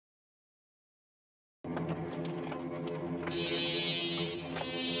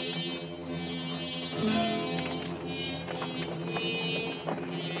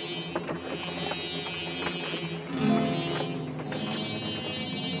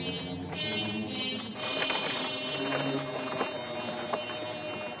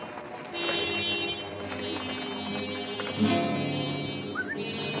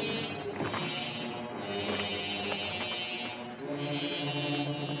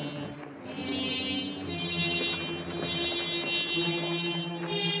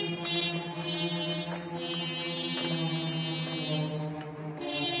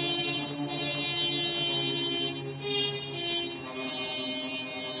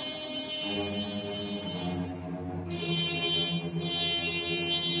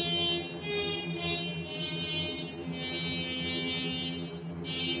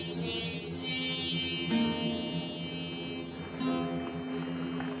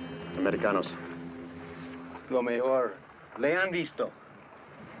Americanos. Lo mejor. ¿Le han visto?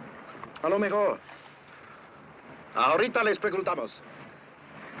 A lo mejor. Ahorita les preguntamos.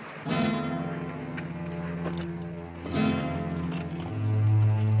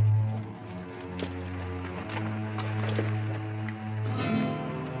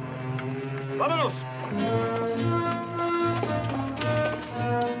 ¡Vámonos!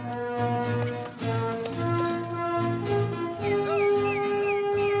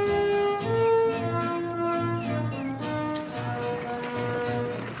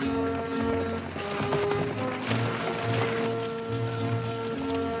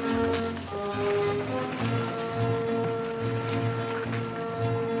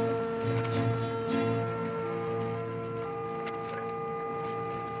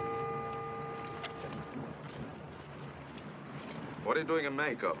 What are you doing in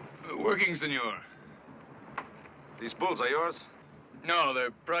Mexico? Working, senor. These bulls are yours? No,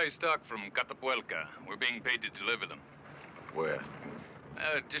 they're prize stock from Catapuelca. We're being paid to deliver them. Where?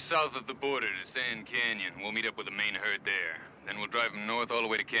 Just south of the border to Sand Canyon. We'll meet up with the main herd there. Then we'll drive them north all the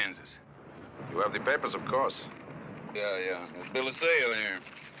way to Kansas. You have the papers, of course. Yeah. There's bill of sale here.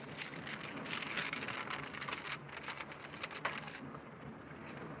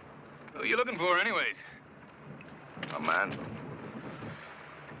 Who are you looking for, anyways? A man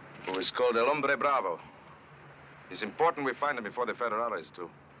who is called El Hombre Bravo. It's important we find him before the Federales do.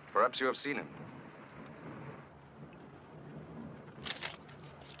 Perhaps you have seen him.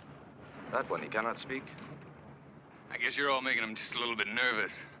 That one, he cannot speak. I guess you're all making him just a little bit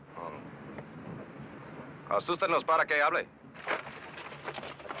nervous. Oh. Asústenos para que hable.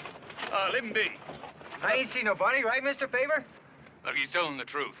 Leave him be. I ain't seen nobody, right, Mr. Favor? Look, he's telling the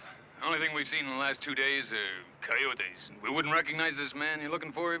truth. The only thing we've seen in the last 2 days are coyotes. We wouldn't recognize this man you're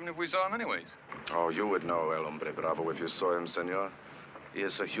looking for even if we saw him anyways. Oh, you would know El Hombre Bravo if you saw him, senor. He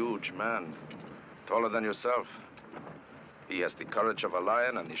is a huge man, taller than yourself. He has the courage of a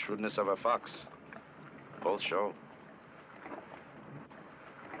lion and the shrewdness of a fox. Both show.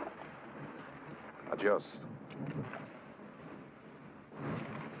 Adios.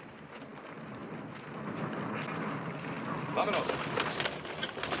 Vámonos.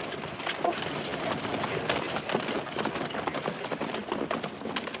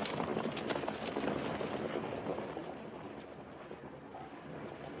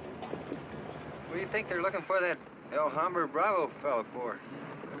 What do you think they're looking for that El Hombre Bravo fellow for?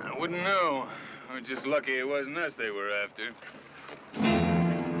 I wouldn't know. We're just lucky it wasn't us they were after.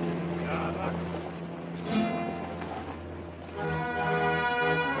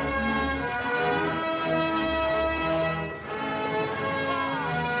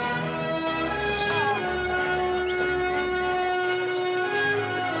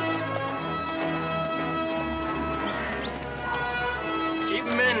 Keep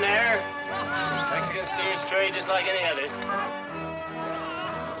them in there. Mexican steer straight just like any others.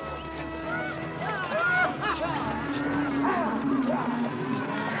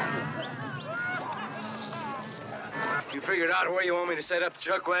 You figured out where you want me to set up the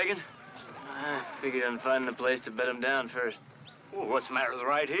chuck wagon? I figured on finding a place to bed them down first. Well, what's the matter with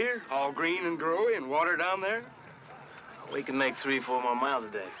right here? All green and growy and water down there? We can make 3-4 more miles a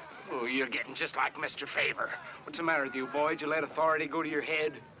day. Oh, you're getting just like Mr. Favor. What's the matter with you, boy? Did you let authority go to your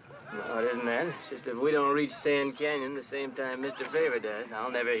head? No, it isn't that. It's just if we don't reach Sand Canyon the same time Mr. Favor does,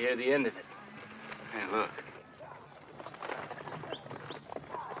 I'll never hear the end of it. Hey, look.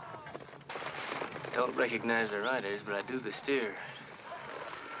 Don't recognize the riders, but I do the steer.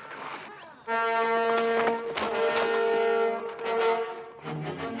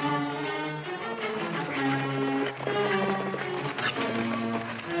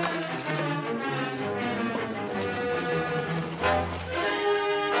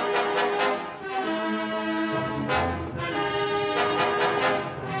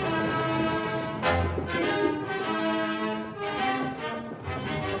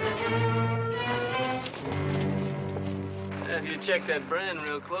 If you check that brand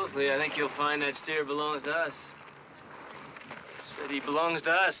real closely, I think you'll find that steer belongs to us. Said he belongs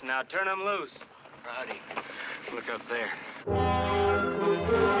to us. Now turn him loose. Rowdy, look up there.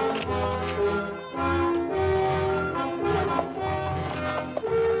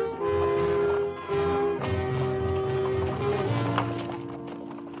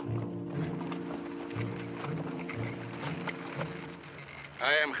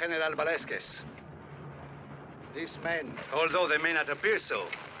 I am General Velasquez. These men, although they may not appear so,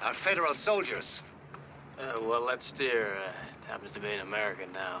 are federal soldiers. Well, that steer happens to be an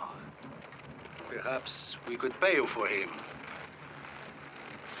American now. Perhaps we could pay you for him.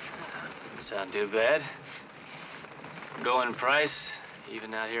 Doesn't sound too bad. Going price,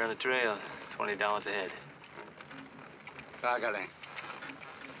 even out here on the trail, $20 a head. Págale.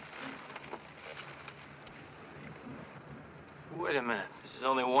 Wait a minute. This is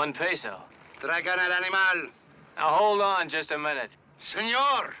only 1 peso. Traigan el animal. Now, hold on just a minute.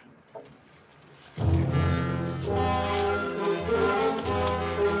 Señor!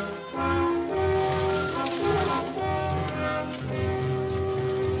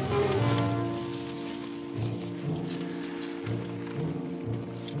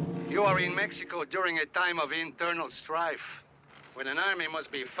 You are in Mexico during a time of internal strife, when an army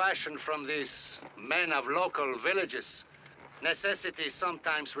must be fashioned from these men of local villages. Necessity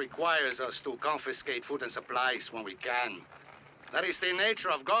sometimes requires us to confiscate food and supplies when we can. That is the nature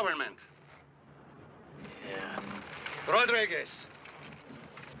of government. Yeah. Rodriguez.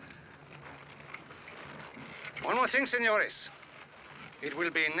 One more thing, senores. It will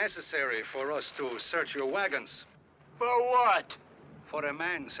be necessary for us to search your wagons. For what? For a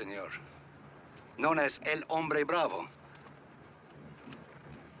man, senor, known as El Hombre Bravo.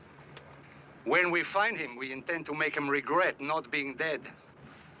 When we find him, we intend to make him regret not being dead.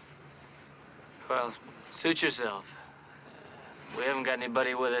 Well, suit yourself. We haven't got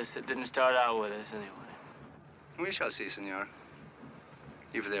anybody with us that didn't start out with us anyway. We shall see, senor.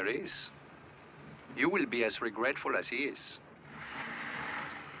 If there is, you will be as regretful as he is.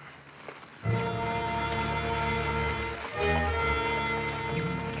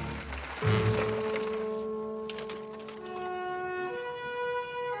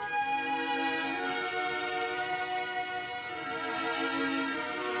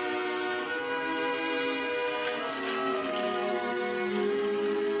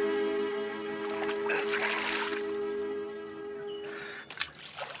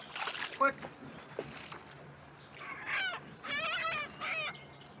 What?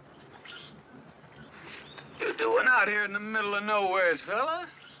 You doing out here in the middle of nowheres, fella?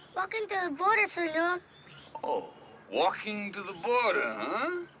 Walking to the border, senor. Oh, walking to the border,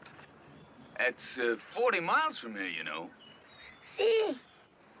 huh? That's 40 miles from here, you know. See.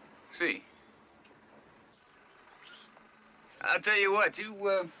 See. I'll tell you what, you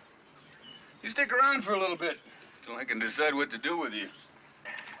stick around for a little bit till I can decide what to do with you.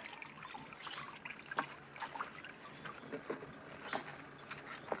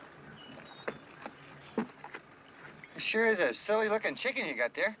 Sure is a silly-looking chicken you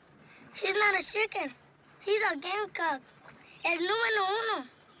got there. He's not a chicken. He's a gamecock. El número uno.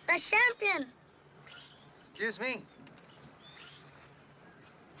 The champion. Excuse me.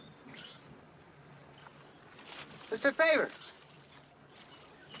 Mr. Favor.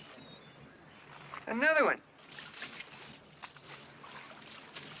 Another one.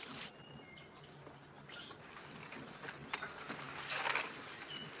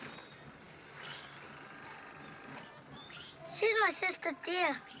 She's my sister,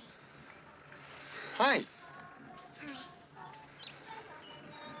 Tia. Hi.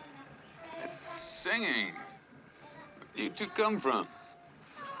 Singing. Where you two come from?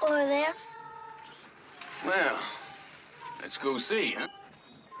 Over there. Well, let's go see, huh?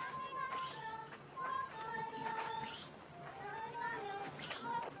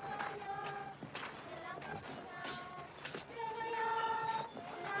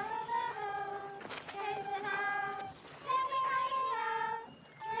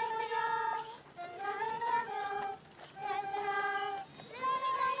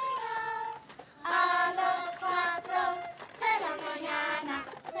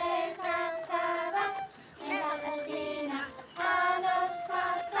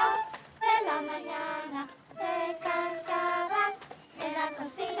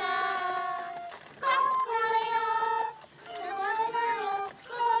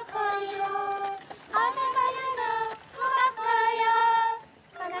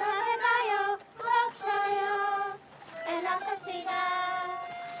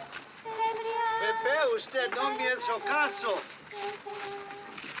 Usted no me hizo caso.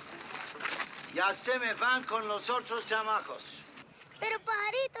 Ya se me van con los otros chamacos. Pero,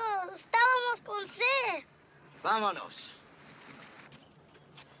 pajarito, estábamos con sed. Vámonos.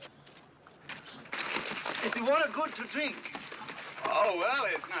 If you want a good to drink. Oh, well,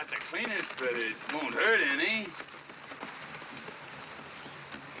 it's not the cleanest, but it won't hurt any.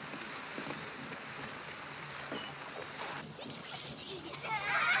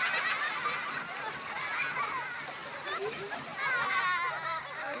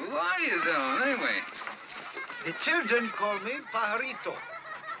 Who are you, Zone, anyway? The children call me Pajarito.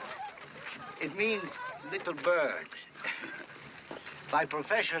 It means little bird. By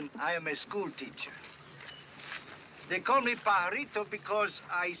profession, I am a school teacher. They call me Pajarito because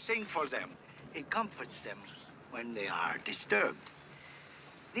I sing for them. It comforts them when they are disturbed.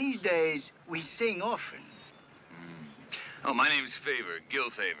 These days, we sing often. Oh, my name's Favor, Gil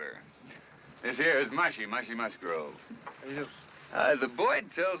Favor. This here is Mashi Musgrove. How do you do? The boy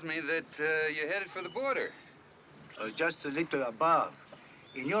tells me that you're headed for the border. Just a little above.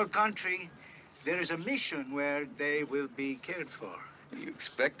 In your country, there is a mission where they will be cared for. You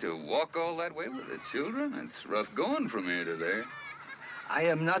expect to walk all that way with the children? It's rough going from here to there. I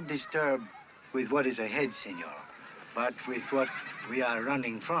am not disturbed with what is ahead, senor, but with what we are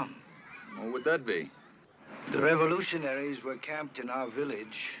running from. What would that be? The revolutionaries were camped in our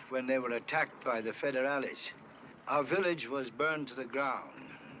village when they were attacked by the federales. Our village was burned to the ground.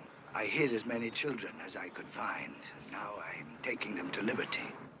 I hid as many children as I could find. Now I'm taking them to liberty.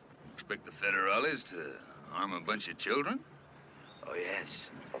 Expect the federales to arm a bunch of children? Oh,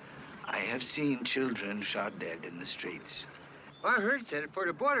 yes. I have seen children shot dead in the streets. Well, I heard he's headed for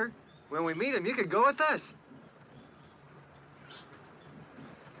the border. When we meet him, you could go with us.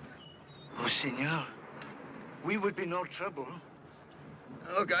 Oh, senor, we would be no trouble.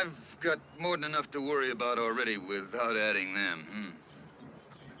 Look, I've got more than enough to worry about already without adding them.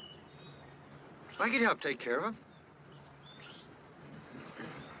 I can help take care of him.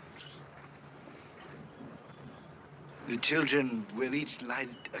 The children will each light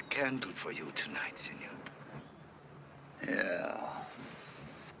a candle for you tonight, senor. Yeah.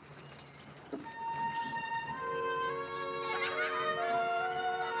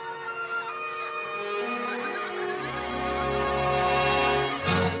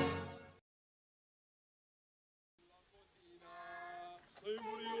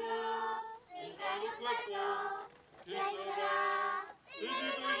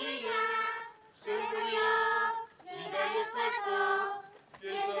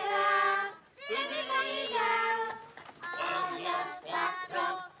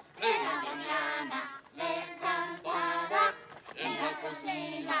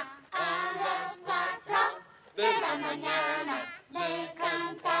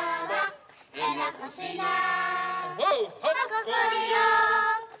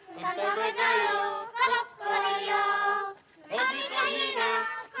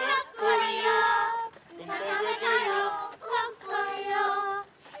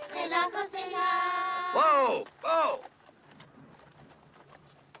 Whoa! Whoa!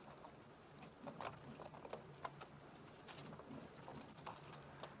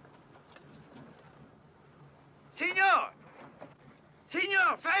 Senor!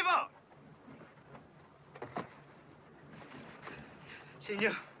 Senor, favor!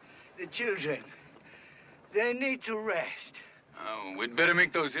 Senor, the children, they need to rest. Oh, we'd better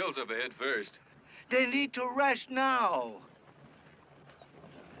make those hills up ahead first. They need to rest now.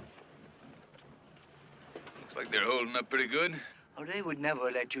 Looks like they're holding up pretty good. Oh, they would never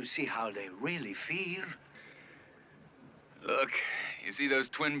let you see how they really feel. Look, you see those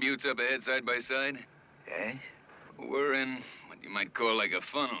twin buttes up ahead side by side? Yes? We're in what you might call like a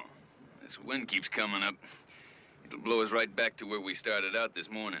funnel. This wind keeps coming up. It'll blow us right back to where we started out this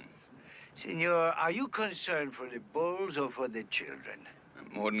morning. Senor, are you concerned for the bulls or for the children?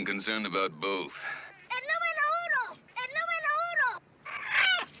 I'm more than concerned about both. El número uno. El número uno.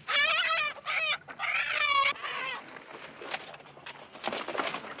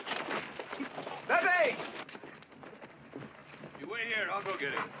 Pepe! You wait here, I'll go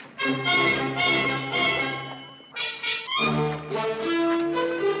get him.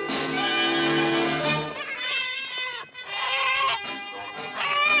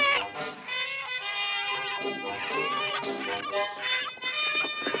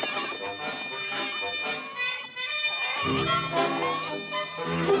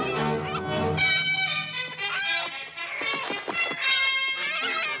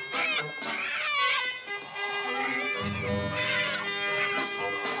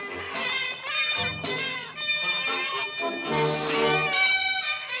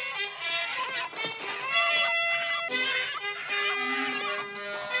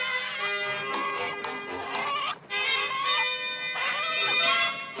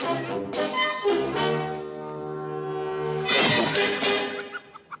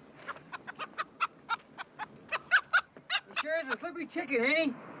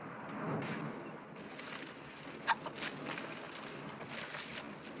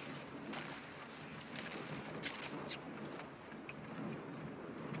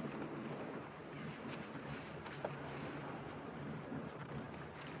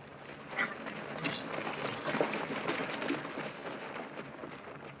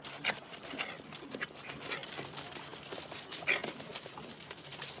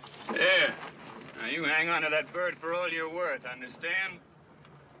 hang on to that bird for all you're worth, understand?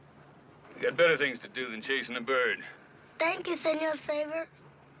 You got better things to do than chasing a bird. Thank you, Senor Favor.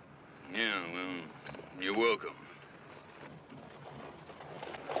 Yeah, well, you're welcome.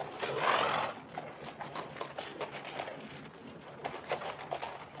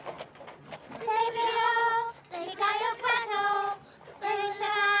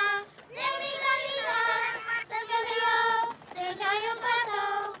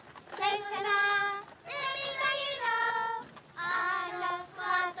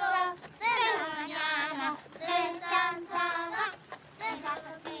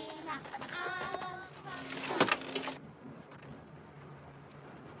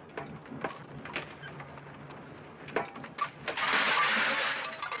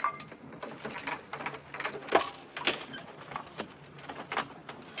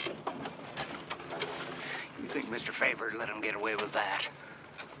 You think Mr. Favor let him get away with that?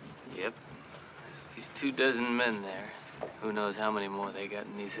 Yep. These 24 men there. Who knows how many more they got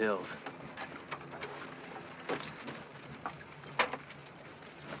in these hills.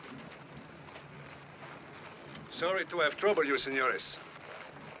 Sorry to have troubled you, senores.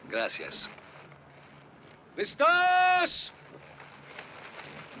 Gracias. Listos!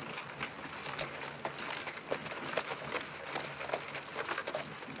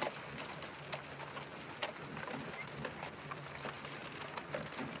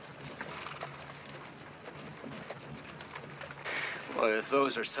 Well, if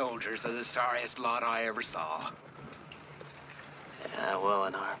those are soldiers, they're the sorriest lot I ever saw. Yeah, well,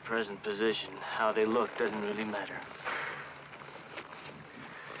 in our present position, how they look doesn't really matter.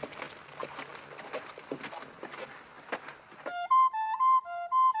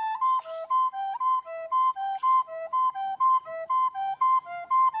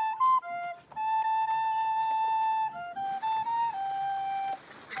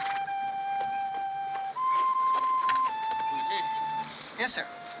 Yes, sir.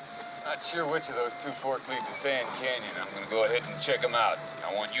 Not sure which of those two forks lead to Sand Canyon. I'm gonna go ahead and check them out.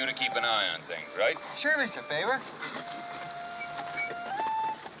 I want you to keep an eye on things, right? Sure, Mr. Favor.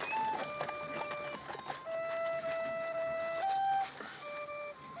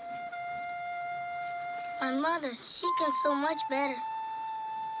 My mother, she can so much better.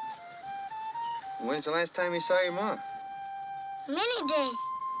 When's the last time you saw your mom? Many days.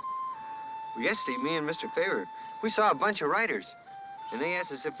 Well, yesterday, me and Mr. Favor, we saw a bunch of riders. And they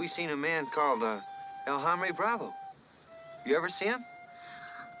asked us if we seen a man called El Hamre Bravo. You ever see him?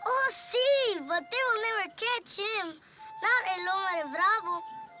 Oh, sí, but they will never catch him. Not El Hombre Bravo.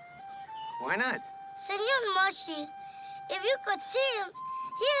 Why not? Senor Moshi, if you could see him,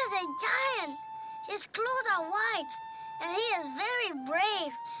 he is a giant. His clothes are white, and he is very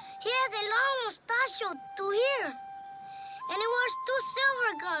brave. He has a long mustache to here, and he wears 2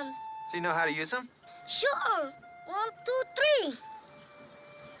 silver guns. Do you know how to use them? Sure. 1, 2, 3.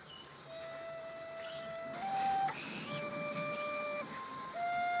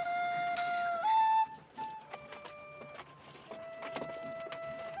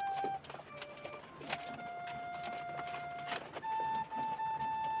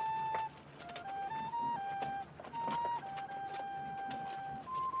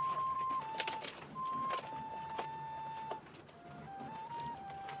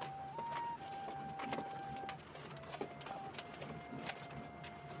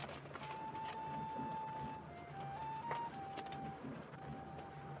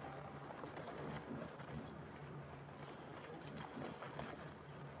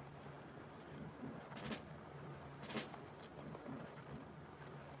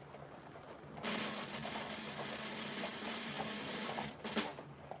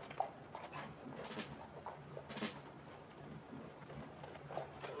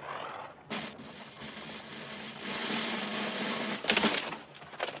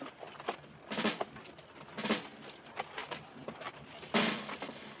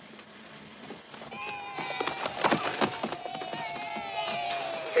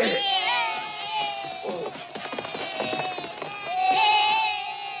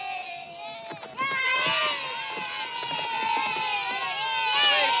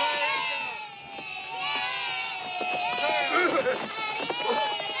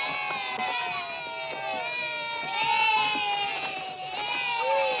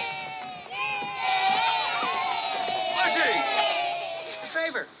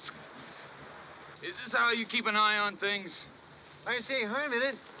 Favor. Is this how you keep an eye on things? I say harm in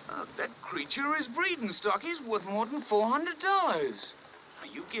it. That creature is breeding stock. He's worth more than $400.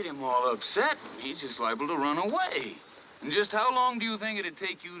 Now, you get him all upset, and he's just liable to run away. And just how long do you think it'd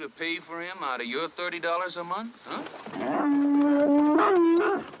take you to pay for him out of your $30 a month, huh?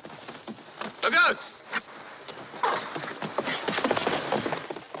 Look out!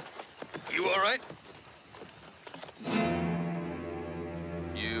 all right?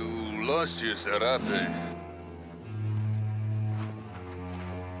 You lost your serape.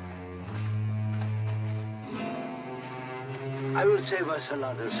 I will save us a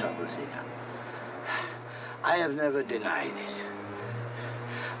lot of trouble here. I have never denied it.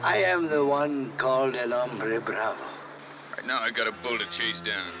 I am the one called El Hombre Bravo. Right now, I got a bull to chase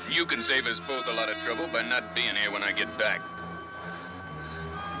down. You can save us both a lot of trouble by not being here when I get back.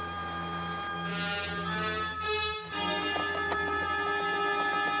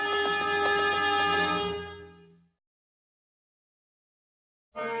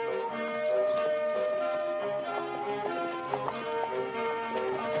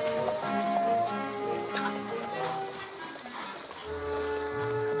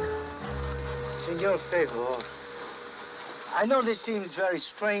 Senor Favor, I know this seems very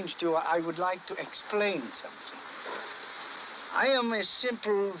strange to you. I would like to explain something. I am a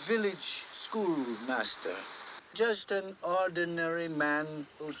simple village schoolmaster. Just an ordinary man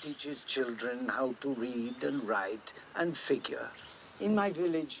who teaches children how to read and write and figure. In my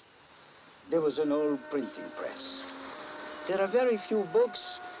village, there was an old printing press. There are very few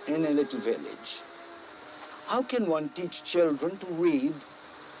books in a little village. How can one teach children to read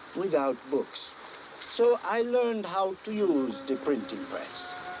without books? So I learned how to use the printing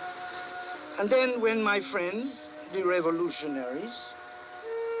press. And then when my friends, the revolutionaries,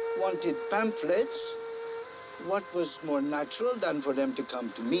 wanted pamphlets, what was more natural than for them to come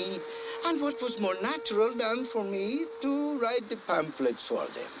to me, and what was more natural than for me to write the pamphlets for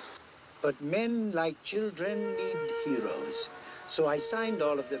them? But men, like children, need heroes. So I signed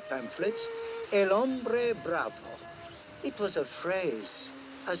all of the pamphlets, El Hombre Bravo. It was a phrase,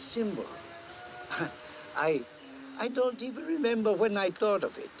 a symbol. I don't even remember when I thought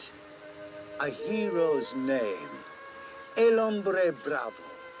of it. A hero's name, El Hombre Bravo.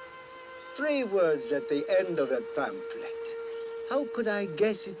 3 words at the end of a pamphlet. How could I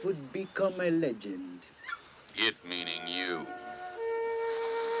guess it would become a legend? It meaning you.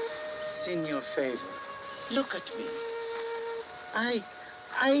 Senor Favor, look at me.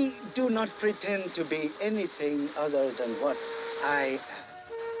 I do not pretend to be anything other than what I am.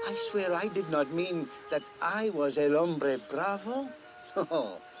 I swear I did not mean that I was El Hombre Bravo.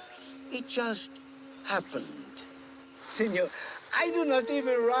 No, it just happened. Senor, I do not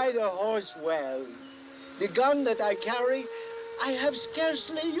even ride a horse well. The gun that I carry, I have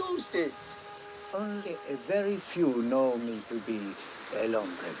scarcely used it. Only a very few know me to be El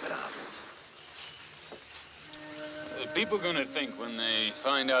Hombre Bravo. People gonna think when they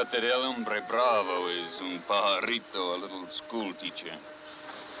find out that El Hombre Bravo is un pajarito, a little school teacher.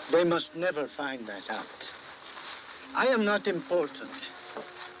 They must never find that out. I am not important.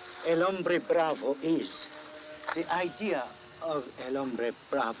 El Hombre Bravo is. The idea of El Hombre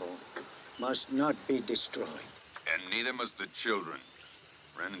Bravo must not be destroyed. And neither must the children.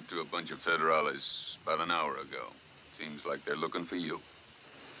 Ran into a bunch of federales about an hour ago. Seems like they're looking for you.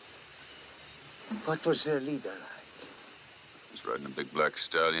 What was their leader like? He's riding a big black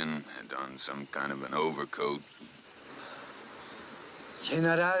stallion, had on some kind of an overcoat.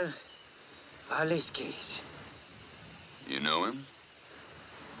 General Valesquez. You know him?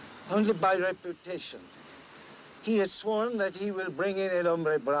 Only by reputation. He has sworn that he will bring in El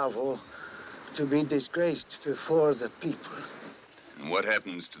Hombre Bravo to be disgraced before the people. And what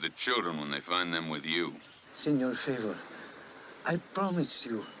happens to the children when they find them with you? Senor Favor, I promise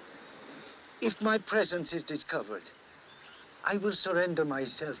you, if my presence is discovered, I will surrender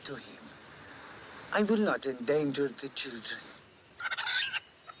myself to him. I will not endanger the children.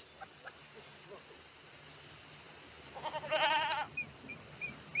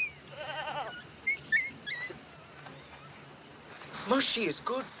 Mushy is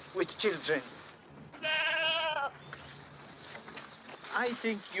good with children. I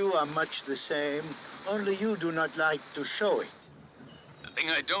think you are much the same, only you do not like to show it. The thing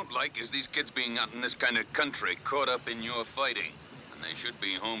I don't like is these kids being out in this kind of country, caught up in your fighting. And they should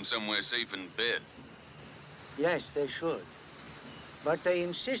be home somewhere safe in bed. Yes, they should. But they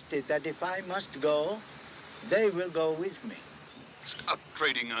insisted that if I must go, they will go with me. Stop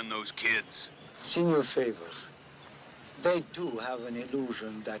trading on those kids. Senor Favor, they do have an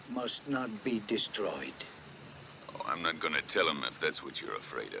illusion that must not be destroyed. Oh, I'm not gonna tell them if that's what you're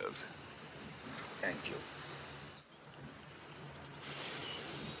afraid of. Thank you.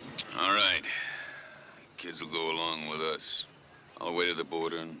 All right. Kids will go along with us. All the way to the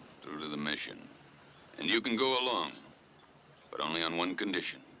border and through to the mission. And you can go along, but only on one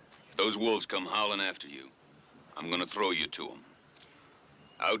condition. If those wolves come howling after you, I'm gonna throw you to them.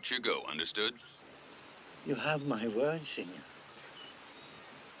 Out you go, understood? You have my word, senor.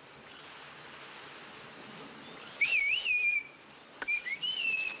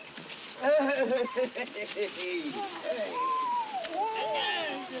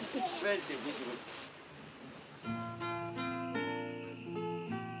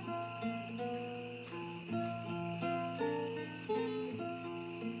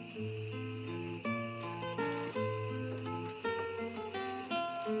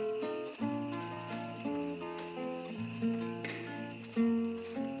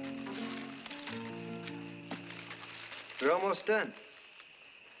 We're almost done.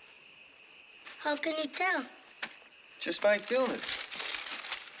 How can you tell? Just by feeling it.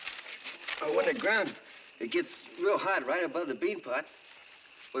 Oh, when the ground, it gets real hot right above the bean pot.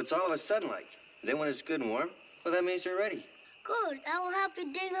 Well, it's all of a sudden like. Then when it's good and warm, well, that means they're ready. Good. I will help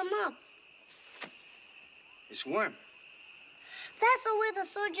you dig them up. It's warm. That's the way the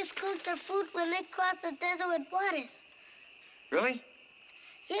soldiers cook their food when they cross the desert with Juarez. Really?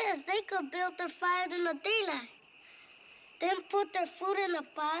 Yes, they could build their fires in the daylight. Then put their food in the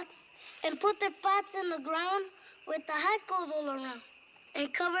pots and put their pots in the ground with the hot coals all around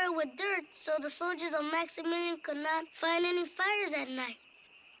and cover it with dirt so the soldiers of Maximilian could not find any fires at night.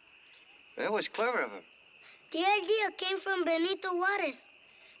 That was clever of him. The idea came from Benito Juarez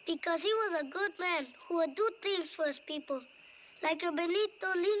because he was a good man who would do things for his people, like a Benito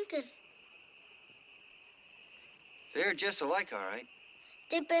Lincoln. They're just alike, all right.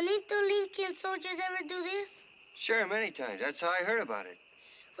 Did Benito Lincoln soldiers ever do this? Sure, many times. That's how I heard about it.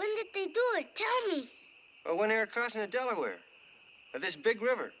 When did they do it? Tell me. Well, when they were crossing the Delaware, this big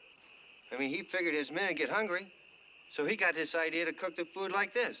river. I mean, he figured his men would get hungry, so he got this idea to cook the food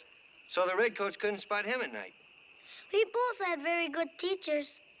like this, so the redcoats couldn't spot him at night. We both had very good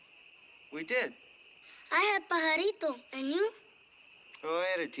teachers. We did. I had Pajarito, and you? Oh,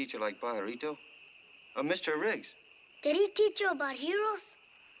 I had a teacher like Pajarito, Mr. Riggs. Did he teach you about heroes?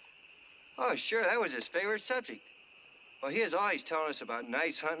 Oh, sure, that was his favorite subject. Well, he was always telling us about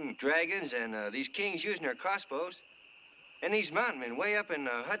knights hunting dragons and these kings using their crossbows. And these mountain men way up in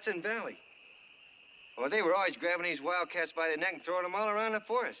Hudson Valley. Well, they were always grabbing these wildcats by the neck and throwing them all around the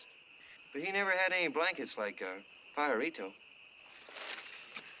forest. But he never had any blankets like Pajarito.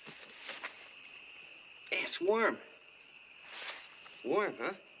 It's warm. Warm,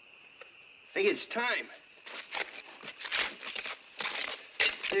 huh? I think it's time.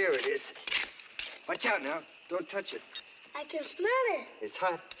 There it is. Watch out now. Don't touch it. I can smell it. It's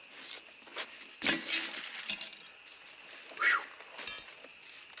hot.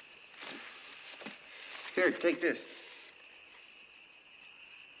 Here, take this.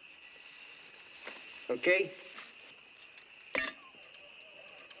 Okay?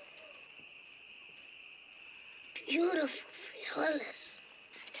 Beautiful frijoles.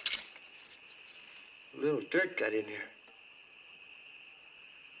 A little dirt got in there.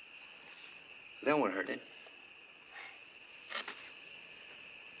 That won't hurt it.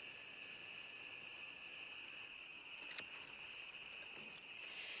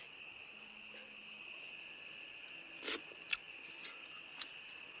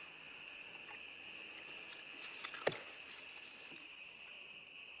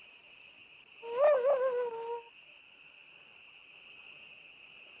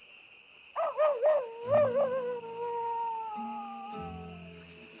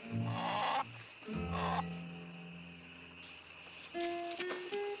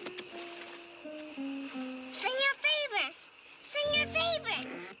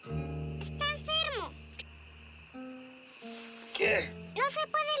 ¿Qué? No se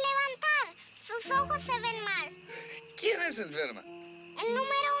puede levantar. Sus ojos se ven mal. ¿Quién es enferma? El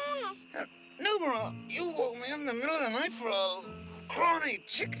número 1. Número, you woke me up in the middle of the night for a crawny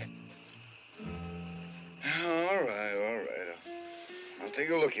chicken. All right. I'll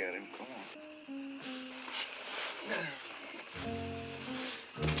take a look at him. Come on.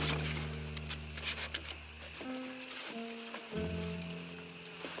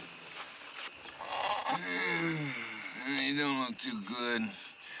 He don't look too good.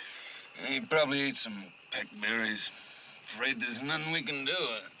 He probably ate some peck berries. Afraid there's nothing we can do.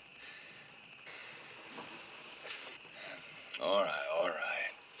 All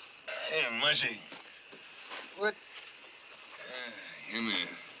right. Here, Mushy. What? Come here.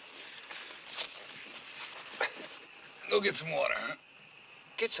 Go get some water, huh?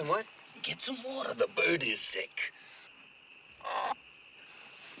 Get some what? Get some water. The bird is sick.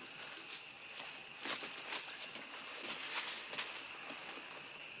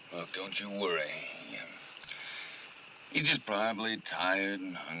 Look, don't you worry. He's just probably tired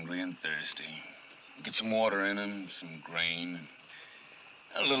and hungry and thirsty. Get some water in him, some grain.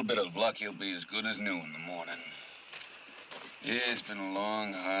 A little bit of luck, he'll be as good as new in the morning. Yeah, it's been a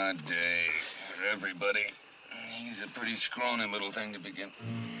long, hard day for everybody. He's a pretty scrawny little thing to begin.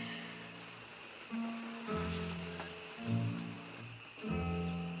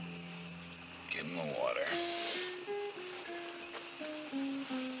 the water.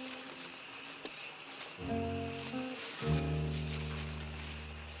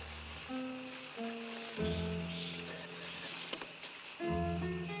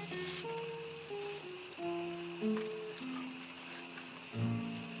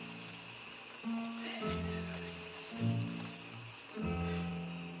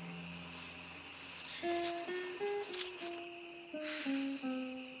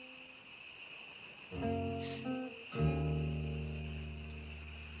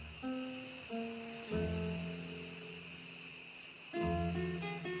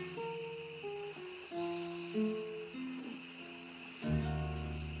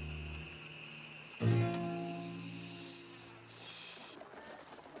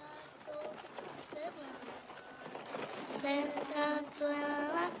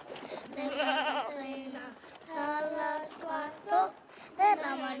 Descantuela de la cena a las 4 de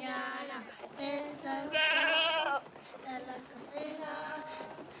la mañana. Descanso de la cocina.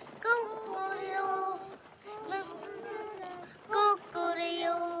 Cucurio, cucurio,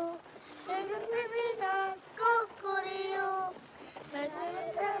 cucurio, cucurio,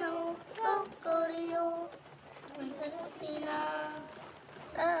 cocina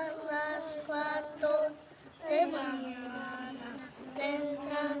a las 4 de la mañana,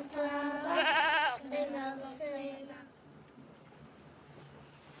 descansada de la cena.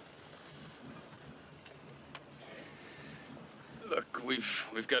 Look,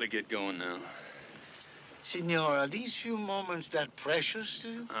 we've got to get going now. Senor, are these few moments that precious to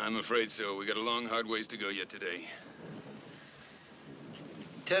you? I'm afraid so. We got a long, hard ways to go yet today.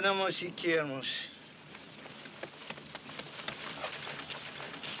 Tenemos y queremos.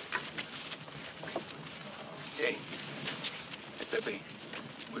 Hey, Pepe,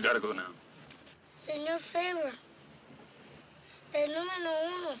 we gotta go now. Señor Favor, el número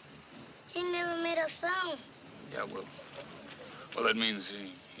 1, he never made a sound. Yeah, well, that means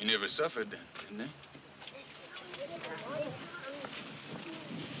he never suffered, didn't he?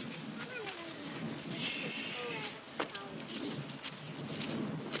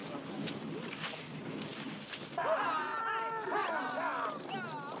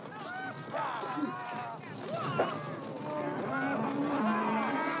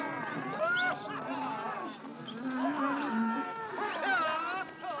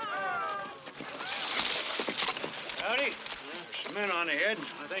 Howdy. There's some men on ahead.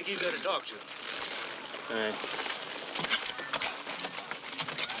 I think he's got to talk to. All right.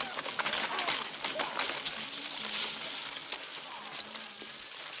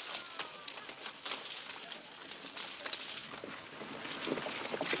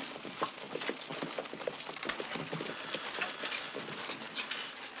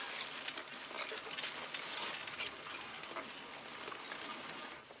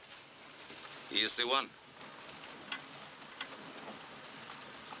 He is the one.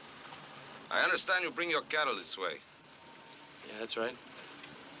 I understand you bring your cattle this way. Yeah, that's right.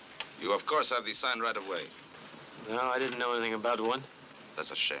 You, of course, have the sign right of way. No, I didn't know anything about one.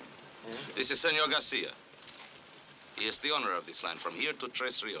 That's a shame. Yeah? This is Senor Garcia. He is the owner of this land from here to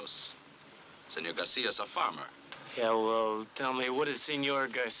Tres Rios. Senor Garcia is a farmer. Yeah, well, tell me, what does Senor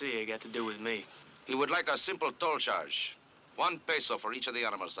Garcia got to do with me? He would like a simple toll charge. 1 peso for each of the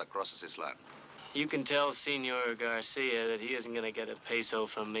animals that crosses his land. You can tell Senor Garcia that he isn't gonna get a peso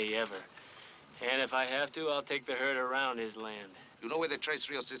from me ever. And if I have to, I'll take the herd around his land. You know where the Tres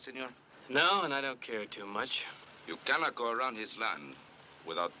Rios is, senor? No, and I don't care too much. You cannot go around his land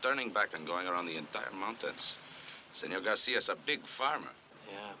without turning back and going around the entire mountains. Senor Garcia is a big farmer.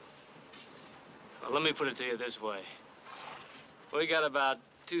 Yeah. Well, let me put it to you this way. We got about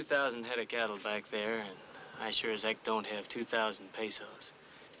 2,000 head of cattle back there, and I sure as heck don't have 2,000 pesos.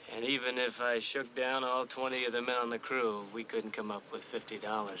 And even if I shook down all 20 of the men on the crew, we couldn't come up with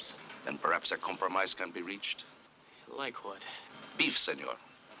 $50. Then perhaps a compromise can be reached. Like what? Beef, senor.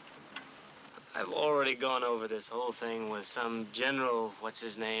 I've already gone over this whole thing with some general, what's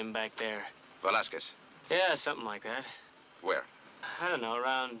his name, back there. Velasquez. Yeah, something like that. Where? I don't know,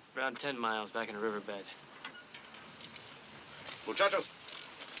 around 10 miles back in the riverbed. Muchachos,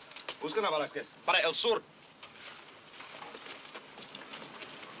 busquen a Velasquez. Para el sur.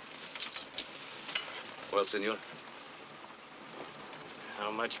 Well, senor,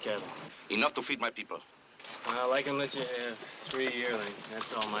 How much cattle? enough to feed my people. Well, I can let you have 3 yearlings.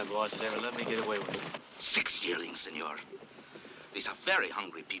 That's all my boss would ever let me get away with. 6 yearlings, senor. These are very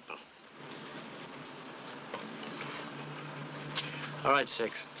hungry people. All right,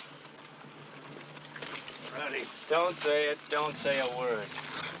 6. Ready. Don't say it. Don't say a word.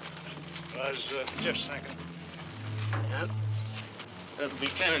 Was just thinking. Yep. That'll be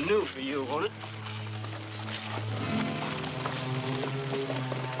kind of new for you, won't it?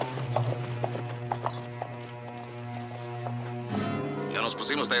 Ya nos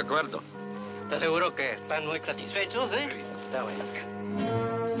pusimos de acuerdo. ¿Estás seguro que están muy satisfechos, eh? Está bueno.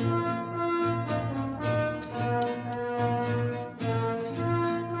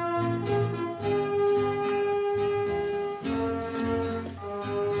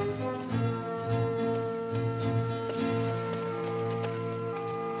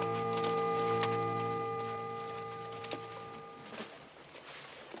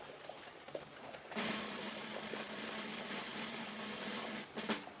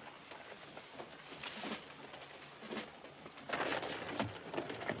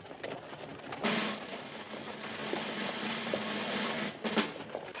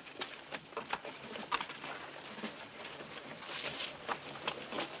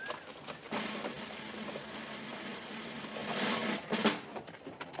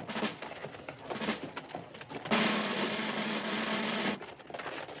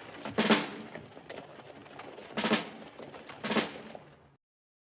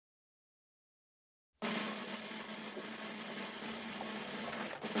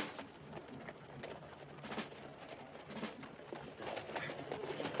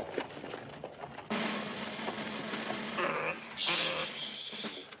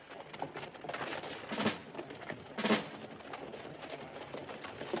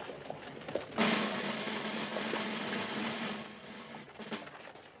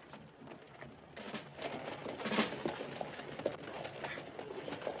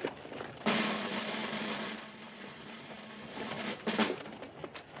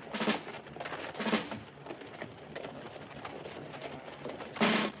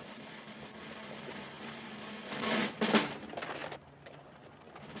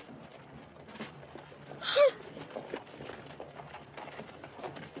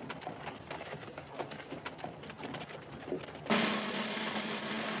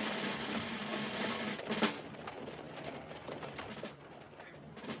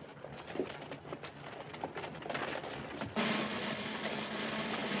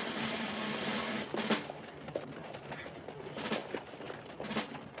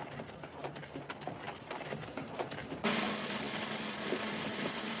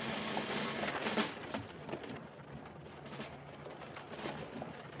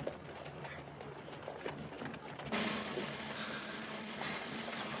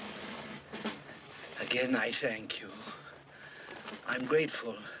 Again, I thank you. I'm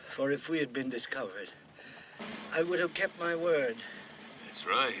grateful, for if we had been discovered, I would have kept my word. That's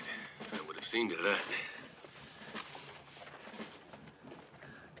right. I would have seen to that.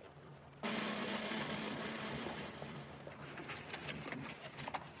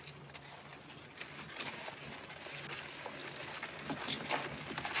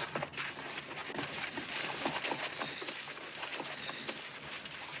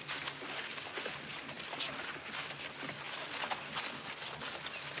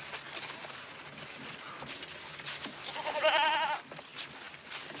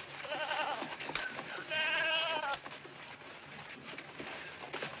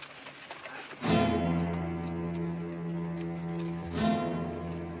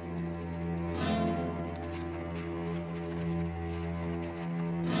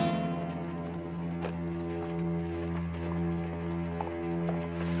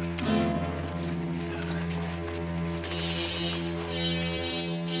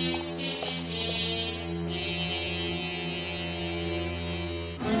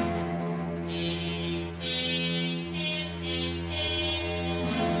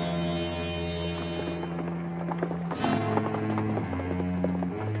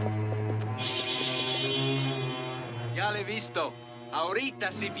 Ya le he visto.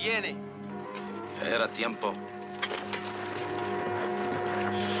 Ahorita sí viene. Ya era tiempo.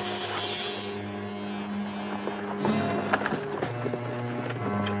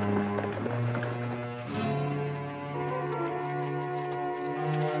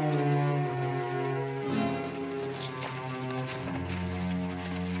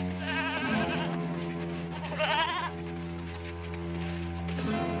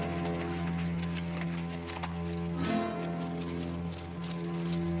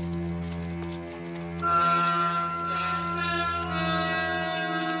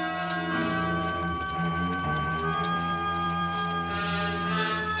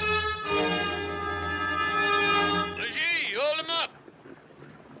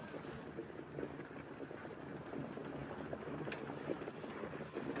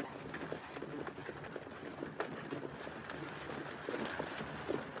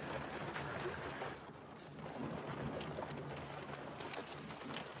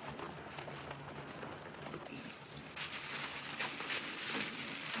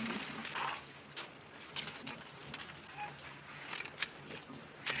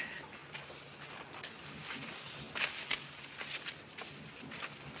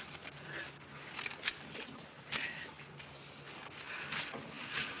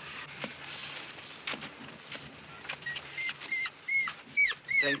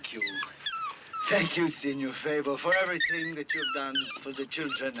 Thank you. Thank you, Senor Favor, for everything that you've done for the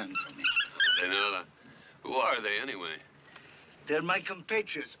children and for me. De nada. Who are they, anyway? They're my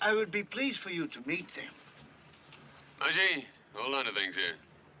compatriots. I would be pleased for you to meet them. Ajay, hold on to things here.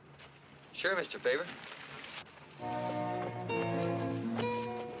 Sure, Mr. Favor.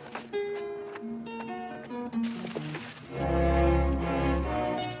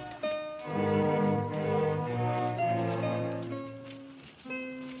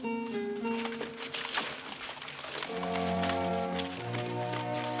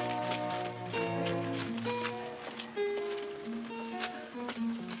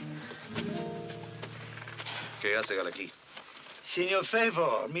 ¿Qué hace aquí? Senor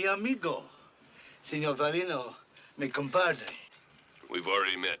Favor, mi amigo. Senor Valino, mi compadre. We've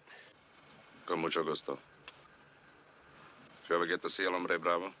already met. Con mucho gusto. Did you ever get to see El Hombre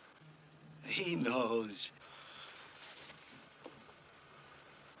Bravo? He knows.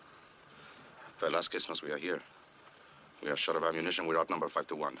 Velasquez, we are here. We are short of ammunition. We're outnumbered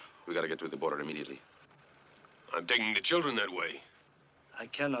 5-1. We got to get to the border immediately. I'm taking the children that way. I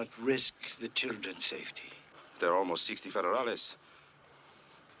cannot risk the children's safety. There are almost 60 federales.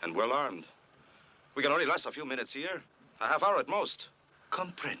 And well armed. We can only last a few minutes here. A half hour at most.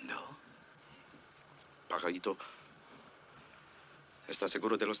 Comprendo. Pajarito, ¿estás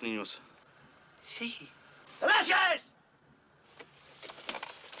seguro de los niños? Sí. ¡Gracias!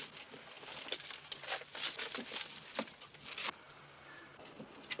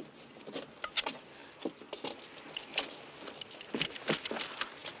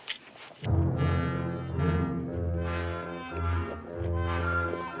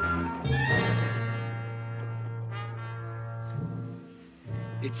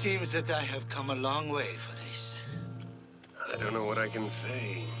 It seems that I have come a long way for this. I don't know what I can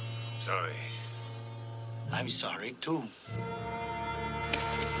say. Sorry. I'm sorry, too.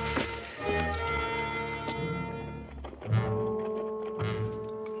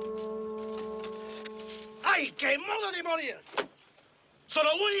 ¡Ay, qué modo de morir!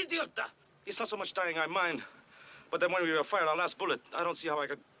 Solo un idiota! It's not so much dying I mind, but then when we were fired our last bullet, I don't see how I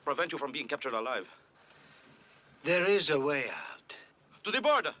could prevent you from being captured alive. There is a way out. To the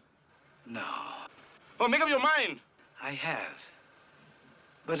border? No. Well, make up your mind. I have.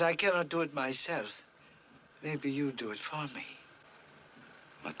 But I cannot do it myself. Maybe you do it for me.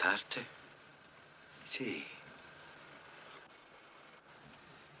 Matarte? Sí.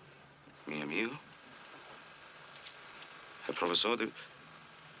 Mi amigo. El profesor de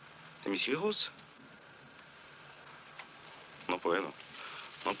mis hijos. No puedo.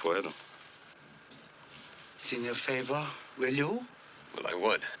 No puedo. Senor Favor, will you? Well, I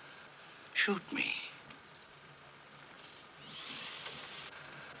would. Shoot me.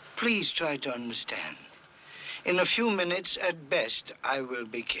 Please try to understand. In a few minutes, at best, I will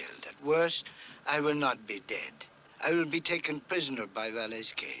be killed. At worst, I will not be dead. I will be taken prisoner by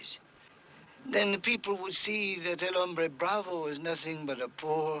Velasquez. Then the people would see that El Hombre Bravo is nothing but a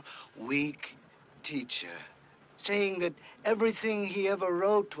poor, weak teacher, saying that everything he ever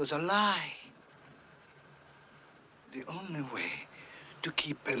wrote was a lie. The only way to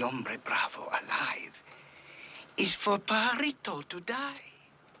keep El Hombre Bravo alive is for Pajarito to die.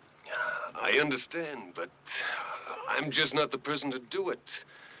 I understand, but I'm just not the person to do it.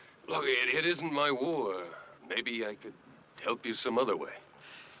 Look, it isn't my war. Maybe I could help you some other way.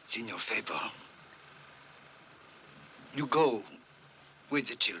 Senor Favor, you go with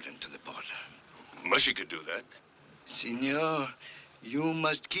the children to the border. Mushy could do that. Senor, you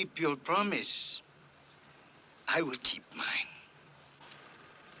must keep your promise. I will keep mine.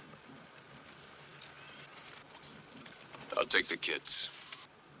 I'll take the kids.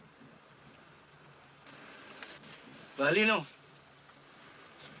 Valino.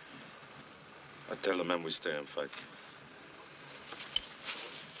 I tell the men we stay and fight.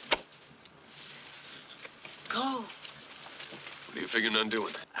 Go. What are you figuring on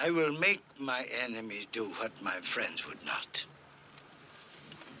doing? I will make my enemies do what my friends would not.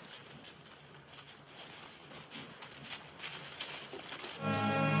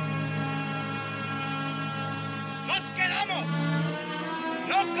 ¡Nos quedamos!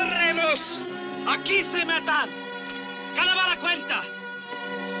 ¡No corremos! ¡Aquí se matan! ¡Cada vara cuenta!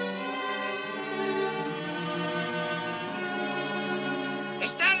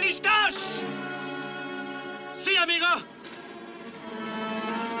 ¿Están listos? Sí, amigo.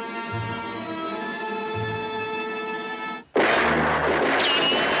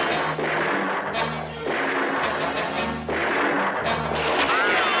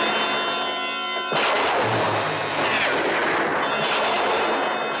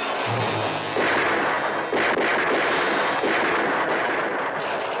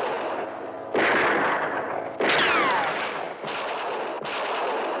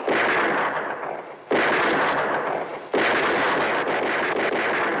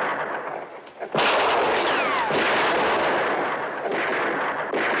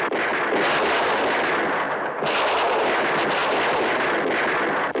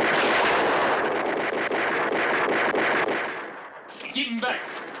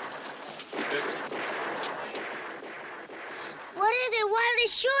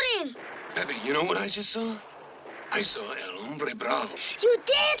 shooting. Pepe, you know what I just saw? I saw El Hombre Bravo. You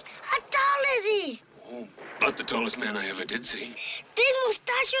did? How tall is he? Oh, about the tallest man I ever did see. Big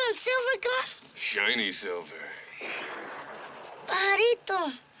mustache and silver gun? Shiny silver.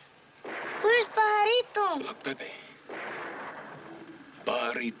 Pajarito. Where's Pajarito? Look, Pepe.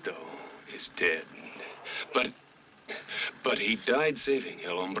 Pajarito is dead. But he died saving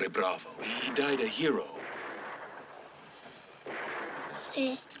El Hombre Bravo. He died a hero.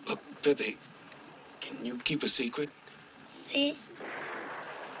 Sí. Look, Pepe, can you keep a secret? Sí.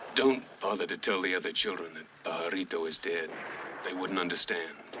 Don't bother to tell the other children that Pajarito is dead. They wouldn't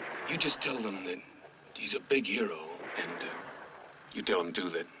understand. You just tell them that he's a big hero, and you tell them, too,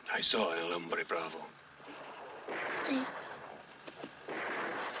 that I saw El Hombre Bravo. Sí.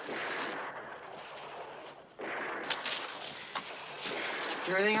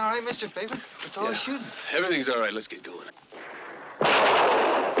 Everything all right, Mr. Favor? It's all shooting. Everything's all right. Let's get going.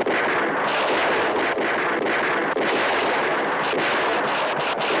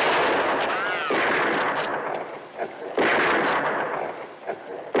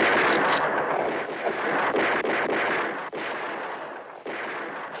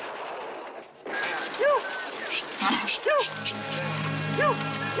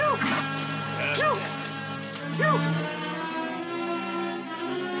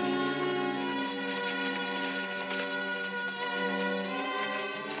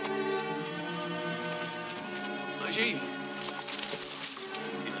 Gee,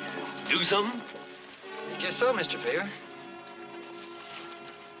 do something? Guess so, Mr. Favor.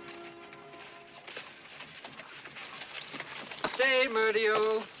 Say,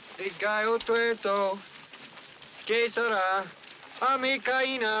 Murdio, el gallo tuerto, que será a mi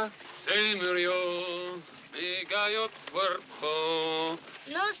caína? Se murió mi gallo cuerpo.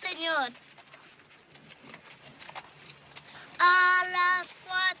 No, señor. A las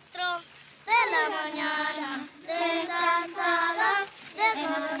 4 de la mañana, descansada de su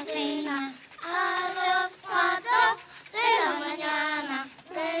cocina. A las 4 de la mañana,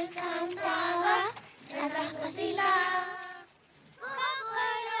 descansada de la cocina.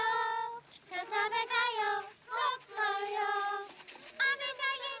 Cocoyo, que sabe gallo, cocoyo. A mi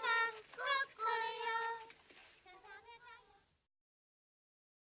gallina, cocoyo, que sabe gallo.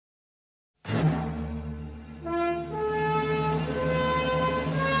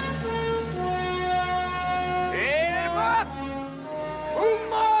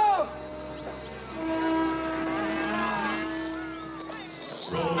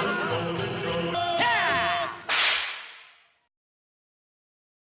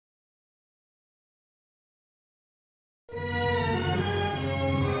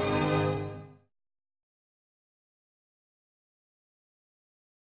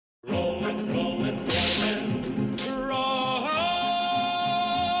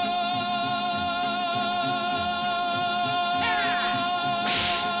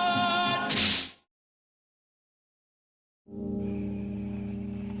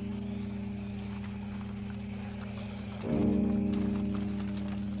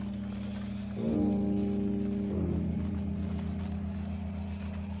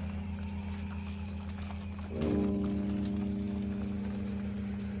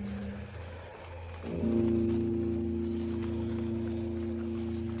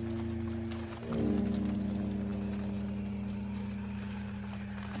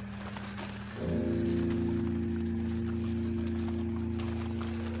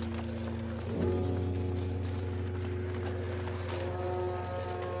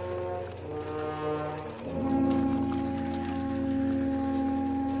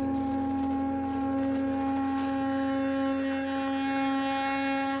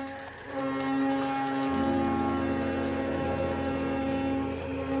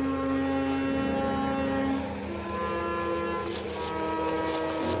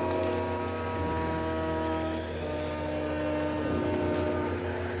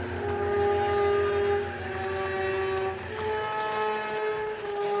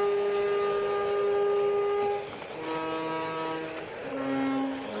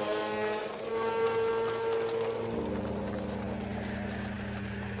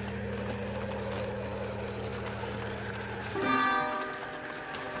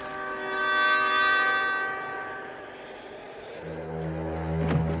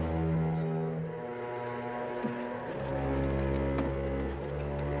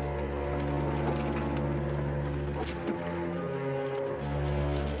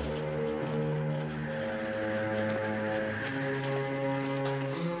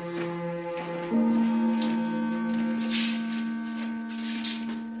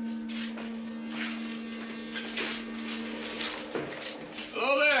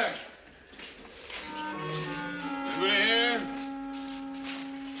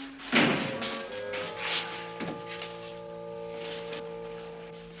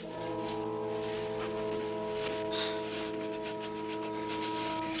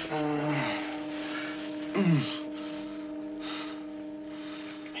 Oh,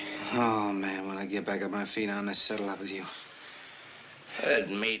 man, when I get back on my feet, I'm gonna settle up with you. That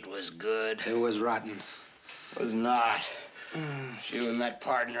meat was good. It was rotten. It was not. You and that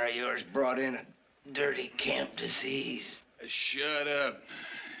partner of yours brought in a dirty camp disease. Shut up.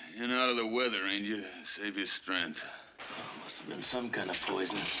 You're out of the weather, ain't you? Save your strength. Must have been some kind of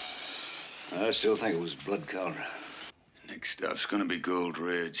poison. I still think it was blood cholera. Next stop's gonna be Gold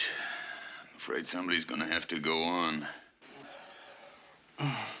Ridge. I'm afraid somebody's gonna have to go on.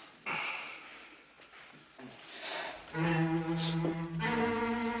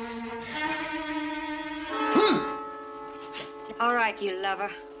 All right, you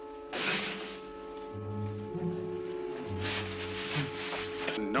lover.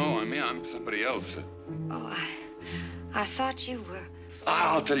 No, I mean, I'm somebody else. Oh, I thought you were.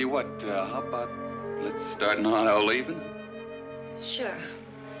 I'll tell you what, how about let's start on our leaving? Sure.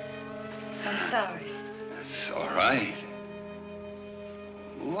 I'm sorry. That's all right.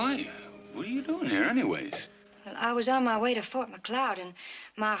 Why? What are you doing here anyways? Well, I was on my way to Fort McLeod, and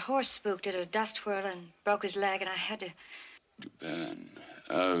my horse spooked at a dust whirl and broke his leg, and I had to... Too bad.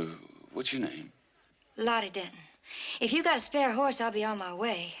 What's your name? Lottie Denton. If you got a spare horse, I'll be on my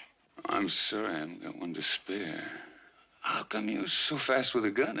way. I'm sorry I haven't got one to spare. How come you so fast with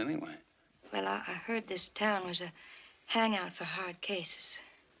a gun, anyway? Well, I heard this town was a hangout for hard cases.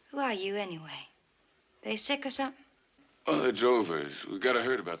 Who are you, anyway? They sick or something? Oh, they're drovers. We got a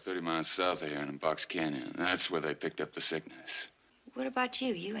herd about 30 miles south of here in Box Canyon. That's where they picked up the sickness. What about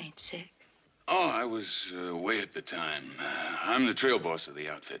you? You ain't sick. Oh, I was away at the time. I'm the trail boss of the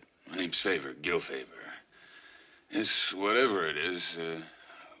outfit. My name's Favor, Gil Favor. It's whatever it is.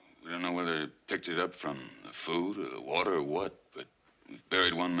 We don't know whether it picked it up from the food or the water or what, but we've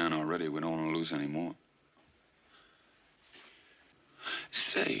buried one man already. We don't want to lose any more.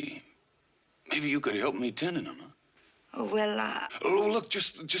 Say, maybe you could help me tending them, huh? Oh, well, Oh, look,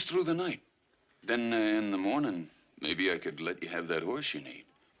 just through the night. Then in the morning, maybe I could let you have that horse you need.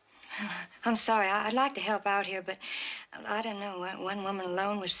 I'm sorry. I'd like to help out here, but I don't know. One woman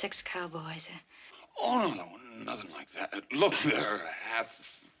alone with 6 cowboys. Oh, no, nothing like that. Look, they're half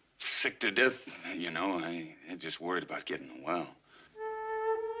sick to death, you know. I'm just worried about getting well.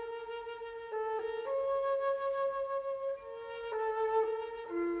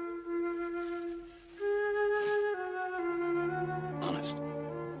 Honest.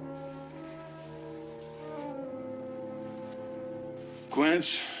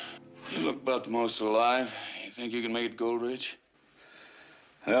 Quince, you look about the most alive. You think you can make it Gold Ridge?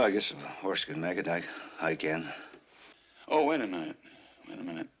 Well, I guess if a horse can make it, I can. Oh, wait a minute.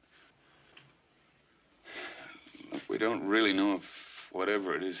 Look, we don't really know if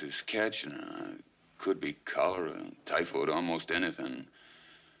whatever it is catching her. It could be cholera, typhoid, almost anything.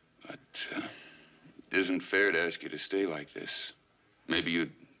 But it isn't fair to ask you to stay like this. Maybe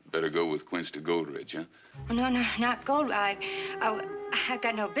you'd better go with Quince to Gold Ridge, huh? Oh, no, not Gold. I've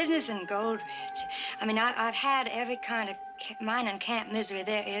got no business in Gold Ridge. I mean, I've had every kind of mining camp misery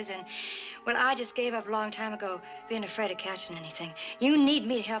there is, and, well, I just gave up a long time ago being afraid of catching anything. You need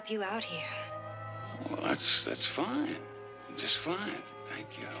me to help you out here. Well, that's fine. Just fine.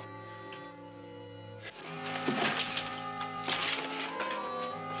 Thank you.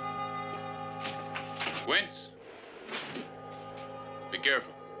 Quince, be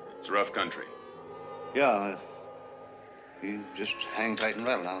careful. It's rough country. Yeah, you just hang tight and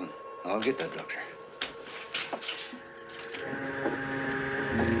rattle. I'll get that, Doctor.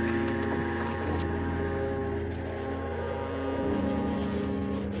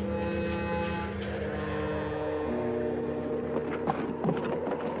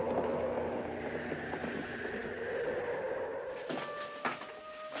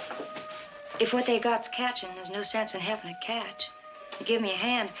 If what they got's catching, there's no sense in having a catch. You give me a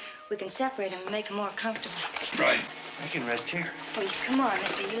hand, we can separate them and make them more comfortable. Right. I can rest here. Oh, come on,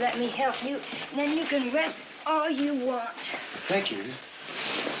 mister. You let me help you, and then you can rest all you want. Thank you.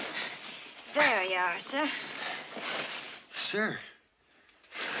 There you are, sir. Sir.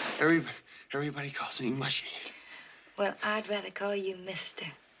 Everybody calls me Mushy. Well, I'd rather call you mister.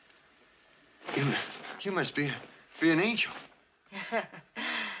 You must be an angel.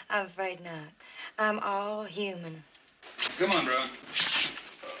 I'm afraid not. I'm all human. Come on, bro.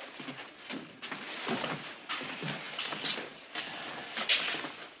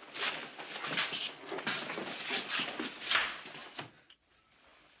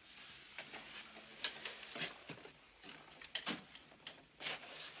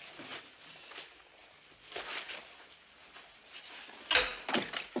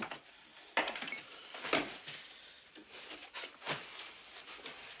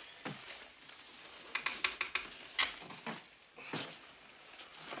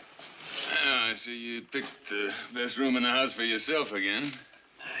 see you picked the best room in the house for yourself again.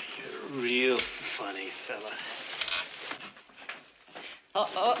 You're a real funny fella.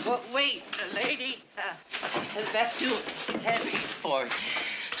 Oh, wait, lady. That's too heavy for you.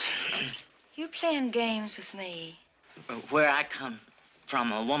 You playing games with me? Where I come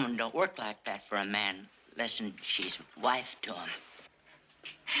from, a woman don't work like that for a man, less'n she's wife to him.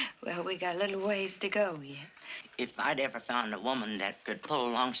 Well, we got a little ways to go yet. If I'd ever found a woman that could pull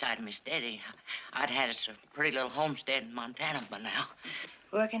alongside me steady, I'd had us a pretty little homestead in Montana by now.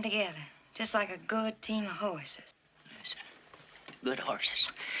 Working together, just like a good team of horses. Yes, good horses.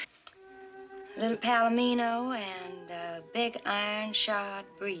 A little Palomino and a big iron-shod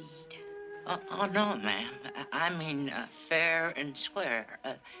breed. Oh, no, ma'am. I mean fair and square.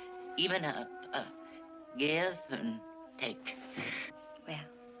 Even a give and take. Well,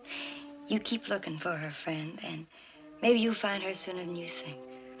 you keep looking for her, friend, and maybe you'll find her sooner than you think.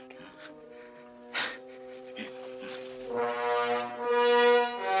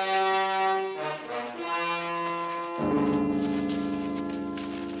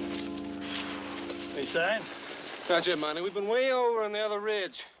 Any sign? Not yet, Monty. We've been way over on the other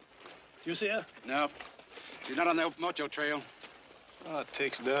ridge. You see her? No. She's not on the Mocho trail. Oh, it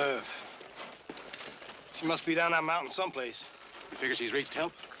takes nerve. She must be down that mountain someplace. You figure she's reached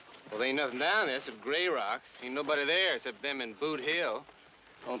help? Well, there ain't nothing down there except Gray Rock. Ain't nobody there except them in Boot Hill.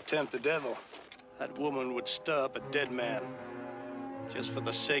 Don't tempt the devil. That woman would stir up a dead man just for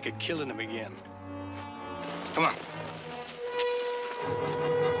the sake of killing him again. Come on.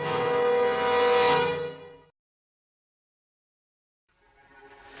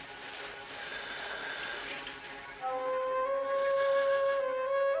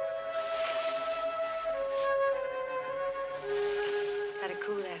 Gotta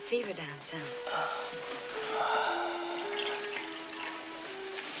cool that fever down some.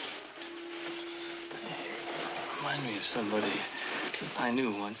 Remind me of somebody I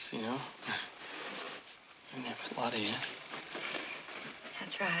knew once, you know. And there's a lot of you.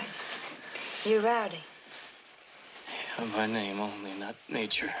 That's right. You're Rowdy. Yeah, by name only, not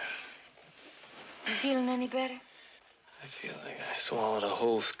nature. You feeling any better? I feel like I swallowed a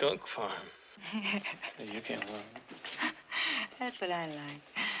whole skunk farm. You can't run. That's what I like.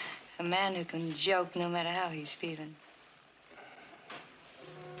 A man who can joke no matter how he's feeling.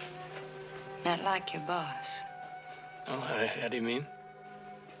 Not like your boss. Oh, how do you mean?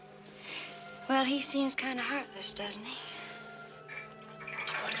 Well, he seems kind of heartless, doesn't he?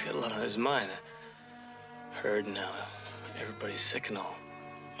 Well, he's got a lot on his mind. I heard now everybody's sick and all.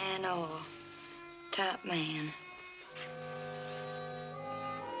 And all. Top man.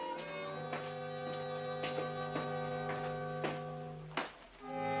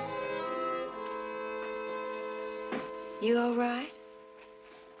 You all right?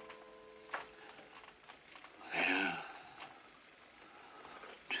 Yeah.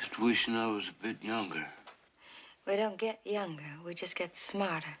 Just wishing I was a bit younger. We don't get younger. We just get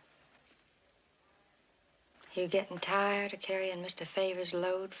smarter. You getting tired of carrying Mr. Favor's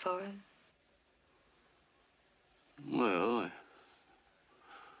load for him? Well, I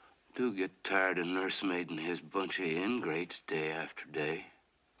do get tired of nursemaiding his bunch of ingrates day after day.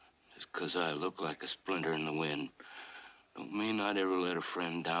 Just 'cause I look like a splinter in the wind don't mean I'd ever let a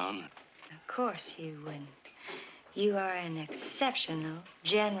friend down. Of course you wouldn't. You are an exceptional,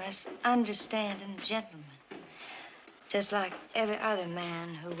 generous, understanding gentleman. Just like every other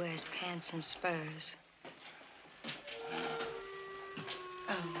man who wears pants and spurs.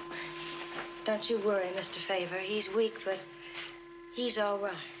 Oh, don't you worry, Mr. Favor. He's weak, but he's all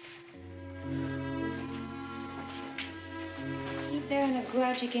right. He bearing a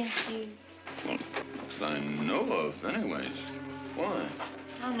grudge against you? That I know of, anyways. Why?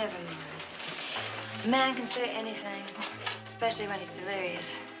 Oh, never mind. A man can say anything, especially when he's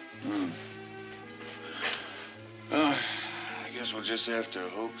delirious. Well, I guess we'll just have to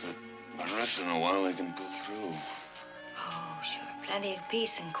hope that once in a while they can pull through. Oh, sure. Plenty of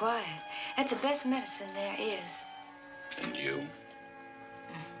peace and quiet. That's the best medicine there is. And you?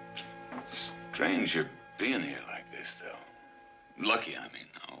 Strange you're being here like this, though. Lucky, I mean,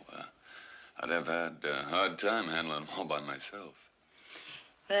 though. I'd have had a hard time handling them all by myself.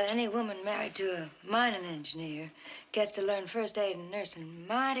 Well, any woman married to a mining engineer gets to learn first aid and nursing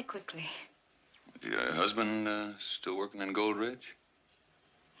mighty quickly. Your husband still working in Gold Ridge?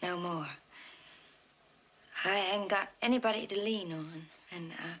 No more. I ain't got anybody to lean on,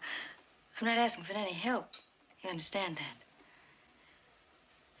 and I'm not asking for any help. You understand that?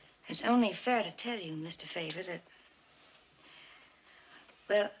 It's only fair to tell you, Mr. Favor, that,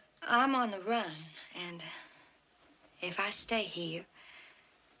 well, I'm on the run, and if I stay here,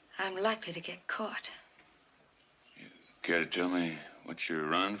 I'm likely to get caught. Care to tell me what you're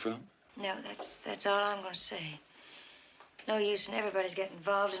running from? No, that's all I'm going to say. No use in everybody's getting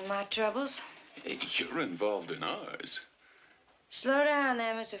involved in my troubles. Hey, you're involved in ours. Slow down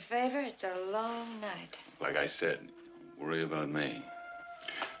there, Mr. Favor. It's a long night. Like I said, don't worry about me.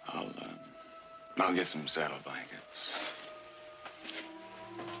 I'll get some saddle blankets.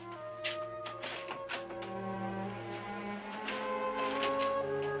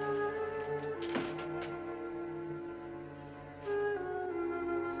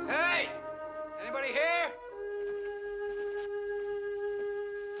 Hey! Anybody here?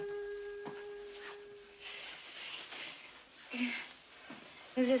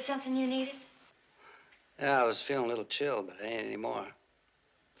 Is there something you needed? Yeah, I was feeling a little chill, but it ain't anymore.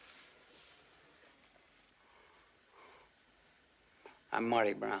 I'm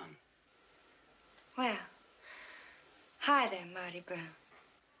Marty Brown. Well, hi there, Marty Brown.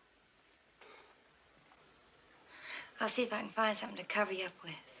 I'll see if I can find something to cover you up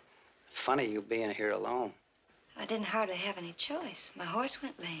with. Funny you being here alone. I didn't hardly have any choice. My horse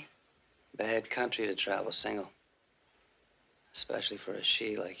went lame. Bad country to travel single. Especially for a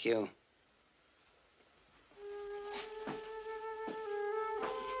she like you.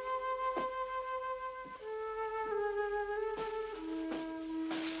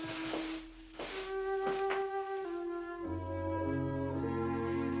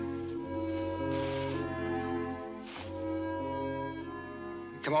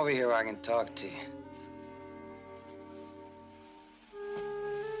 Come over here where I can talk to you.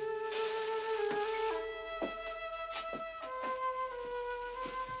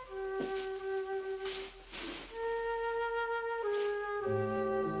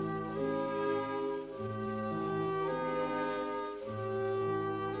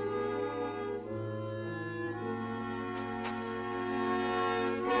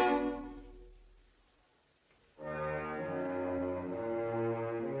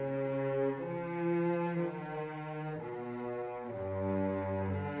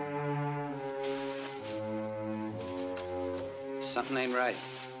 Something ain't right.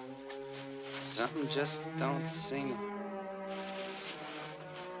 Something just don't seem...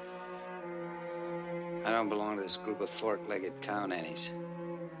 I don't belong to this group of fork-legged cow nannies.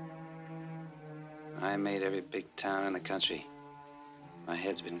 I made every big town in the country. My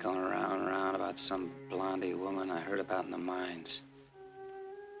head's been going around and around about some blondie woman I heard about in the mines.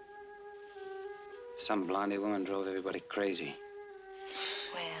 Some blondie woman drove everybody crazy.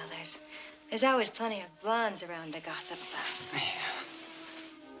 Well, there's always plenty of blondes around to gossip about. Yeah.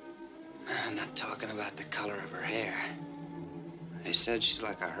 I'm not talking about the color of her hair. They said she's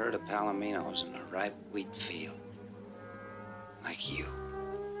like a herd of palominos in a ripe wheat field. Like you.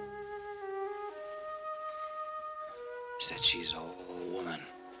 Said she's all woman.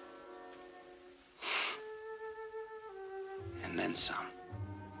 And then some.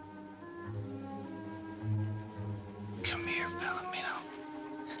 Come here, Palomino.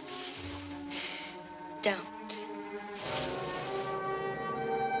 Don't.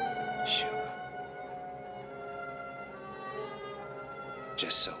 Sure.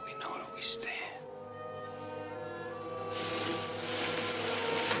 Just so we know where we stand.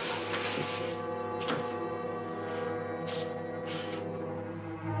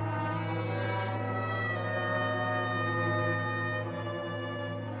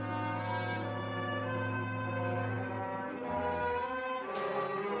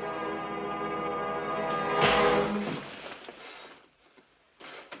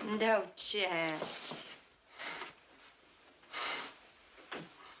 No chance.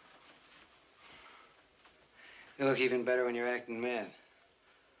 You look even better when you're acting mad.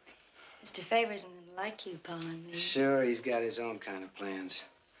 Mr. Favor isn't like you, pawing me. Sure, he's got his own kind of plans.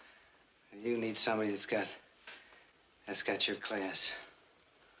 You need somebody that's got your class.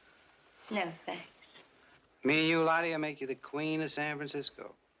 No, thanks. Me and you, Lottie, will make you the queen of San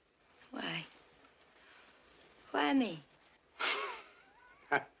Francisco. Why? Why me?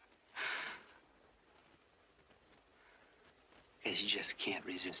 Because you just can't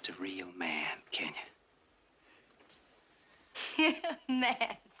resist a real man, can you?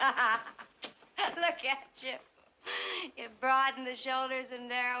 Man. Look at you. You're broad in the shoulders and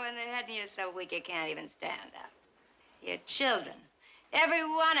narrow in the head, and you're so weak you can't even stand up. You're children. Every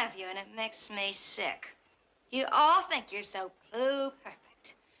one of you, and it makes me sick. You all think you're so blue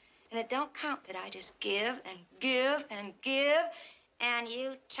perfect. And it don't count that I just give and give and give, and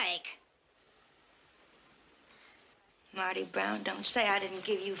you take. Marty Brown, don't say I didn't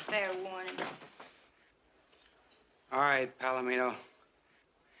give you fair warning. All right, Palomino.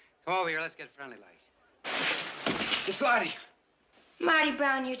 Come over here. Let's get friendly like. Miss Lottie. Marty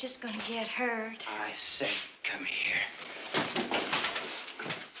Brown, you're just gonna get hurt. I said, come here.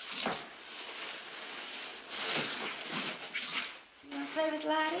 You wanna play with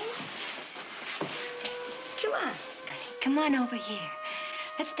Lottie? Come on, come on over here.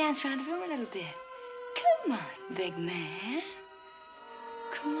 Let's dance around the room a little bit. Come on, big man.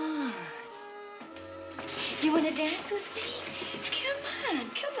 Come on. You want to dance with me? Come on, honey.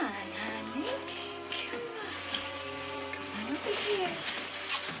 Come on. Come on over here.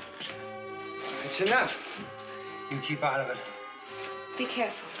 It's enough. You keep out of it. Be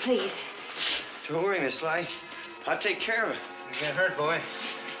careful, please. Don't worry, Miss Sly. I'll take care of it. You get hurt, boy.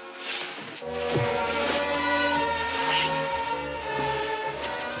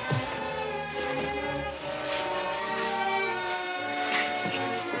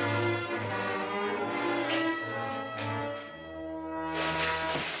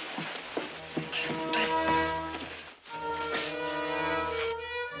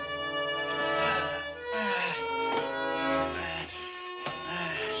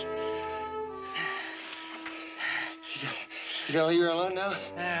 You gonna leave her alone now?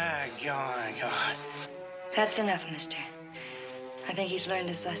 Go on, go on. That's enough, mister. I think he's learned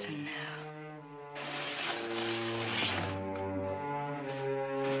his lesson now.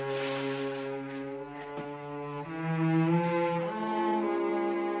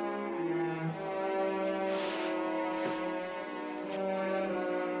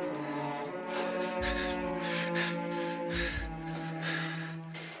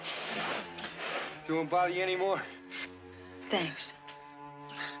 You won't bother you anymore? Thanks.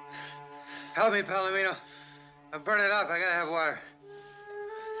 Help me, Palomino. I'll burn it up. I gotta have water.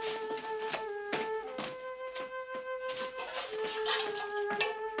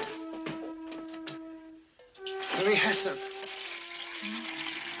 Let me have some. Just a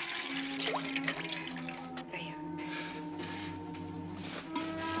minute. There you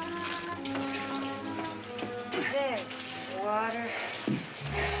go. There's water.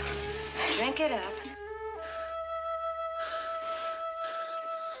 Drink it up.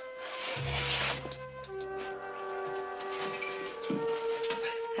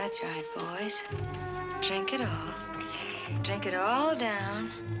 That's right, boys. Drink it all. Drink it all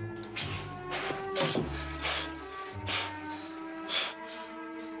down.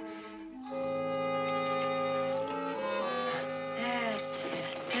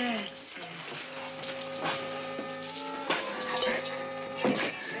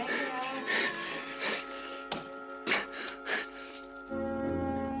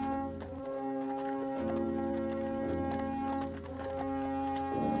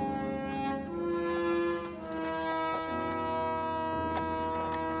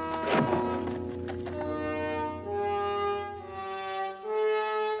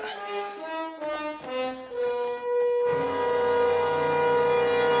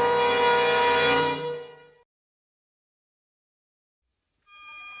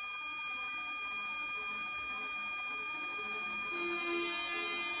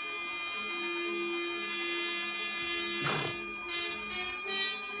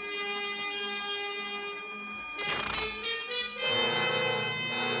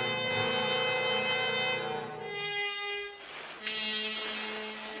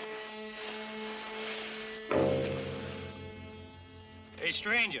 Hey,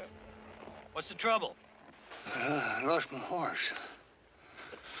 stranger, what's the trouble? I lost my horse.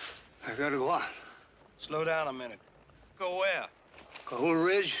 I gotta go on. Slow down a minute. Go where?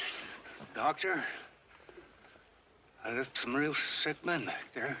 Coleridge, doctor. I left some real sick men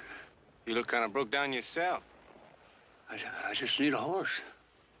back there. You look kind of broke down yourself. I just need a horse.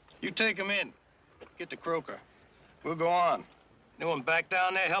 You take him in. Get the croaker. We'll go on. Anyone back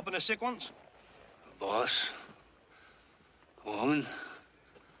down there helping the sick ones? A boss. A woman.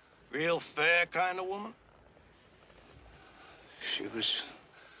 Real fair kind of woman? She was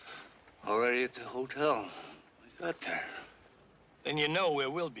already at the hotel. We got there. Then you know where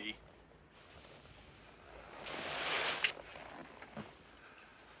we'll be.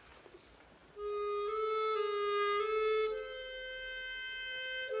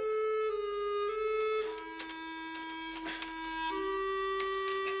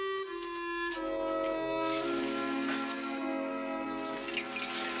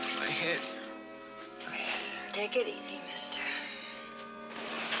 Take it easy, mister.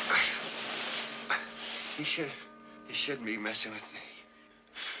 You shouldn't be messing with me.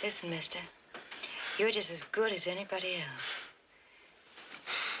 Listen, mister. You're just as good as anybody else.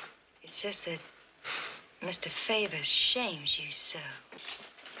 It's just that Mr. Favors shames you so.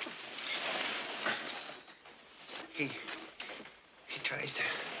 He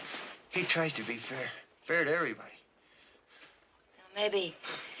tries to be fair to everybody. Maybe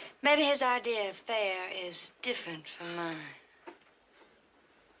his idea of fair is different from mine.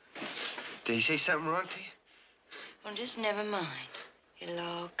 Did he say something wrong to you? Well, just never mind. It'll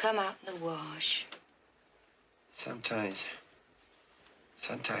all come out in the wash. Sometimes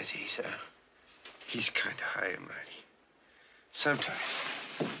he's kind of high and mighty. Sometimes.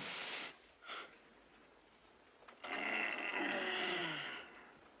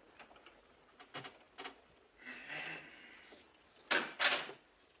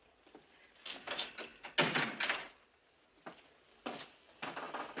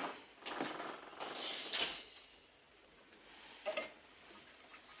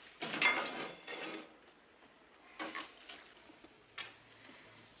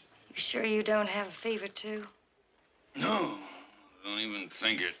 Sure you don't have a fever, too? No, don't even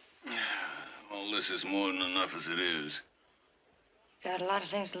think it. All this is more than enough as it is. Got a lot of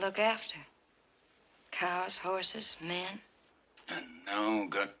things to look after. Cows, horses, men. And now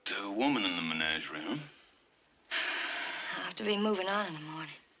got a woman in the menagerie, huh? I'll have to be moving on in the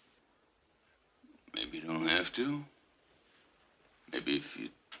morning. Maybe you don't have to. Maybe if you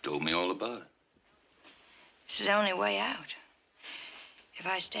told me all about it. This is the only way out. If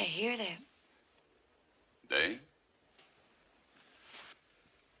I stay here, They?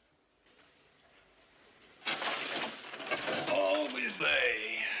 Always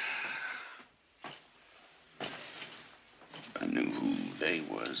they. If I knew who they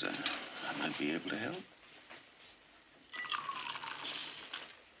was, I might be able to help.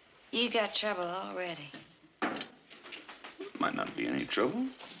 You got trouble already. Might not be any trouble.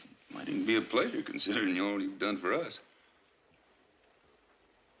 Might even be a pleasure, considering all you've done for us.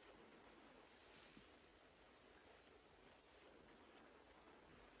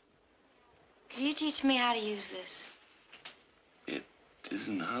 Can you teach me how to use this? It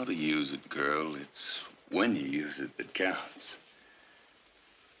isn't how to use it, girl. It's when you use it that counts.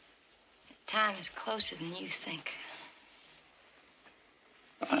 Time is closer than you think.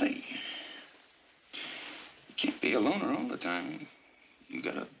 Lottie, you can't be a loner all the time. You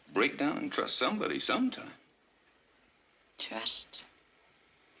gotta break down and trust somebody sometime. Trust?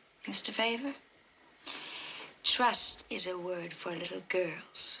 Mr. Favor? Trust is a word for little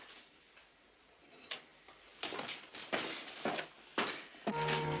girls.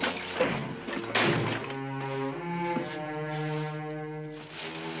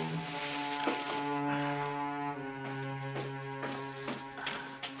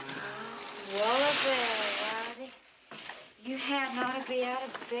 You hadn't ought to be out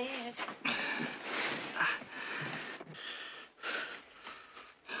of bed.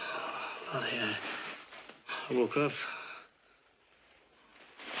 Lottie, I woke up.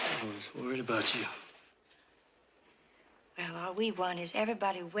 I was worried about you. Well, all we want is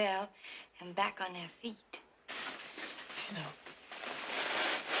everybody well and back on their feet. You know,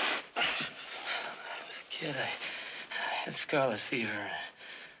 when I was a kid, I had scarlet fever.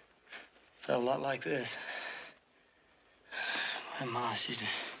 Felt a lot like this. My ma, she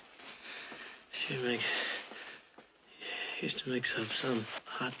used to mix up some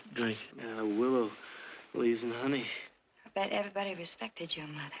hot drink, willow leaves and honey. I bet everybody respected your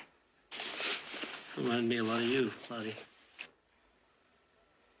mother. Reminded me a lot of you, Lottie.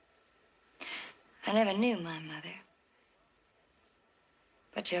 I never knew my mother.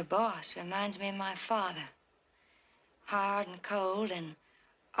 But your boss reminds me of my father. Hard and cold and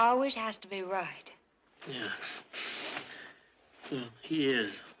always has to be right. Yeah. Well, he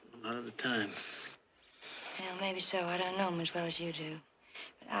is a lot of the time. Well, maybe so. I don't know him as well as you do.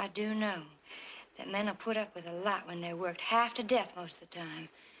 But I do know that men will put up with a lot when they're worked half to death most of the time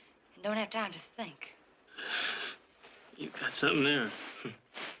and don't have time to think. You got something there. You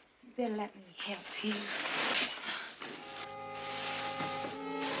better let me help you.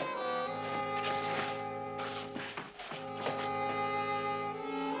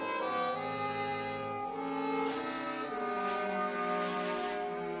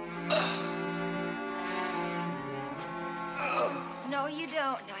 No, you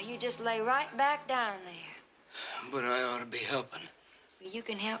don't. No, you just lay right back down there. But I ought to be helping. Well, you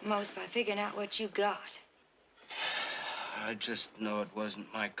can help most by figuring out what you got. I just know it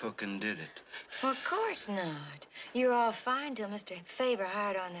wasn't my cooking did it. Well, of course not. You're all fine till Mr. Faber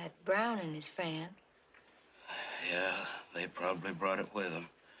hired on that Brown and his friend. Yeah, they probably brought it with them.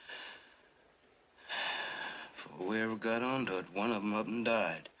 Before we ever got onto it, one of them up and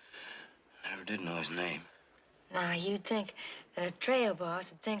died. Never did know his name. Now, you'd think that a trail boss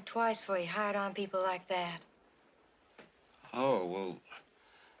would think twice before he hired on people like that. Oh, well,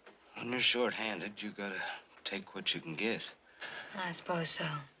 when you're short-handed, you gotta take what you can get. I suppose so.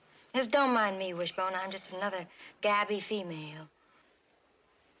 Just don't mind me, Wishbone. I'm just another gabby female.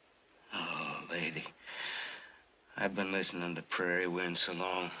 lady. I've been listening to Prairie Wind so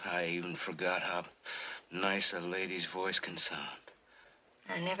long, I even forgot how nice a lady's voice can sound.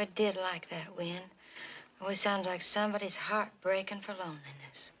 I never did like that wind. Always sounded like somebody's heart breaking for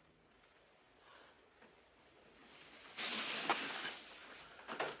loneliness.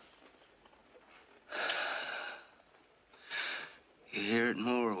 You hear it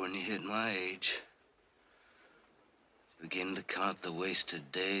more when you hit my age. Begin to count the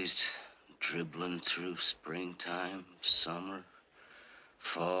wasted days, dribbling through springtime, summer,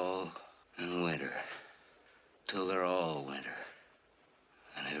 fall, and winter, till they're all winter.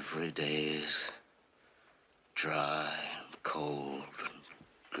 And every day is dry and cold and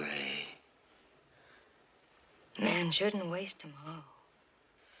gray. Man shouldn't waste them all.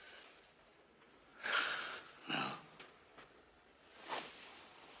 No.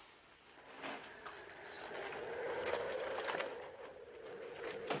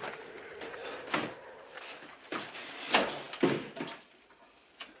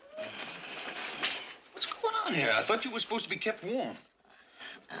 What's going on here? I thought you were supposed to be kept warm.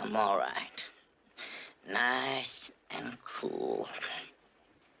 I'm all right. Nice and cool.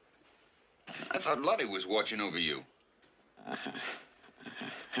 I thought Lottie was watching over you.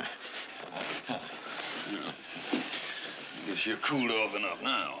 Guess you're cooled off enough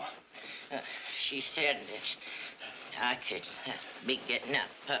now. She said that I could be getting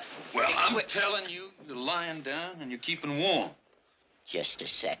up. Well, I'm telling you, you're lying down and you're keeping warm. Just a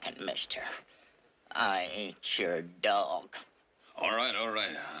second, mister. I ain't your dog. All right, all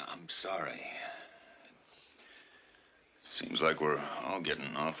right. I'm sorry. Seems like we're all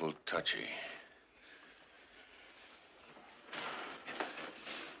getting awful touchy.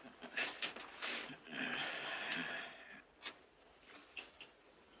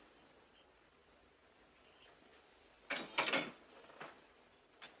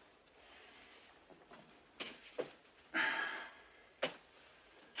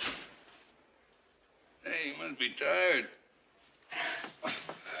 Hey, you must be tired.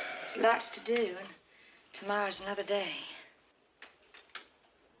 There's lots to do, and tomorrow's another day.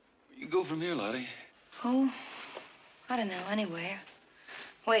 You go from here, Lottie. Oh, I don't know, anywhere.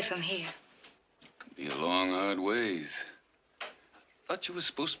 Away from here. Could be a long, hard ways. Thought you were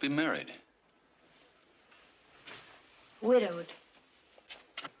supposed to be married. Widowed.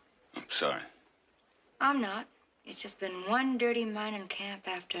 I'm sorry. I'm not. It's just been one dirty mining camp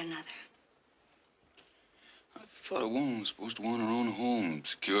after another. I thought a woman was supposed to want her own home,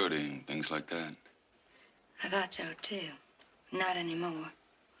 security, and things like that. I thought so, too. Not anymore.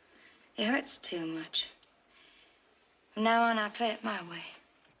 It hurts too much. From now on, I play it my way.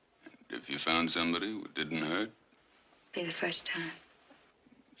 And if you found somebody who didn't hurt? Be the first time.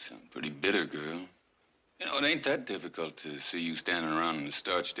 You sound pretty bitter, girl. You know, it ain't that difficult to see you standing around in a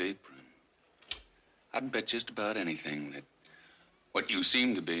starched apron. I'd bet just about anything that what you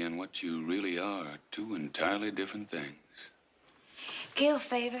seem to be and what you really are two entirely different things. Gil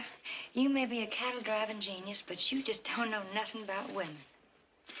Favor, you may be a cattle-driving genius, but you just don't know nothing about women.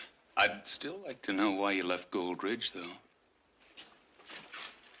 I'd still like to know why you left Gold Ridge, though.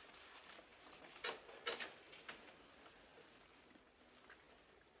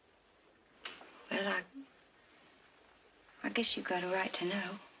 Well, I guess you got a right to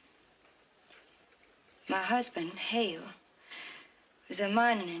know. My husband, Hale, was a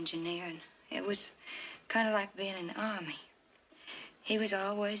mining engineer, and it was kind of like being in the army. He was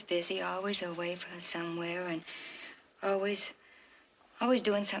always busy, always away from somewhere, and always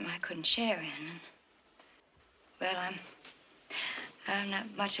doing something I couldn't share in. And, well, I'm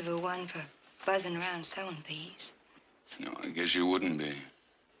not much of a one for buzzing around sowing peas. No, I guess you wouldn't be.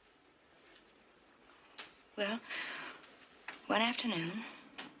 Well, one afternoon,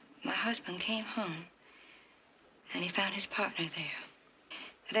 my husband came home, and he found his partner there.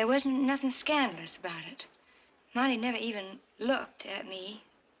 There wasn't nothing scandalous about it. Monty never even looked at me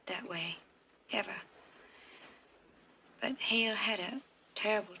that way, ever. But Hale had a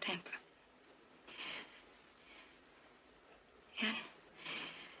terrible temper. And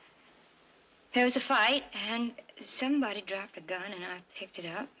there was a fight, and somebody dropped a gun, and I picked it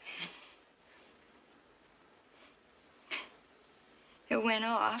up. It went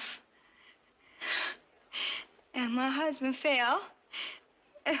off. And my husband fell.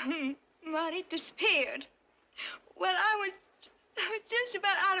 And Monty disappeared. Well, I was just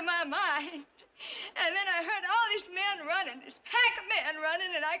about out of my mind. And then I heard all these men running, this pack of men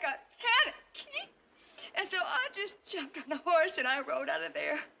running, and I got panicky. And so I just jumped on the horse and I rode out of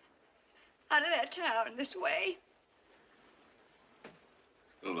there. Out of that town this way.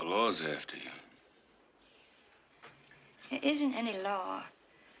 Well, the law's after you. There isn't any law.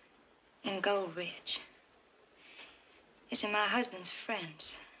 in Gold Ridge. These are my husband's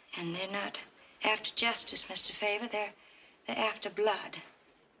friends, and they're not after justice, Mr. Favor. They're after blood.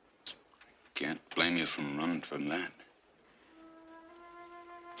 Can't blame you from running from that.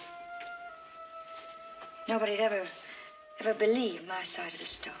 Nobody'd ever believe my side of the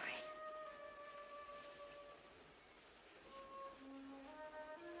story.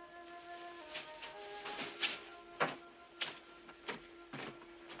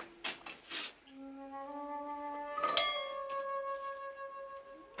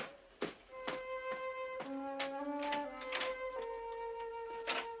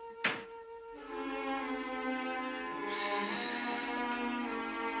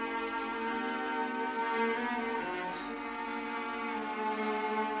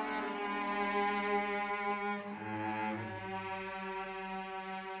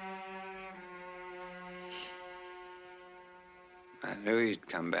 I knew you'd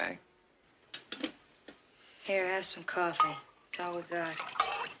come back. Here, have some coffee. It's all we got.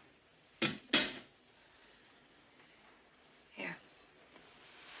 Here.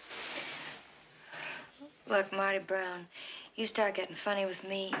 Look, Marty Brown, you start getting funny with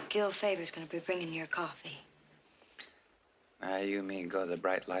me, Gil Favor's gonna be bringing your coffee. Now, you and me go to the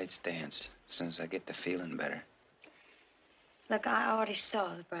bright lights dance as soon as I get to feeling better. Look, I already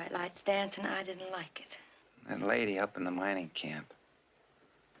saw the bright lights dance, and I didn't like it. That lady up in the mining camp.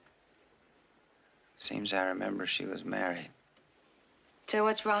 Seems I remember she was married. So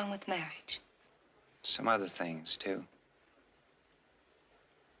what's wrong with marriage? Some other things, too.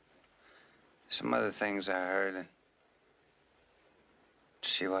 Some other things I heard that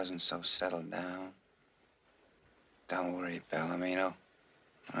she wasn't so settled down. Don't worry, Palomino.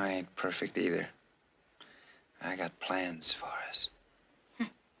 I ain't perfect either. I got plans for us.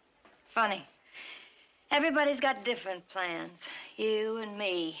 Funny. Everybody's got different plans. You and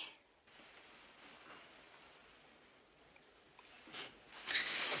me.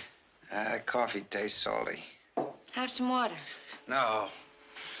 Coffee tastes salty. Have some water. No.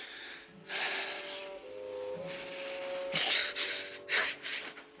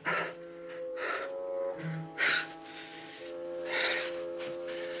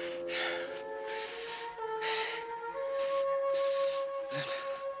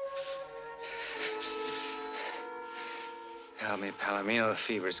 Help me, Palomino. The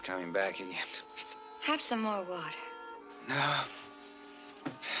fever's coming back again. Have some more water. No.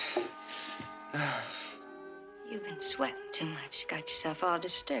 No. You've been sweating too much. Got yourself all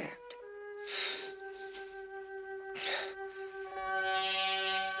disturbed.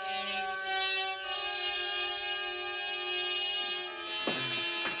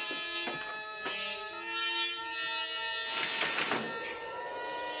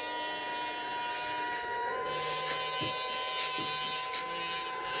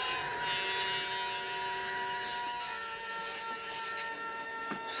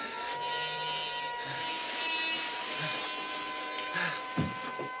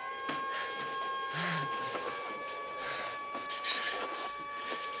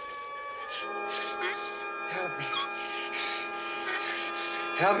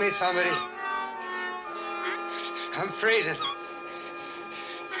 Help me, somebody. I'm freezing.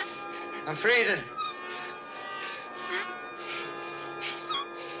 I'm freezing.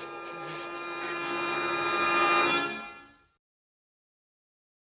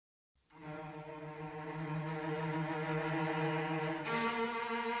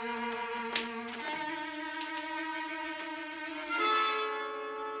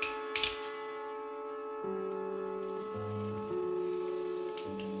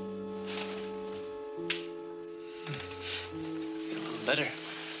 Better.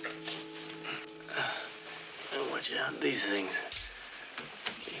 Now watch out, these things.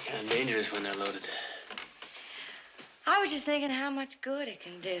 They're kind of dangerous when they're loaded. I was just thinking how much good it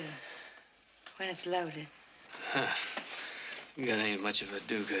can do when it's loaded. Huh. Gun ain't much of a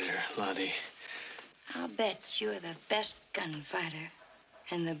do-gooder, Lottie. I'll bet you're the best gunfighter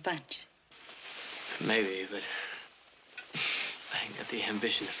in the bunch. Maybe, but I ain't got the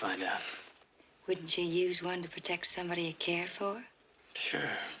ambition to find out. Wouldn't you use one to protect somebody you cared for? Sure.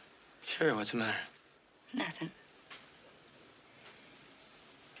 Sure, what's the matter? Nothing.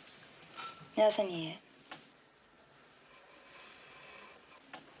 Nothing yet.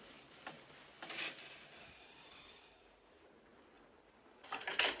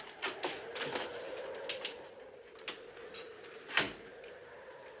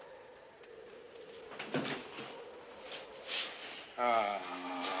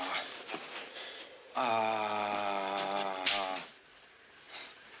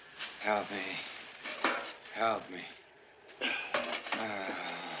 Help me. Help me.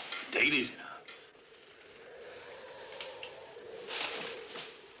 Take it easy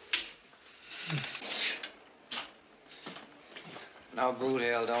now. No boot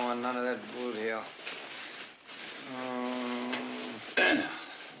heel. Don't want none of that boot heel.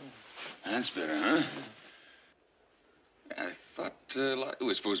 That's better, huh? I thought Lottie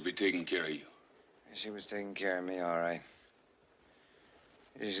was supposed to be taking care of you. She was taking care of me, all right.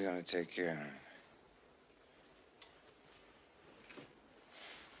 She's gonna take care of her.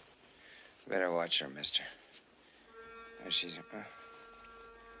 Better watch her, mister. She's...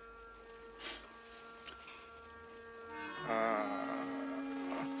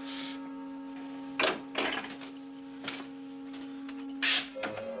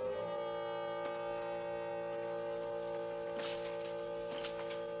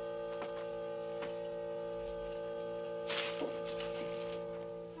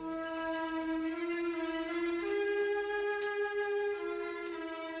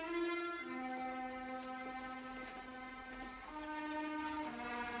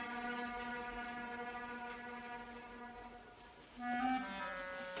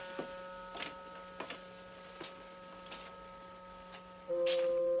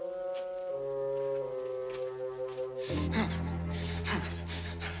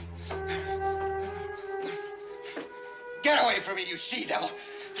 Get away from me, you she-devil.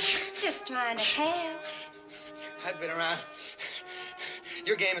 Just trying to help. I've been around.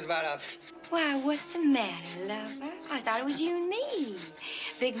 Your game is about up. Why, what's the matter, lover? I thought it was you and me.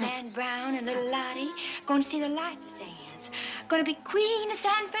 Big Man Brown and little Lottie going to see the light stands. Going to be queen of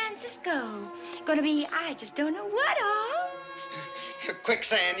San Francisco. Going to be, I just don't know what all. You're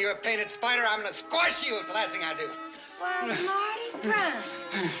quicksand. You're a painted spider. I'm going to squash you. It's the last thing I do. Why, Marty Brown,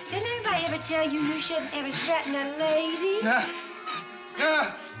 didn't anybody ever tell you you shouldn't ever threaten a lady? No.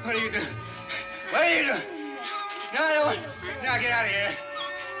 No. What are you doing? What are you doing? No, I don't want... No, get out of here.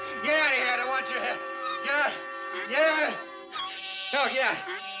 Get out of here. I don't want you here. Get out. Get out. No, get out.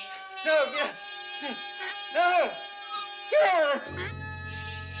 No, get out. No. Get out.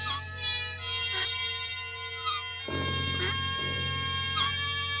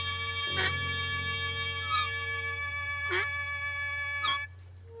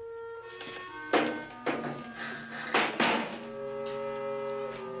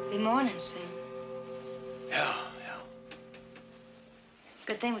 Be morning soon. Yeah.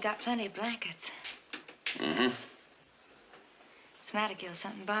 Good thing we got plenty of blankets. Mm-hmm. What's the matter, Gil?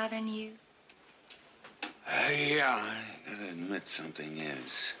 Something bothering you? Yeah, I gotta admit something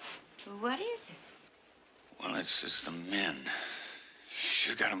is. Well, what is it? Well, it's just the men.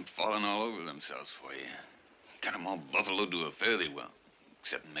 Sure got them falling all over themselves for you. Got them all buffaloed to a fairly well,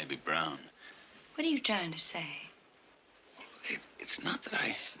 except maybe Brown. What are you trying to say? It's not that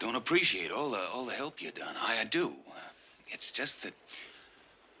I don't appreciate all the help you've done. I do. It's just that...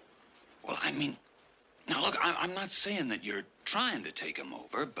 Well, I mean... Now, look, I'm not saying that you're trying to take them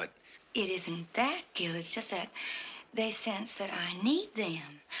over, but... It isn't that, Gil. It's just that they sense that I need them.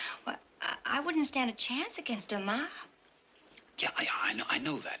 Well, I wouldn't stand a chance against a mob. Yeah, I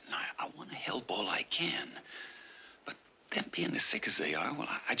know that, and I want to help all I can. But them being as sick as they are, well,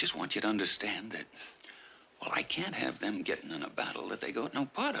 I just want you to understand that... Well, I can't have them getting in a battle that they got no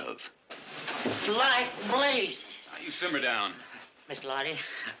part of. Light blaze. Now, you simmer down. Miss Lottie,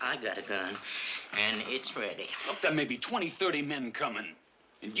 I got a gun, and it's ready. Look, there may be 20, 30 men coming.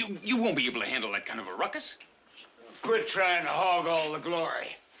 And you won't be able to handle that kind of a ruckus. Quit trying to hog all the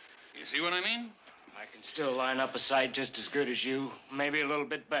glory. You see what I mean? I can still line up a sight just as good as you, maybe a little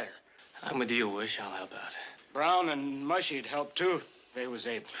bit better. I'm with you, Wish. I'll help out. Brown and Mushy'd help, too, if they was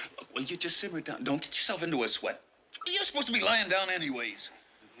able. Well, you just simmer down. Don't get yourself into a sweat. You're supposed to be lying down anyways.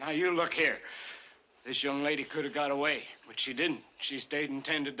 Now, you look here. This young lady could have got away, but she didn't. She stayed and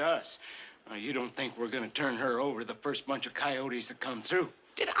tended to us. Now, you don't think we're going to turn her over to the first bunch of coyotes that come through?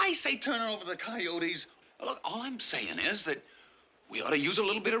 Did I say turn her over to the coyotes? Look, all I'm saying is that we ought to use a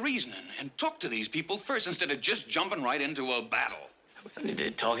little bit of reasoning and talk to these people first instead of just jumping right into a battle.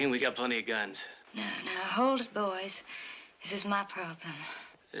 Talking, we got plenty of guns. No, hold it, boys. This is my problem.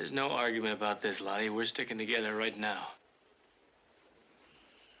 There's no argument about this, Lottie. We're sticking together right now.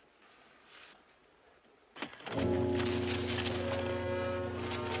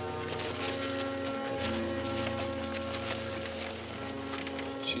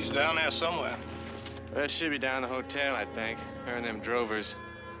 She's down there somewhere. Well, should be down the hotel, I think. Her and them drovers.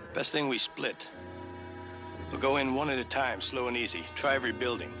 Best thing we split. We'll go in one at a time, slow and easy. Try every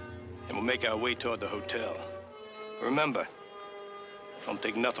building. And we'll make our way toward the hotel. Remember, don't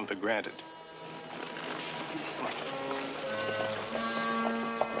take nothing for granted. Come on.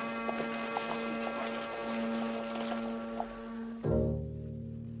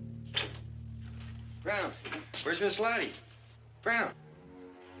 Where's Miss Lottie? Brown.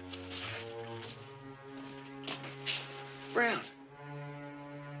 Brown.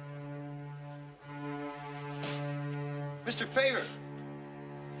 Mr. Favor.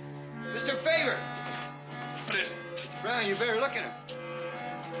 Mr. Favor. What is it? It's Brown. You better look at him.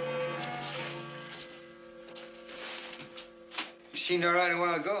 He seemed all right a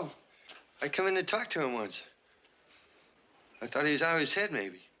while ago. I come in to talk to him once. I thought he was out of his head,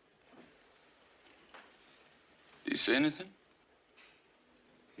 maybe. Did he say anything?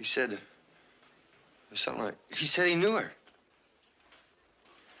 He said something like, he said he knew her.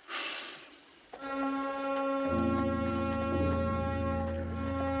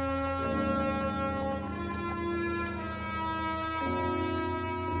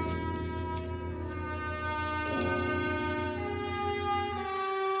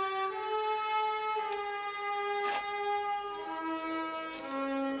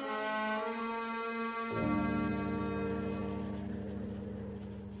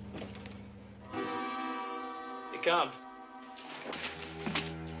 Come.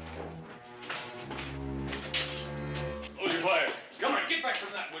 Hold your fire. Come on, get back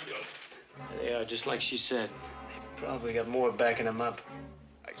from that window. There they are, just like she said. They probably got more backing them up.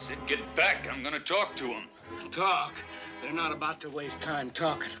 I said get back. I'm gonna talk to him. Talk? They're not about to waste time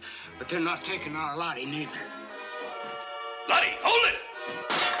talking, but they're not taking our Lottie neither. Lottie, hold it!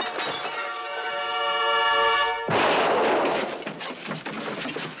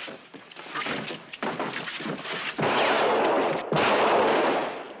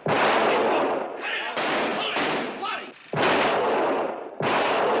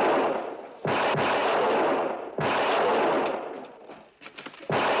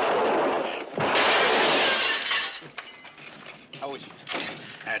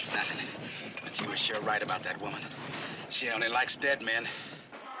 That's nothing. But you were sure right about that woman. She only likes dead men.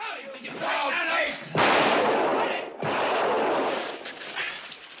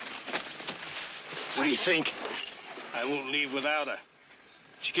 What do you think? I won't leave without her.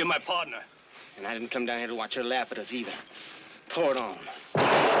 She killed my partner. And I didn't come down here to watch her laugh at us either. Pour it on.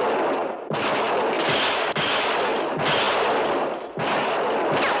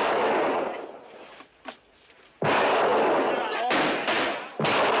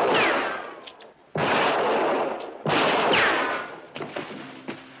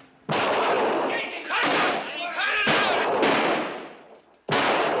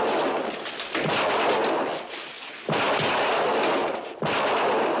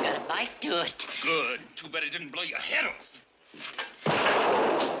 Good. Too bad it didn't blow your head off.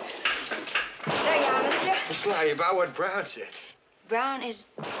 There you are, mister. Miss Lottie, about what Brown said. Brown is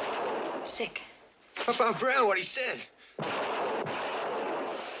sick. About Brown, what he said.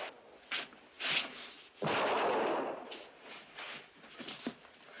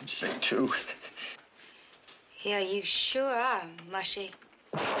 I'm sick, too. Yeah, you sure are, Mushy.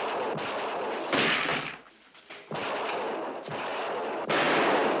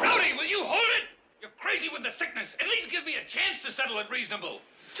 Crazy with the sickness. At least give me a chance to settle it reasonable.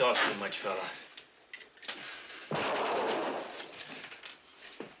 Talk too much, fella.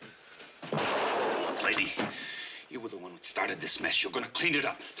 Lady, you were the one who started this mess. You're gonna clean it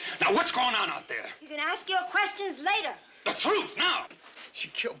up. Now, what's going on out there? You can ask your questions later. The truth, now. She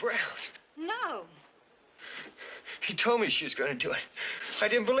killed Brown. No. He told me she was gonna do it. I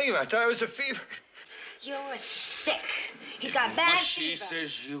didn't believe it. I thought it was a fever. You're sick. He's got bad She fever.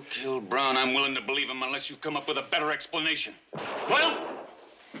 says you killed Brown. I'm willing to believe him unless you come up with a better explanation. Well,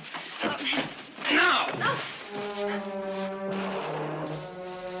 now.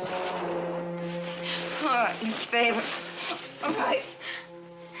 All right, Mr. Favor. All right.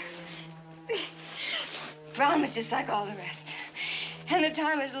 Brown was just like all the rest. And the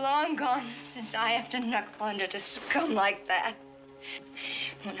time is long gone since I have to knuckle under to scum like that.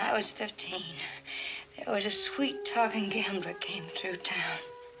 When I was 15, there was a sweet-talking gambler came through town.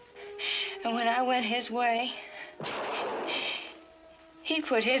 And when I went his way, he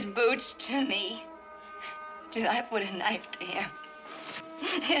put his boots to me. Did I put a knife to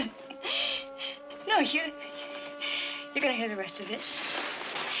him? No, you're gonna hear the rest of this.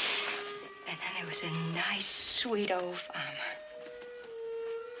 And then there was a nice, sweet old farmer.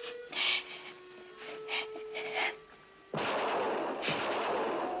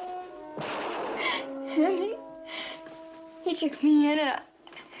 And he took me in and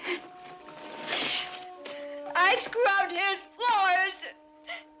I scrubbed his floors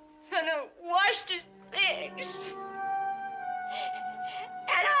and I washed his pigs.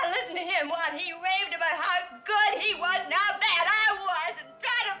 And I listened to him while he raved about how good he was and how bad I was and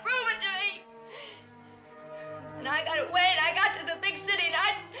tried to prove it to me. And I got away and I got to the big city and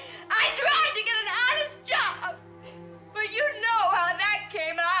I tried to get an honest job.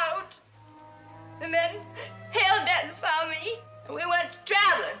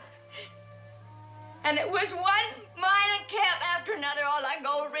 And it was one mining camp after another all on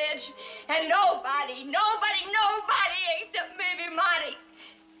Gold Ridge. And nobody except maybe Monty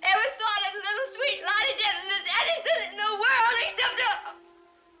ever thought of little sweet Lottie Denton as anything in the world except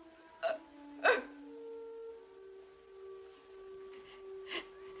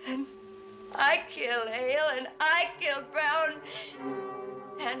And I killed Hale and I killed Brown.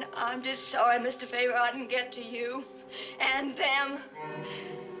 And I'm just sorry, Mr. Favor, I didn't get to you and them.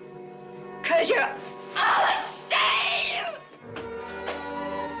 'Cause you're all the same!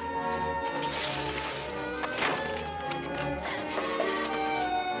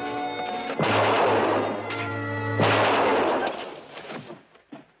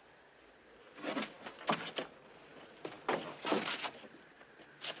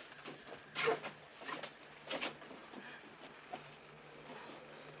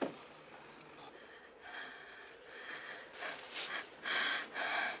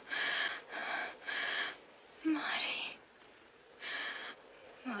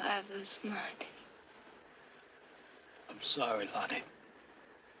 Marvelous, Marty. I'm sorry, Lottie.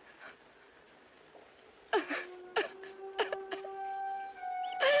 I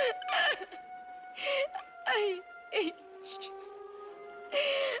hate you. I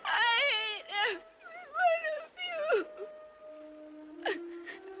hate every one of you.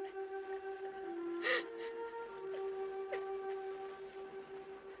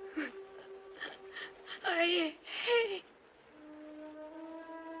 I hate.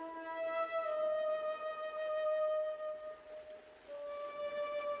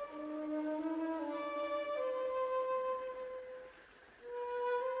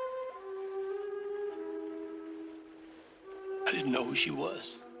 I didn't know who she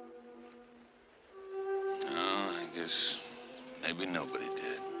was. No, I guess maybe nobody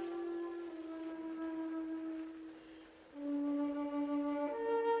did.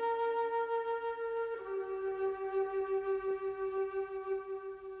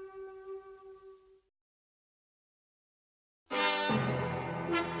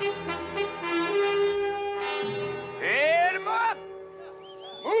 Hit 'em up!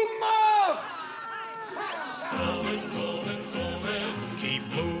 Move 'em up! Keep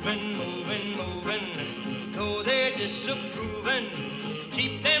moving, moving, moving. Though they're disapproving,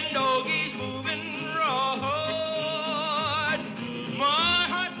 keep them doggies moving right. My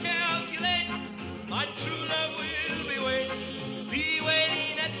heart's calculating, my true love will be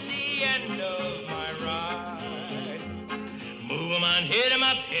waiting at the end of my ride. Move 'em on, hit 'em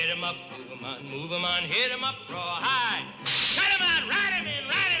up, hit 'em up, move 'em on, move 'em on, hit 'em up, rawhide. Cut 'em out, ride 'em in,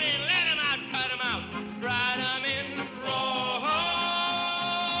 let 'em out, cut 'em out, ride 'em in, rawhide.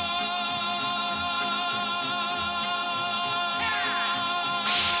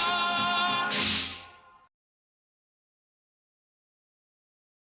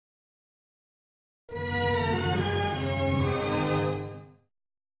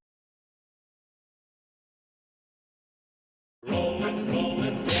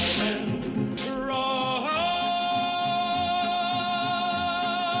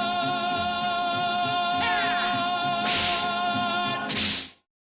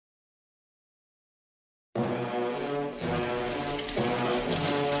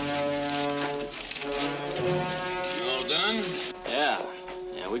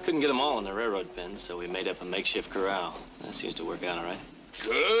 We couldn't get them all in the railroad pen, so we made up a makeshift corral. That seems to work out all right.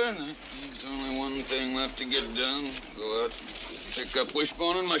 Good. That leaves only one thing left to get done. Go out, pick up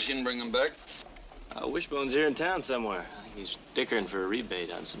Wishbone and Mushy and bring them back. Wishbone's here in town somewhere. I think he's dickering for a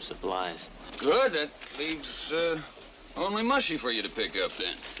rebate on some supplies. Good. That leaves only Mushy for you to pick up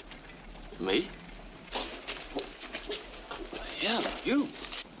then. Me? Yeah, you.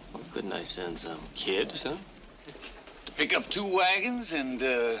 Well, couldn't I send some kid or something? To pick up 2 wagons and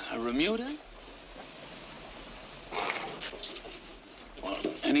a remuda? Well,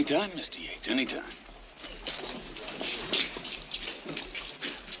 anytime, Mr. Yates, anytime.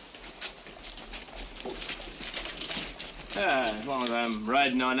 As long as I'm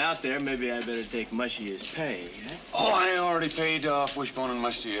riding on out there, maybe I better take Mushy as pay, eh? Oh, I already paid off Wishbone and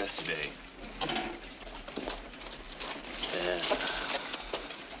Mushy yesterday.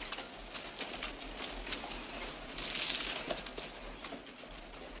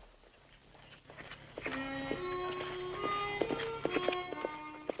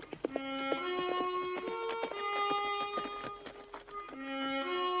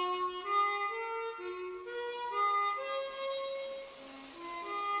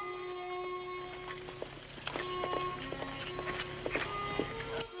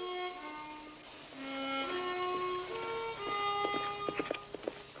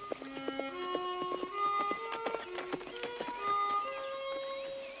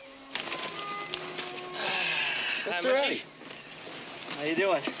 Mr. Rowdy. How you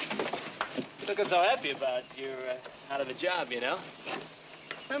doing? You're looking so happy about you're out of a job, you know?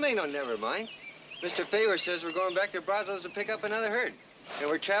 That ain't no never mind. Mr. Favor says we're going back to Brazos to pick up another herd. And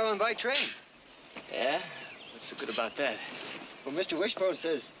we're traveling by train. Yeah? What's so good about that? Well, Mr. Wishbone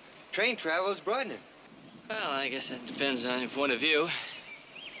says train travel is broadening. Well, I guess that depends on your point of view.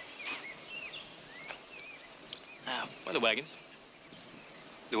 Now, where are the wagons?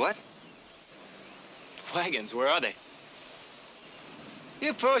 The what? Wagons, where are they?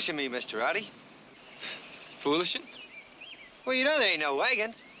 You're pushing me, Mr. Rowdy. Foolishing? Well, you know there ain't no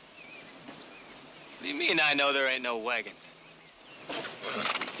wagon. What do you mean I know there ain't no wagons?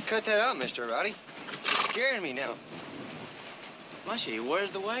 Cut that out, Mr. Rowdy. You're scaring me now. Mushy,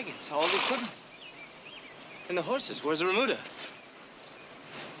 where's the wagons? All the equipment? And the horses, where's the remuda?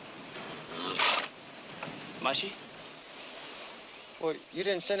 Mushy? Well, you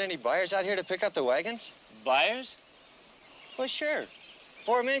didn't send any buyers out here to pick up the wagons? Buyers? Well, sure.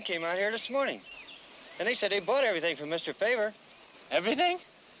 4 men came out here this morning. And they said they bought everything from Mr. Favor. Everything?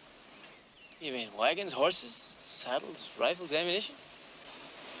 You mean wagons, horses, saddles, rifles, ammunition?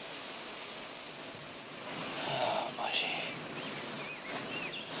 Oh, Mushy.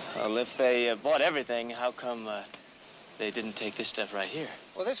 Well, if they bought everything, how come they didn't take this stuff right here?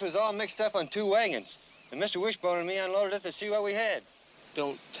 Well, this was all mixed up on 2 wagons. And Mr. Wishbone and me unloaded it to see what we had.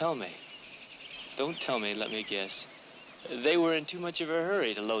 Don't tell me. Don't tell me, let me guess. They were in too much of a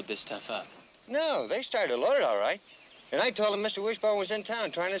hurry to load this stuff up. No, they started to load it all right. And I told them Mr. Wishbone was in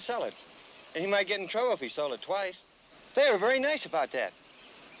town trying to sell it. And he might get in trouble if he sold it twice. They were very nice about that.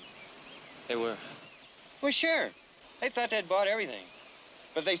 They were? Well, sure. They thought they'd bought everything.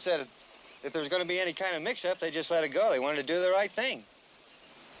 But they said if there was going to be any kind of mix-up, they just let it go. They wanted to do the right thing.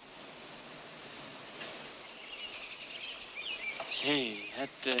 Gee,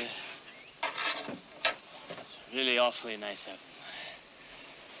 that's really awfully nice of them.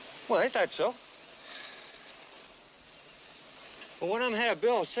 Well, I thought so. Well, one of them had a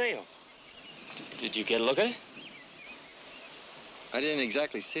bill of sale. Did you get a look at it? I didn't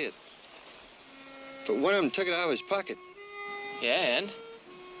exactly see it. But one of them took it out of his pocket. Yeah, and?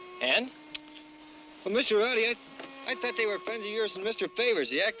 And? Well, Mr. Rowdy, I thought they were friends of yours and Mr. Favor's.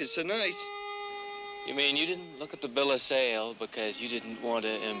 He acted so nice. You mean you didn't look at the bill of sale because you didn't want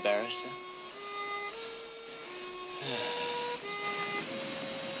to embarrass them?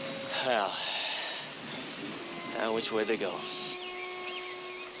 Well, now which way they go?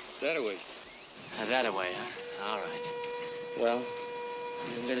 That-a-way. That-a-way, huh? All right. Well,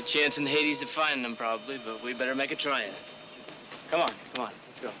 we haven't got a chance in Hades to find them, probably, but we better make a try at it. Come on,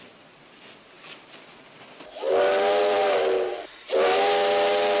 let's go.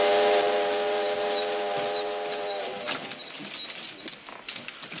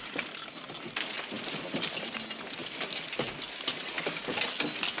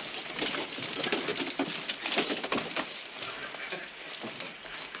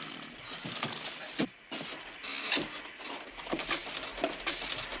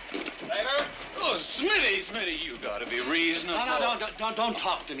 Smitty, you gotta be reasonable. No, don't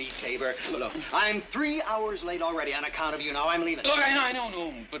talk to me, Faber. Look, I'm 3 hours late already on account of you. Now I'm leaving. Look, I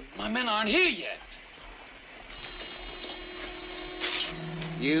know, but my men aren't here yet.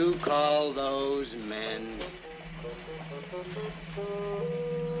 You call those men? Well,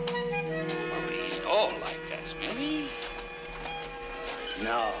 they ain't all like that, Smitty.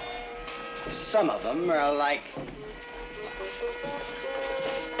 No. Some of them are like...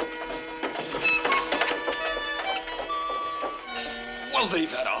 Well,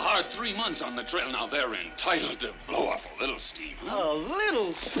 they've had a hard 3 months on the trail. Now they're entitled to blow up a little steam, huh? A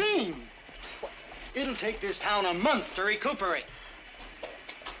little steam? It'll take this town a month to recuperate.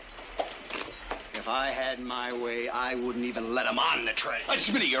 If I had my way, I wouldn't even let them on the train.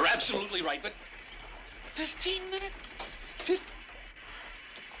 Smitty, you're absolutely right, but 15 minutes?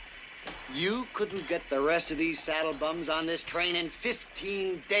 You couldn't get the rest of these saddle bums on this train in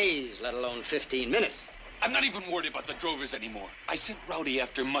 15 days, let alone 15 minutes. I'm not even worried about the drovers anymore. I sent Rowdy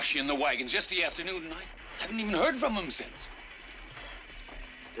after Mushy and the wagons yesterday afternoon, and I haven't even heard from him since.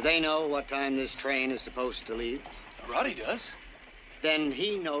 Do they know what time this train is supposed to leave? Rowdy does. Then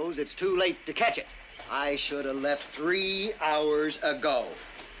he knows it's too late to catch it. I should have left 3 hours ago.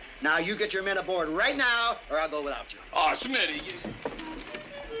 Now, you get your men aboard right now, or I'll go without you. Oh, Smitty,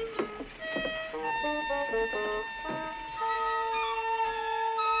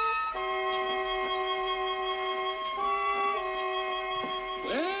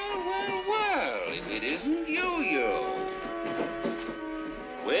 Well, if it isn't Yo-Yo.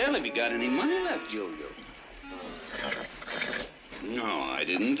 Well, have you got any money left, Yo-Yo? No, I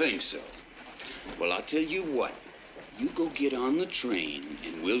didn't think so. Well, I'll tell you what. You go get on the train,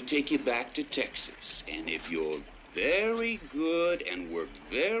 and we'll take you back to Texas. And if you're very good and work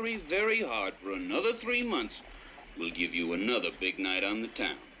very, very hard for another 3 months, we'll give you another big night on the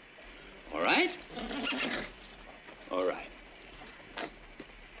town. All right? All right.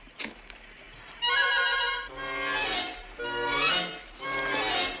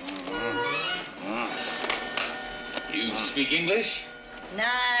 You speak English?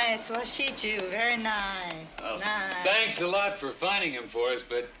 Nice. Washichu. Very nice. Nice. Thanks a lot for finding him for us,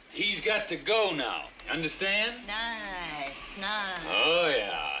 but he's got to go now. Understand? Nice. Nice. Oh,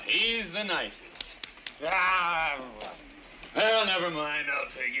 yeah. He's the nicest. Well, never mind. I'll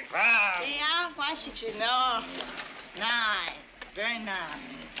take him. Yeah, Washichu. No. Nice. Very nice.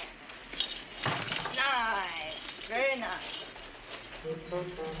 Nice. Very nice.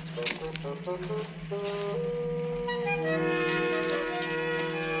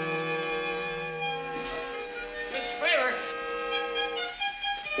 Fair.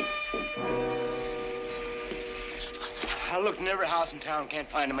 I looked in every house in town, can't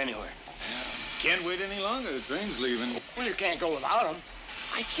find them anywhere. Can't wait any longer. The train's leaving. Well, you can't go without them.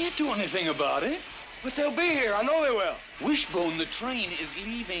 I can't do anything about it. But they'll be here. I know they will. Wishbone, the train is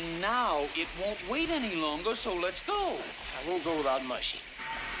leaving now. It won't wait any longer, so let's go. I won't go without Mushy.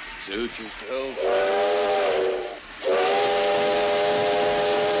 Suit yourself.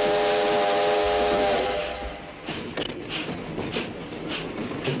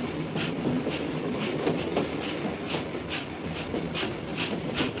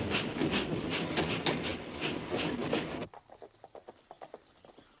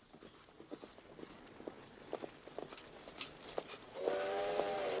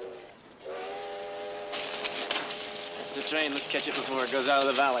 The train. Let's catch it before it goes out of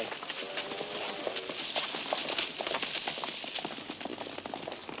the valley.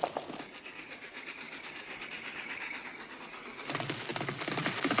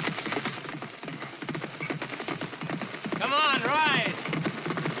 Come on, ride!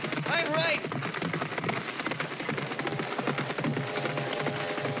 I'm right.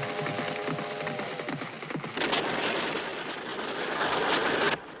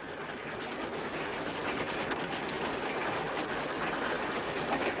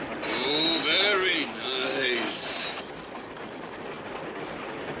 Very nice.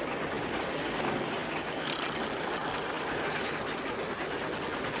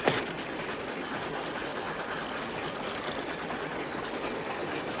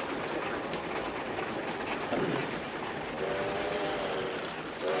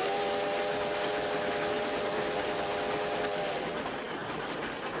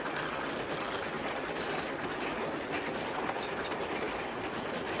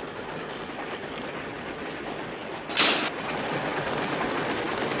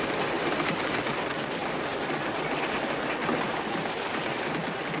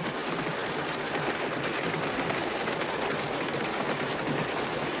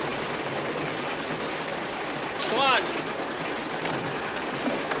 Come on.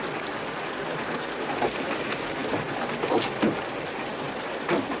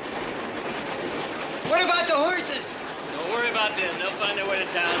 What about the horses? Don't worry about them. They'll find their way to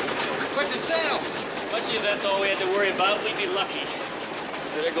town. But the saddles? Especially if that's all we had to worry about, we'd be lucky.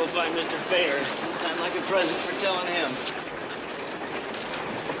 Better go find Mr. Fair. Time like a present for telling him.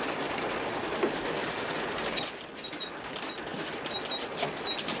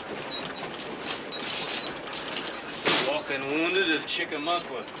 Walking wounded of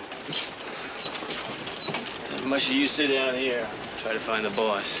Chickamauga. Mushy, you sit down here. Try to find the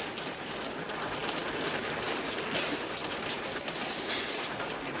boss.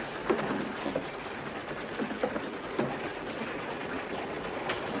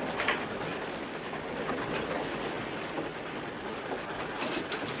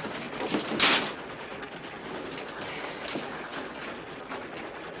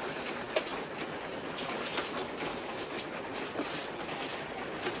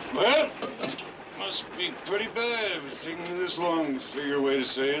 Well, must be pretty bad if it's taking you this long to figure a way to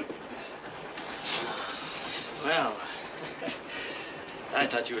say it. Well, I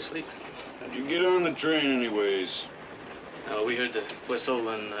thought you were sleeping. How'd you get on the train anyways? Oh, we heard the whistle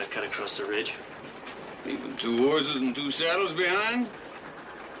and cut across the ridge. Leaving 2 horses and 2 saddles behind?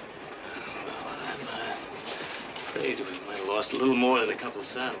 Well, I'm afraid we might have lost a little more than a couple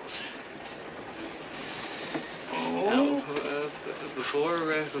saddles. Oh? Now,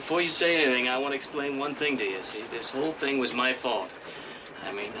 before you say anything, I want to explain one thing to you. See, this whole thing was my fault.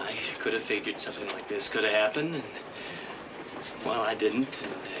 I mean, I could have figured something like this could have happened, and, well, I didn't,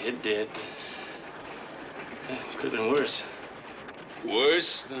 and it did. It could have been worse.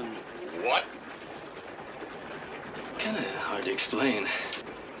 Worse than what? kind of hard to explain.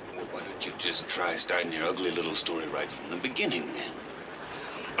 Well, why don't you just try starting your ugly little story right from the beginning,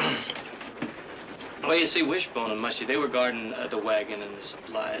 then? Well, you see, Wishbone and Mushy, they were guarding the wagon and the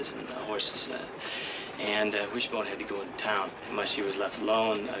supplies and the horses. And Wishbone had to go into town. Mushy was left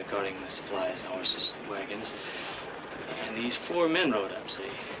alone guarding the supplies, the horses, the wagons. And these 4 men rode up, see?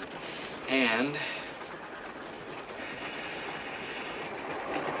 And...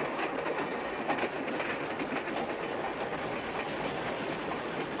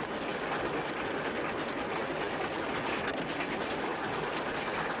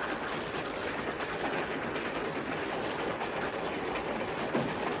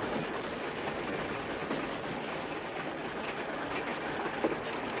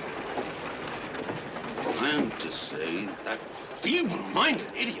 I'm to say that feeble-minded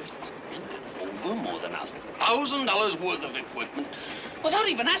idiot has handed over more than $1,000 worth of equipment without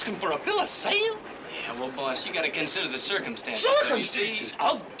even asking for a bill of sale? Yeah, well, boss, you gotta consider the circumstances. Circumstances? You see?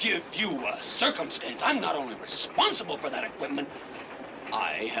 I'll give you a circumstance. I'm not only responsible for that equipment,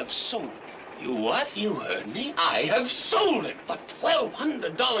 I have sold it. You what? You heard me. I have sold it for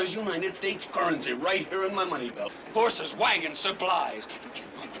 $1,200 United States currency right here in my money belt. Horses, wagons, supplies. And you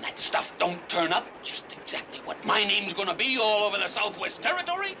know when that stuff don't turn up, just exactly what my name's gonna be all over the Southwest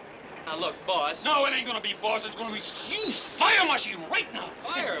Territory? Now, look, boss. No, it ain't gonna be boss. It's gonna be you. Fire Mushy right now.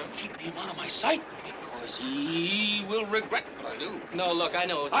 Fire him? Keep him out of my sight because he will regret what I do. No, look, I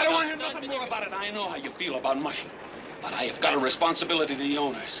know. I don't want to hear nothing more about it. I know how you feel about Mushy. But I have got a responsibility to the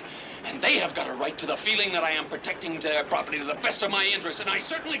owners. And they have got a right to the feeling that I am protecting their property to the best of my interests. And I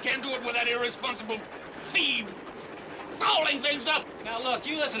certainly can't do it with that irresponsible thief fouling things up. Now, look,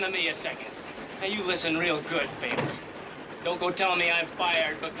 you listen to me a second. Now, you listen real good, Faber. Don't go telling me I'm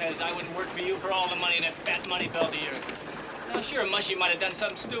fired because I wouldn't work for you for all the money in that fat money belt of yours. Now, sure, Mushy might have done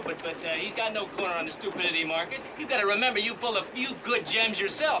something stupid, but he's got no corner on the stupidity market. You gotta remember, you pull a few good gems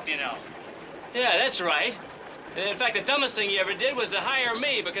yourself, you know. Yeah, that's right. In fact, the dumbest thing you ever did was to hire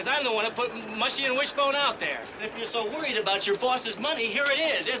me because I'm the one who put Mushy and Wishbone out there. And if you're so worried about your boss's money, here it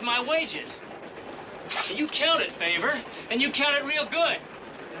is. There's my wages. You count it, Faber, and you count it real good.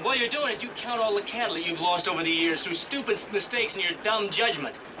 And while you're doing it, you count all the cattle that you've lost over the years through stupid mistakes and your dumb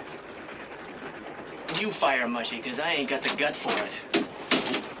judgment. You fire Mushy, because I ain't got the gut for it.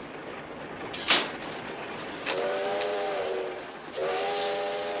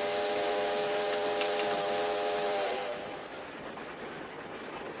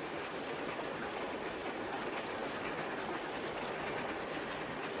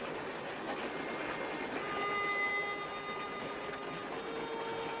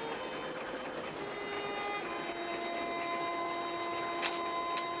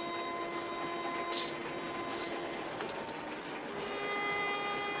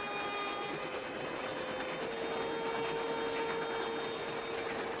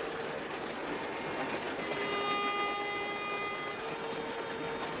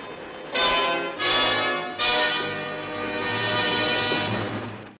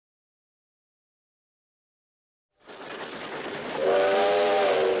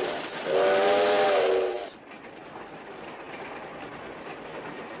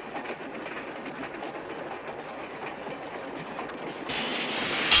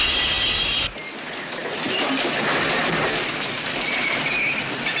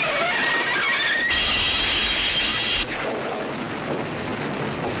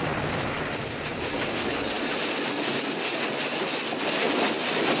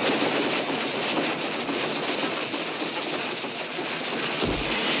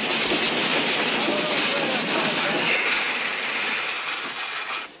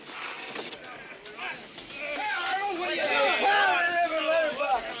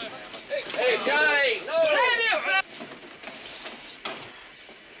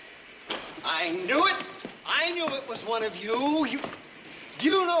 One of you. Do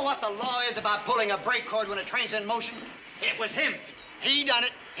you know what the law is about pulling a brake cord when a train's in motion? It was him. He done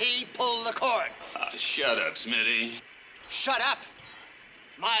it. He pulled the cord. Shut up, Smitty. Shut up.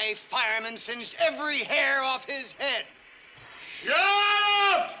 My fireman singed every hair off his head. Shut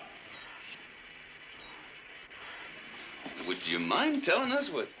up! Would you mind telling us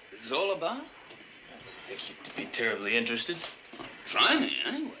what this is all about? I think you'd be terribly interested. Try me,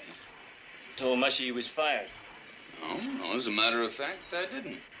 anyways. Told Mushy he was fired. No, as a matter of fact, I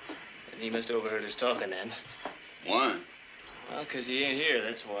didn't. And he must have overheard us talking then. Why? Well, because he ain't here,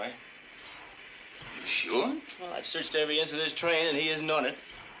 that's why. You sure? Well, I've searched every inch of this train, and he isn't on it.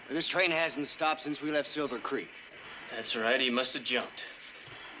 This train hasn't stopped since we left Silver Creek. That's right, he must have jumped.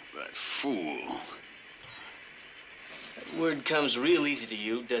 That fool. That word comes real easy to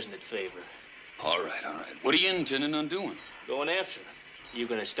you, doesn't it, Faber? All right. What are you intending on doing? Going after her. You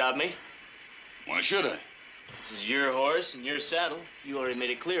gonna stop me? Why should I? This is your horse and your saddle. You already made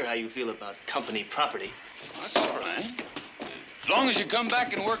it clear how you feel about company property. That's all right. As long as you come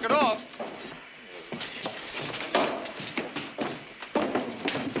back and work it off.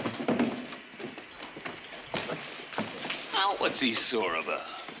 Now, what's he sore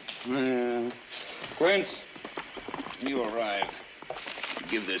about? Quince, You arrive.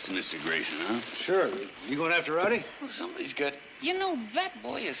 Give this to Mr. Grayson, huh? Sure. You going after Rowdy? Well, somebody's got... You know, that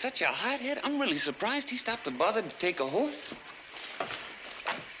boy is such a hothead. I'm really surprised he stopped to bother to take a horse.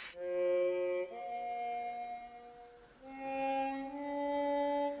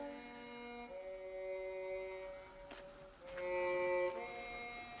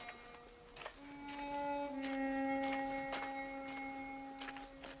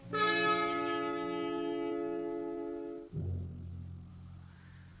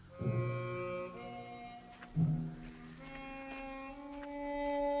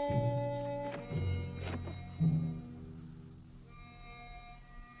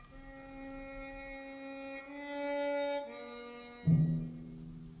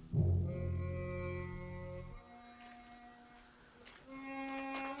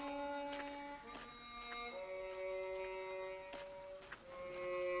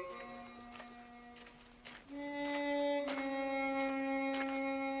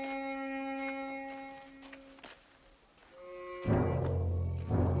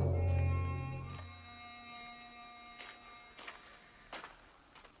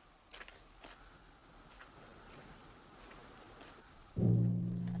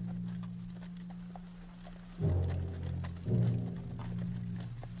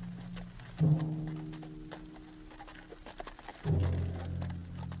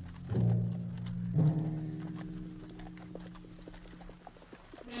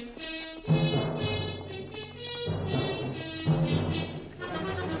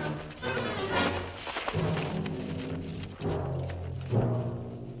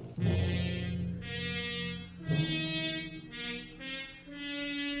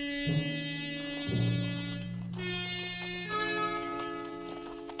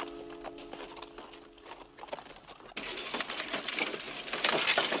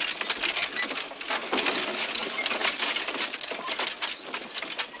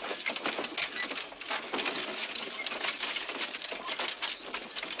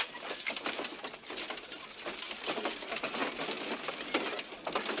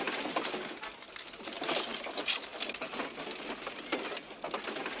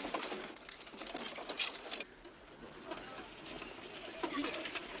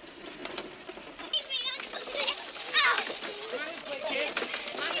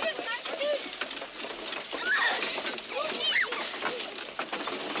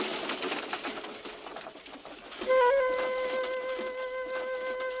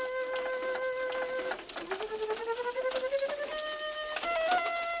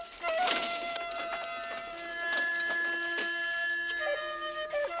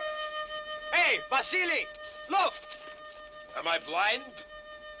 Vasily, look! Am I blind?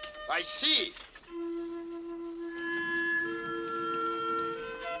 I see.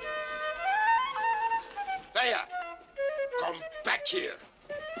 There. Come back here.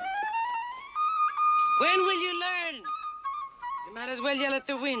 When will you learn? You might as well yell at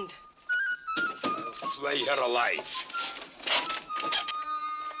the wind. I'll flay her alive.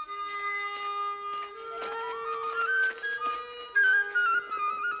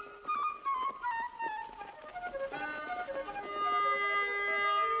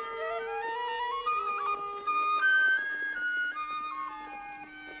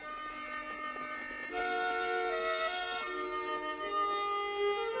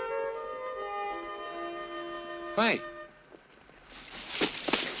 Why?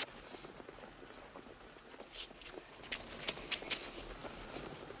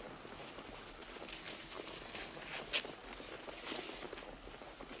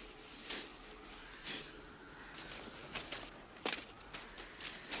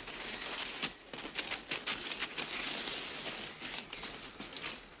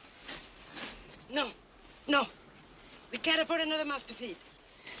 No. We can't afford another mouth to feed.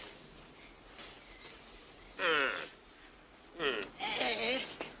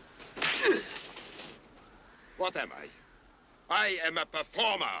 What am I? I am a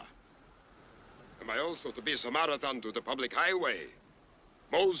performer. Am I also to be Samaritan to the public highway?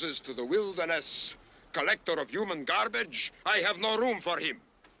 Moses to the wilderness? Collector of human garbage? I have no room for him.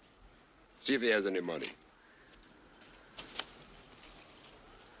 See if he has any money.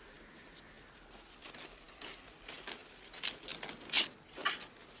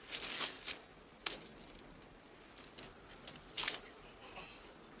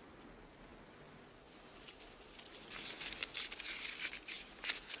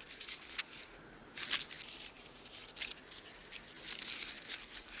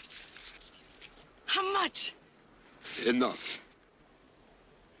 much. Enough.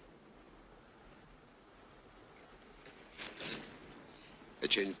 I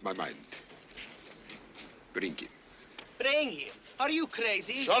changed my mind. Bring him. Bring him? Are you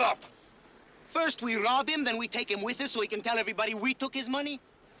crazy? Shut up! First we rob him, then we take him with us so he can tell everybody we took his money?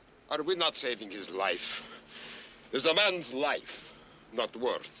 Are we not saving his life? Is a man's life not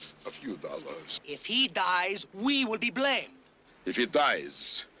worth a few dollars? If he dies, we will be blamed. If he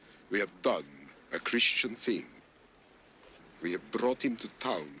dies, we have done a Christian thing. We have brought him to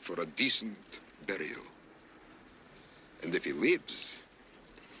town for a decent burial. And if he lives,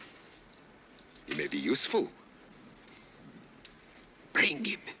 he may be useful. Bring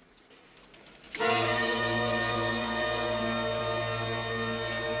him.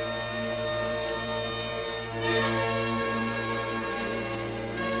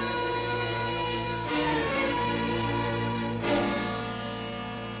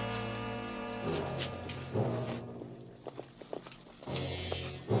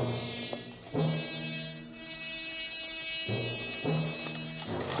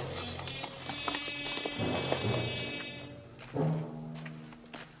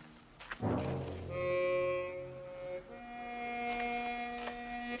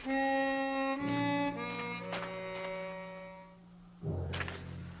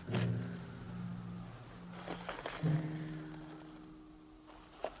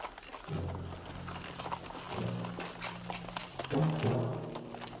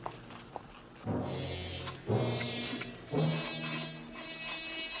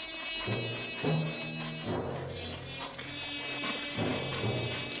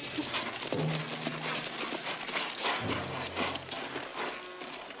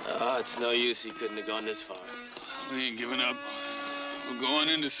 It's no use. He couldn't have gone this far. We ain't giving up. We're going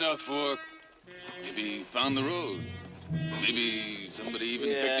into South Fork. Maybe he found the road. Maybe somebody even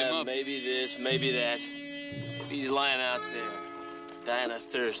picked him up. Maybe this, maybe that. Maybe he's lying out there, dying of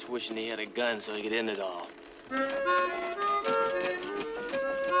thirst, wishing he had a gun so he could end it all.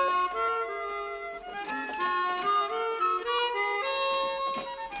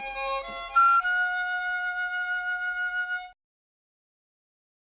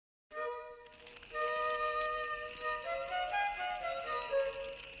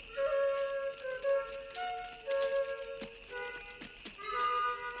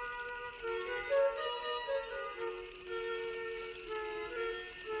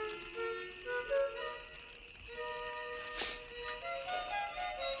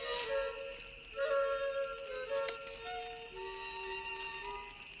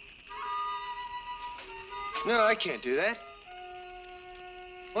 No, I can't do that.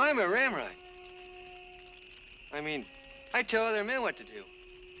 Well, I'm a ramrod. I mean, I tell other men what to do.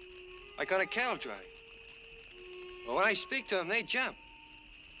 Like on a cattle drive. Well, when I speak to them, they jump.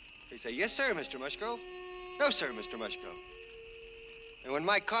 They say, yes, sir, Mr. Musgrove. No, sir, Mr. Musgrove. And when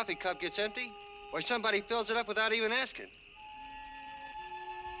my coffee cup gets empty, or somebody fills it up without even asking.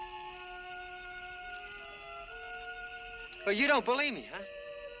 Well, you don't believe me, huh?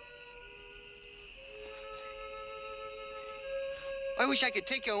 I wish I could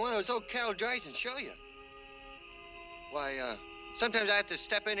take you on one of those old cattle drives and show you. Why, sometimes I have to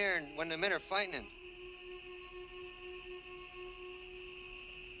step in here and when the men are fighting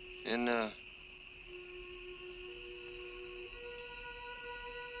and I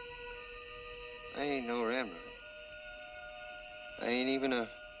ain't no ramrod. I ain't even a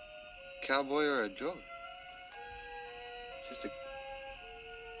cowboy or a drover.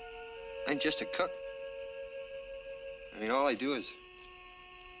 I'm just a cook. I mean, all I do is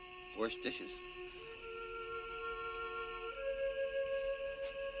wash dishes.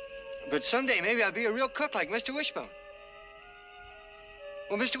 But someday, maybe I'll be a real cook like Mr. Wishbone.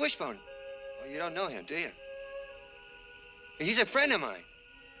 Well, Mr. Wishbone, well, you don't know him, do you? He's a friend of mine.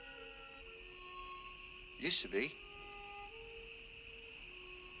 Used to be.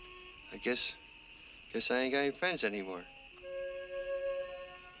 I guess I ain't got any friends anymore.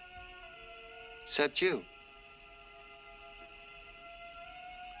 Except you.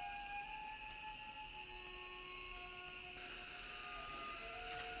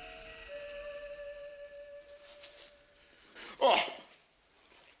 Oh!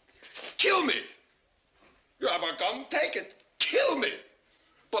 Kill me! You have a gun, take it. Kill me!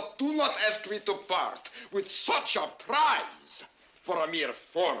 But do not ask me to part with such a prize for a mere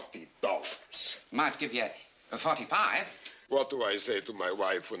 $40. Might give you 45. What do I say to my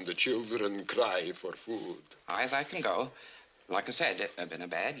wife when the children cry for food? High as I can go. Like I said, it's been a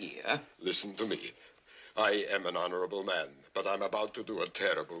bad year. Listen to me. I am an honorable man, but I'm about to do a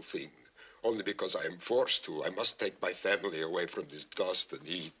terrible thing. Only because I am forced to. I must take my family away from this dust and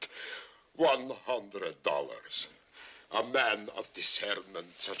eat. $100. A man of discernment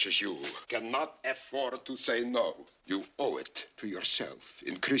such as you cannot afford to say no. You owe it to yourself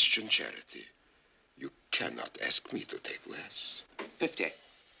in Christian charity. You cannot ask me to take less. 50.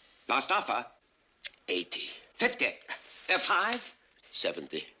 Last offer. 80. 50. 5.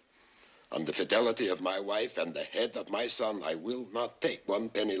 70. On the fidelity of my wife and the head of my son, I will not take 1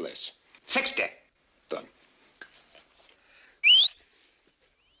 penny less. 60. Done.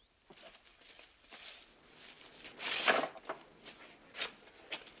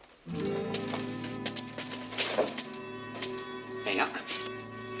 Hang up.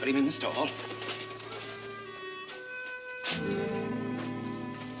 Put him in the stall.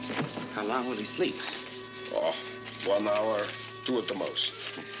 How long will he sleep? Oh, 1 hour, 2 at the most.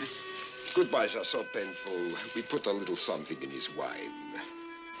 Goodbyes are so painful, we put a little something in his wine.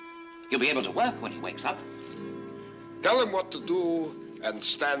 He'll be able to work when he wakes up. Tell him what to do and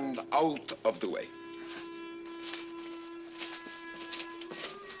stand out of the way.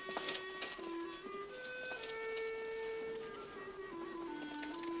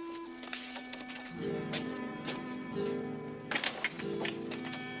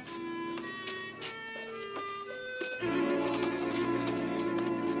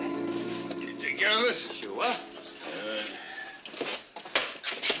 Sure.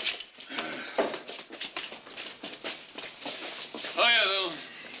 Oh, yeah,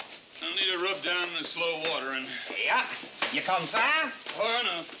 they'll need a rub down in the slow water and... Yeah. You come far? Far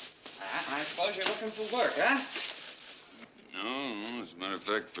enough. I suppose you're looking for work, huh? No, as a matter of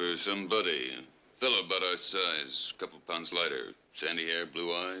fact, for somebody. A fellow about our size, a couple pounds lighter, sandy hair,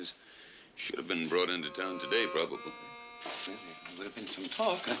 blue eyes. Should have been brought into town today, probably. There would have been some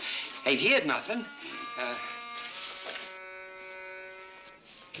talk. Ain't heard nothing.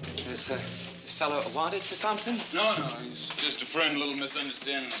 This fellow wanted for something? No, he's just a friend, little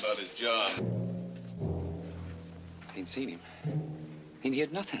misunderstanding about his job. Ain't seen him. Ain't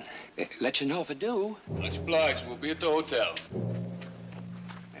heard nothing. Let you know if I do. Much obliged. We'll be at the hotel.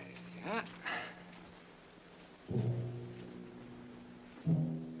 Yeah.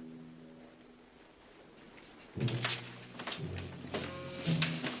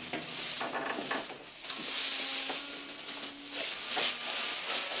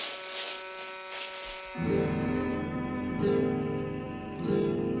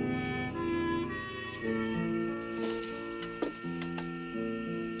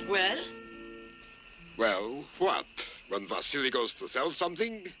 Well, what? When Vasily goes to sell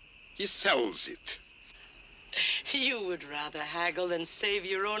something, he sells it. You would rather haggle than save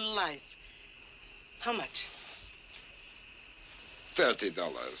your own life. How much?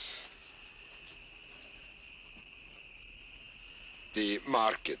 $30. The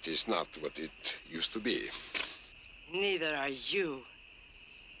market is not what it used to be. Neither are you.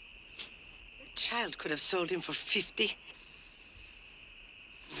 A child could have sold him for 50.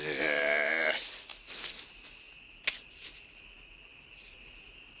 Yeah.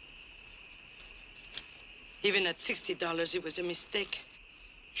 Even at $60, it was a mistake.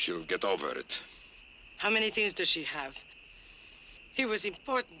 She'll get over it. How many things does she have? He was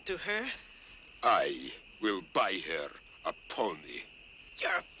important to her. I will buy her a pony.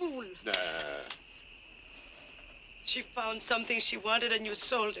 You're a fool. Nah. She found something she wanted and you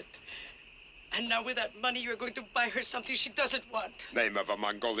sold it. And now with that money, you're going to buy her something she doesn't want. Name of a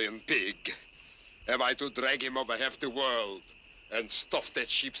Mongolian pig. Am I to drag him over half the world and stuff that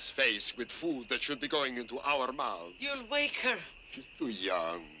sheep's face with food that should be going into our mouths? You'll wake her. She's too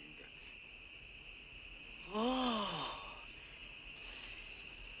young. Oh.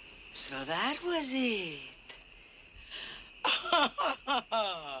 So that was it.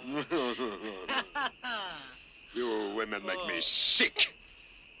 You women make me sick.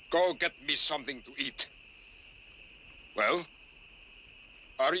 Go get me something to eat. Well,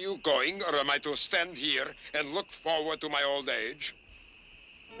 are you going, or am I to stand here and look forward to my old age?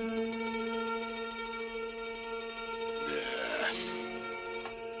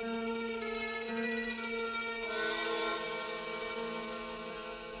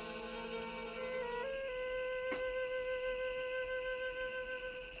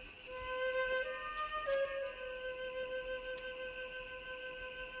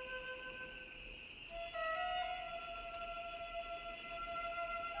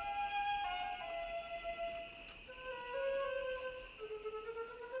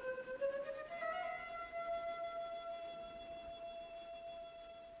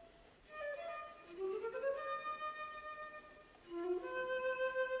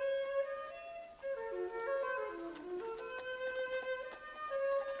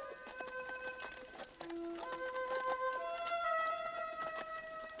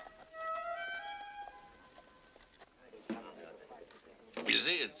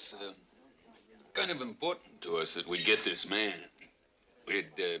 see, it's kind of important to us that we get this man. We'd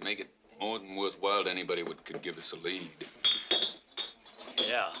make it more than worthwhile to anybody who could give us a lead.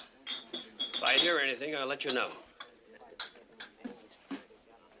 Yeah. If I hear anything, I'll let you know.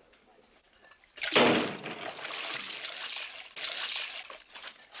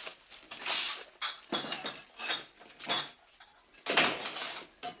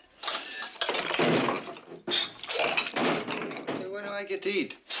 When do I get to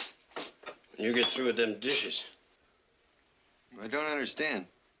eat? When you get through with them dishes. I don't understand.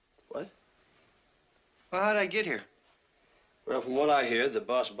 What? Well, how'd I get here? Well, from what I hear, the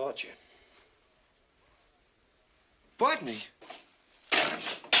boss bought you. Bought me?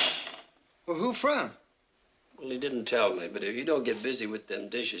 Well, who from? Well, he didn't tell me, but if you don't get busy with them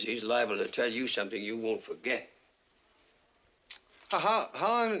dishes, he's liable to tell you something you won't forget. How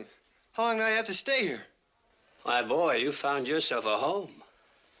long do I have to stay here? My boy, you found yourself a home.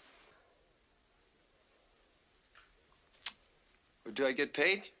 Well, do I get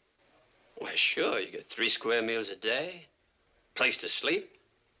paid? Why, sure. You get 3 square meals a day, place to sleep.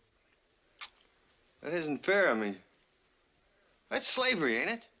 That isn't fair. I mean, that's slavery, ain't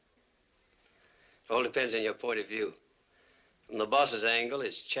it? It all depends on your point of view. From the boss's angle,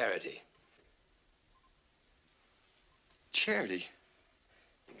 it's charity. Charity?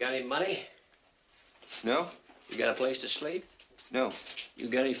 You got any money? No. You got a place to sleep? No. You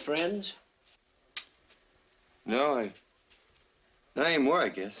got any friends? No, not anymore, I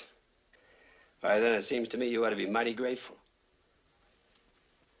guess. All right, then it seems to me you ought to be mighty grateful.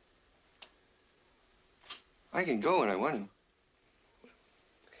 I can go when I want to.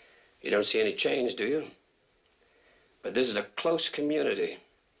 You don't see any change, do you? But this is a close community.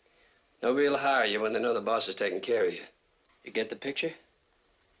 Nobody will hire you when they know the boss is taking care of you. You get the picture?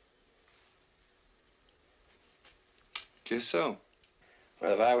 Guess so.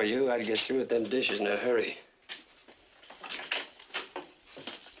 Well, if I were you, I'd get through with them dishes in a hurry.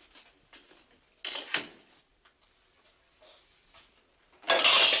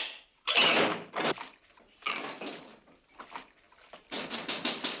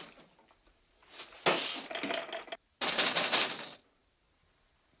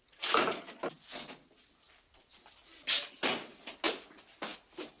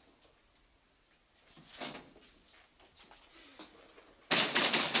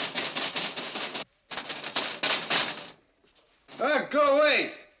 Go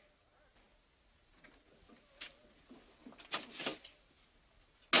away!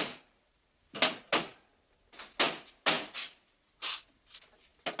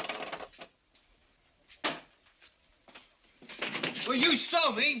 Well, you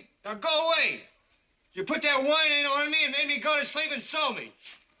saw me. Now go away. You put that wine in on me and made me go to sleep and sew me.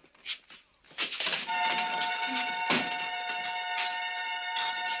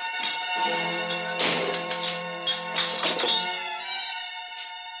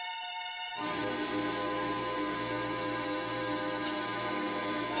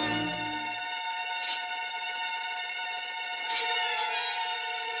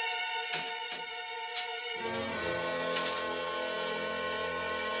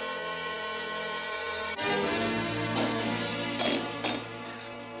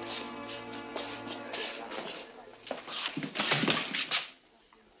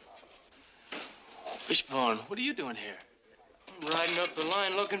 Fishbone, what are you doing here? I'm riding up the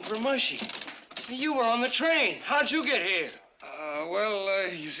line looking for Mushy. You were on the train. How'd you get here?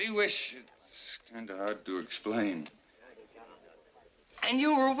 You see, Wish, it's kind of hard to explain. And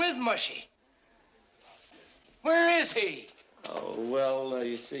you were with Mushy. Where is he? Oh, well,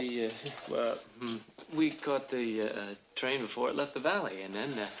 you see, we caught the train before it left the valley, and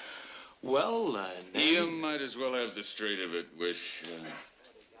then, You might as well have the straight of it, Wish.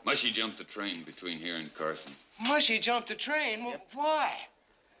 Mushy jumped the train between here and Carson. Mushy jumped the train? Well, why?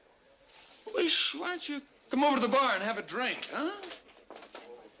 Wish, why don't you come over to the bar and have a drink, huh?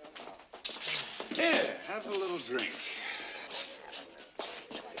 Here, have a little drink.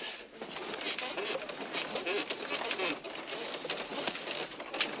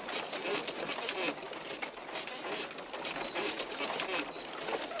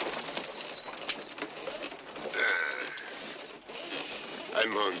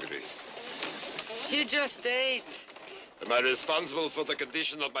 I'm hungry. You just ate. Am I responsible for the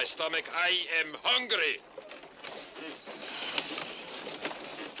condition of my stomach? I am hungry.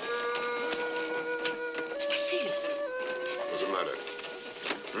 What's the matter?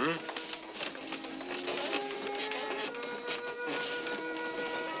 Hmm?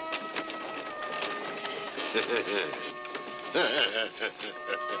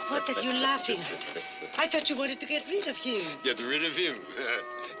 What are you laughing at? I thought you wanted to get rid of him. Get rid of him?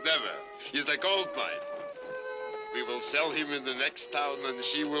 Never. He's like gold mine. We will sell him in the next town, and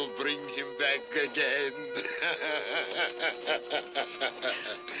she will bring him back again.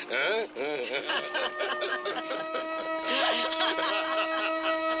 Huh?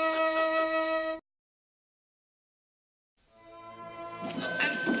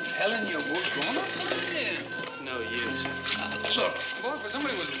 I'm telling you, we're gonna put it in. It's no use. Look, boy, if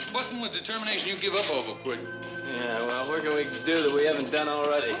somebody was busting with determination, you give up over quick. Yeah, well, what can we do that we haven't done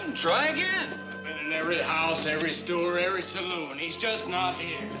already? Try again. I've been in every house, every store, every saloon. He's just not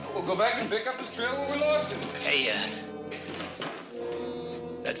here. We'll go back and pick up his trail where we lost him. Hey,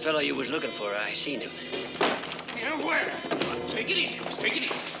 that fellow you was looking for, I seen him. Yeah, where? Take it easy, miss. Take it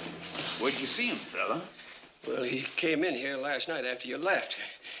easy. Where'd you see him, fella? Well, he came in here last night after you left.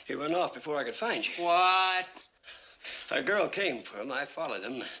 He ran off before I could find you. What? A girl came for him. I followed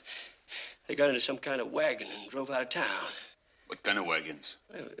them. They got into some kind of wagon and drove out of town. What kind of wagons?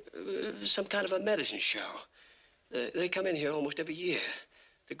 Some kind of a medicine show. They come in here almost every year.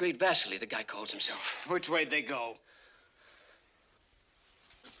 The Great Vasily, the guy calls himself. Which way'd they go?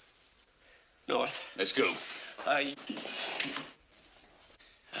 North. Let's go.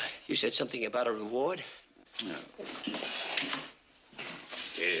 You said something about a reward? No.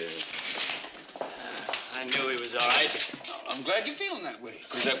 Yeah. I knew he was all right. I'm glad you're feeling that way,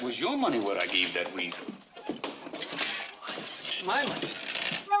 because that was your money what I gave that weasel. My money?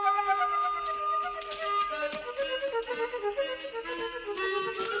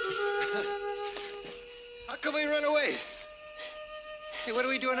 How come we run away? Hey, what are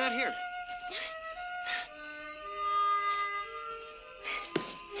we doing out here?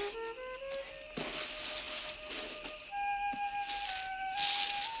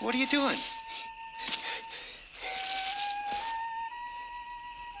 What are you doing?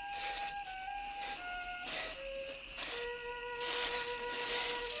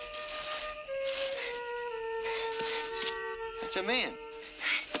 It's a man.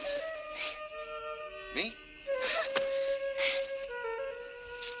 Me?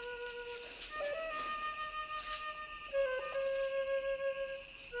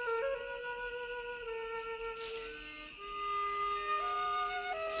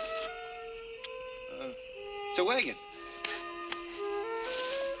 It's a wagon.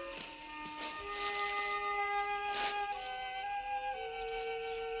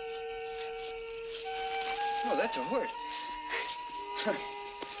 Oh, that's a horse.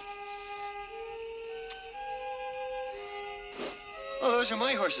 Oh, those are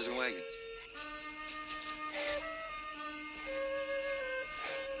my horses and wagon.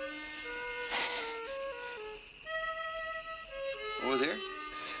 Over there?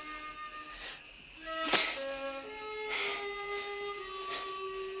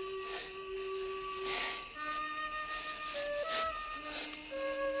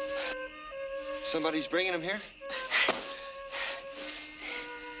 Somebody's bringing them here?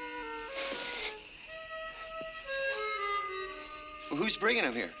 Well, who's bringing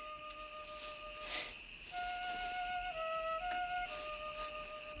them here?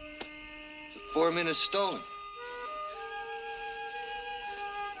 The foreman is stolen.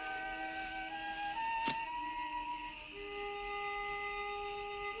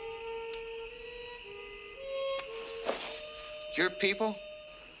 Your people?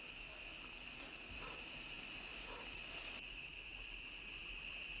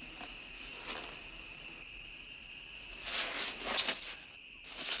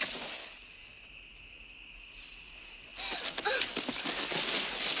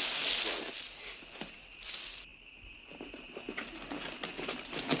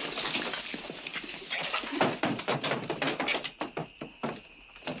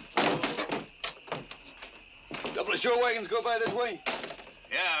 Does your wagons go by this way?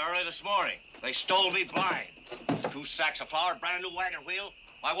 Yeah, early this morning. They stole me blind. 2 sacks of flour, brand new wagon wheel,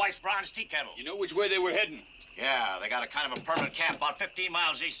 my wife's bronze tea kettle. You know which way they were heading? Yeah, they got a kind of a permanent camp about 15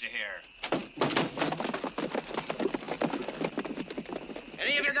 miles east of here.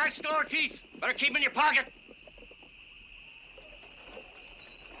 Any of you got store teeth? Better keep them in your pocket.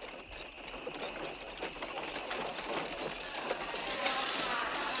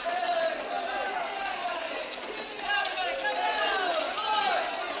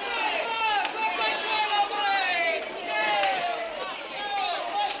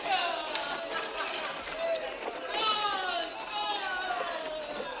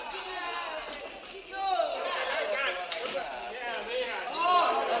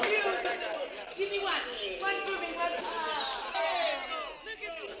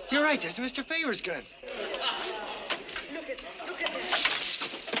 You're right, there's Mr. Favor's gun. Look at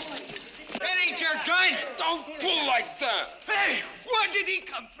Don't pull like that! Hey, where did he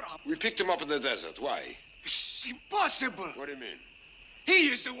come from? We picked him up in the desert. Why? It's impossible. What do you mean? He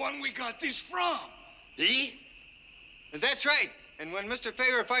is the one we got this from. He? That's right. And when Mr.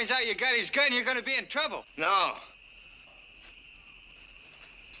 Favor finds out you got his gun, you're going to be in trouble. No.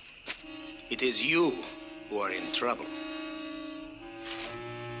 It is you who are in trouble.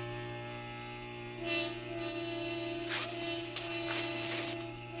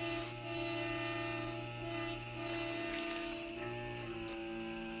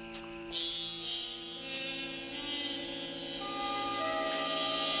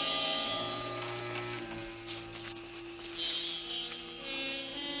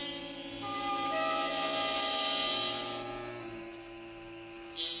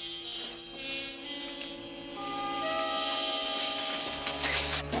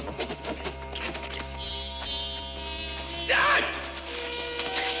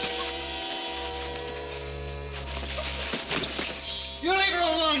 You leave her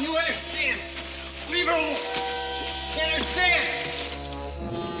alone, you understand? Leave her alone. You understand?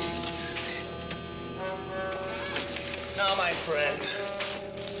 Now, my friend,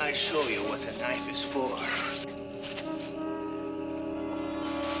 I show you what the knife is for.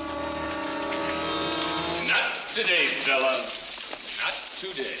 Not today, fella. Not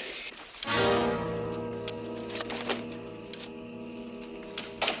today.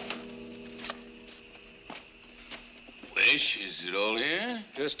 Wish, is it all here?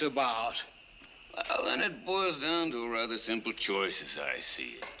 Just about. Well, then it boils down to a rather simple choice as I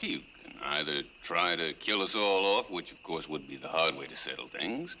see it. You can either try to kill us all off, which of course would be the hard way to settle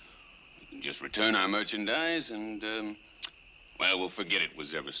things. You can just return our merchandise and, well, we'll forget it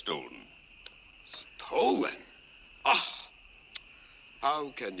was ever stolen. Stolen? Ah!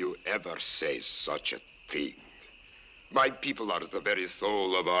 How can you ever say such a thing? My people are the very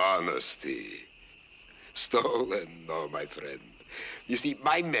soul of honesty. Stolen? No, my friend. You see,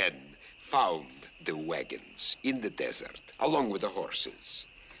 my men found the wagons in the desert, along with the horses.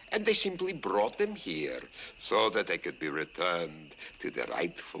 And they simply brought them here so that they could be returned to the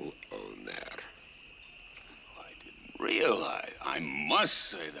rightful owner. Realize, I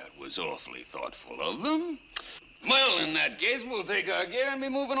must say that was awfully thoughtful of them. Well, in that case, we'll take our gear and be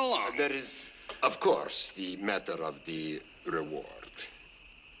moving along. There is, of course, the matter of the reward.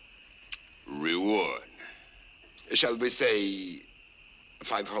 Reward? Shall we say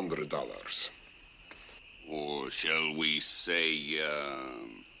 $500? Or shall we say,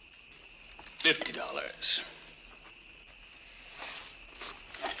 $50?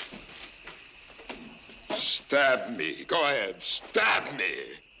 Stab me. Go ahead. Stab me.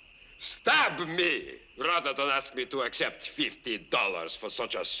 Stab me. Rather than ask me to accept $50 for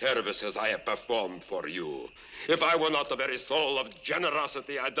such a service as I have performed for you. If I were not the very soul of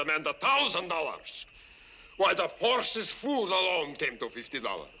generosity, I'd demand $1,000. Why, the horse's food alone came to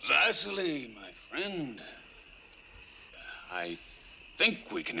 $50. Vasily, my friend, I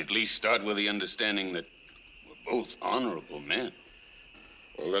think we can at least start with the understanding that we're both honorable men.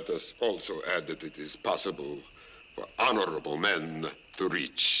 Well, let us also add that it is possible for honorable men to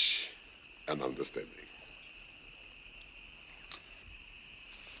reach an understanding.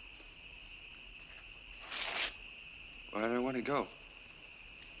 Well, I don't want to go.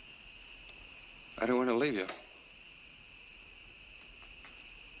 I don't want to leave you.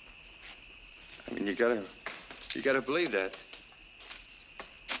 I mean, you gotta believe that.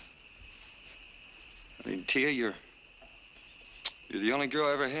 I mean, Tia, you're the only girl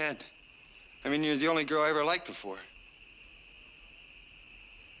I ever had. I mean, you're the only girl I ever liked before.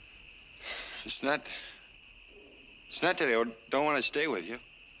 It's not that I don't want to stay with you.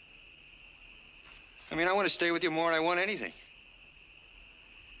 I mean, I want to stay with you more than I want anything.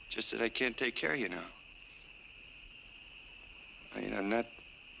 Just that I can't take care of you now. I mean, I'm not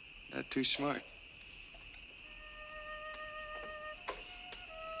too smart.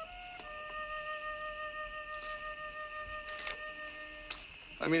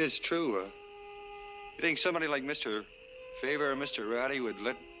 I mean, it's true. You think somebody like Mr. Favor or Mr. Rowdy would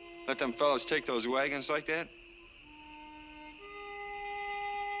let them fellows take those wagons like that?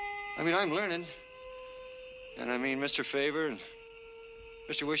 I mean, I'm learning. And I mean, Mr. Favor and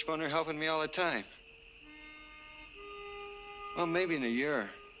Mr. Wishbone are helping me all the time. Well, maybe in a year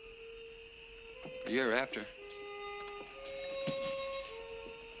after.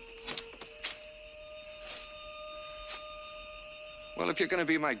 Well, if you're gonna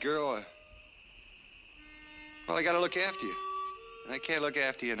be my girl, well, I gotta look after you. And I can't look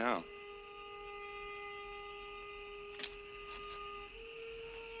after you now.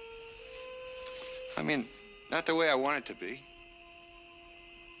 I mean, not the way I want it to be.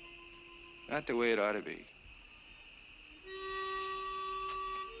 Not the way it ought to be.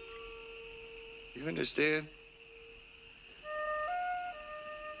 You understand?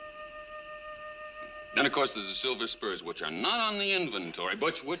 Then, of course, there's the silver spurs, which are not on the inventory,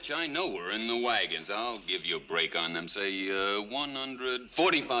 but which I know are in the wagons. I'll give you a break on them, say,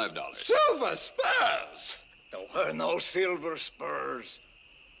 $145. Silver spurs? There were no silver spurs.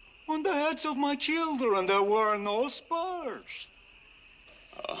 On the heads of my children, there were no spurs.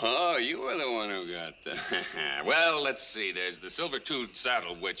 Oh, you were the one who got that. Well, let's see. There's the silver-toothed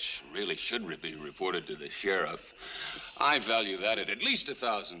saddle, which really should be reported to the sheriff. I value that at least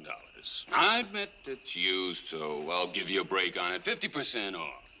 $1,000. I admit it's used, so I'll give you a break on it, 50%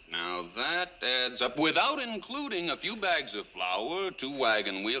 off. Now, that adds up without including a few bags of flour, 2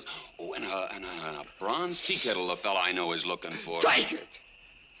 wagon wheels, oh, and a bronze tea kettle a fella I know is looking for. Take it!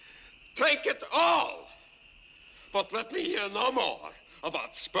 Take it all! But let me hear no more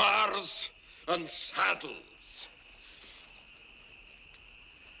about spurs and saddles.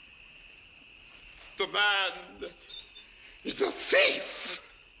 The man is a thief!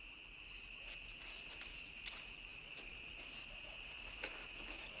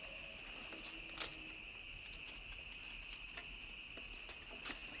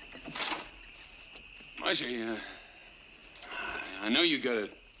 Marcy, I know you got a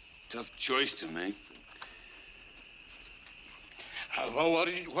tough choice to make. Well, what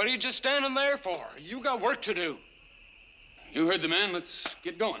are you just standing there for? You got work to do. You heard the man. Let's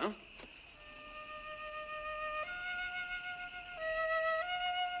get going, huh?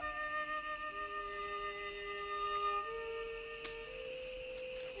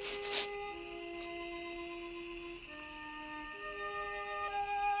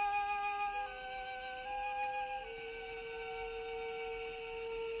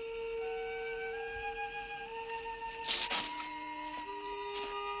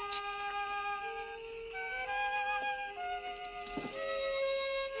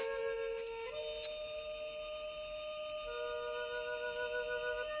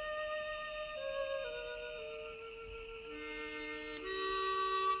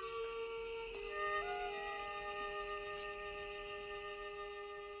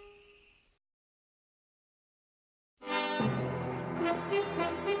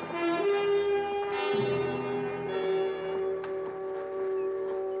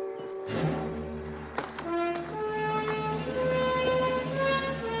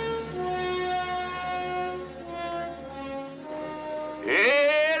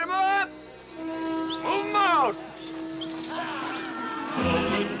 Hit 'em up! Move 'em out!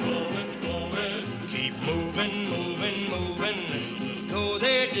 Keep moving, moving, moving. Though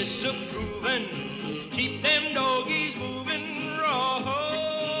they're disapproving, keep them doggies moving.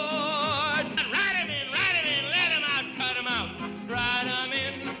 Rawhide. Ride 'em in, let 'em out, cut 'em out. Ride 'em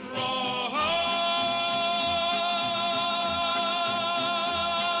in, rawhide.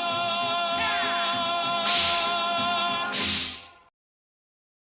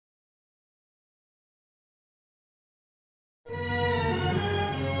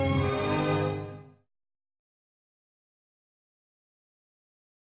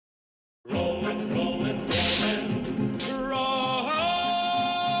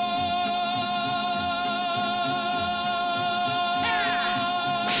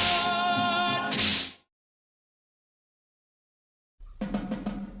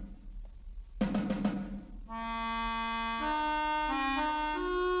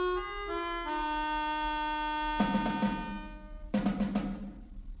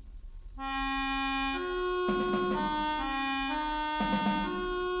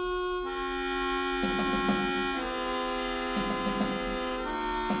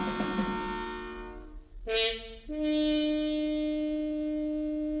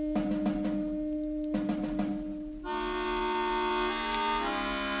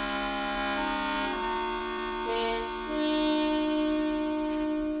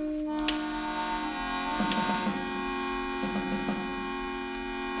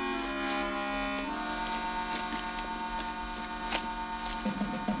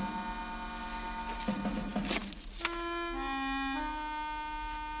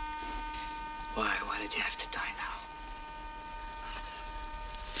 Why did you have to die now?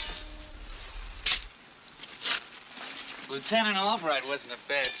 Lieutenant Albright wasn't a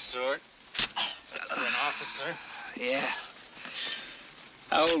bad sort for an officer. Yeah.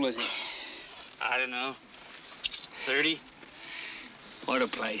 How old was he? I don't know. 30? What a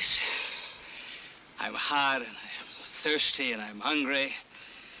place. I'm hot and I'm thirsty and I'm hungry.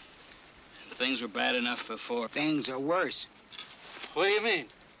 Things were bad enough before. Things are worse. What do you mean?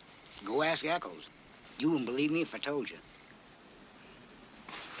 Go ask Echoes. You wouldn't believe me if I told you.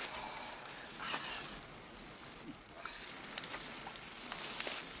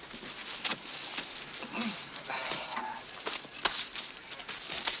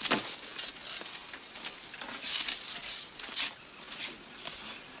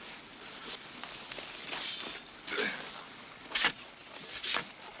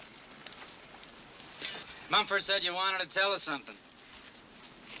 Mumford said you wanted to tell us something.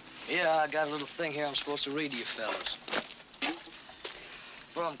 Yeah, I got a little thing here I'm supposed to read to you fellas.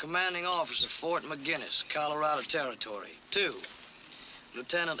 From Commanding Officer, Fort McGinnis, Colorado Territory. To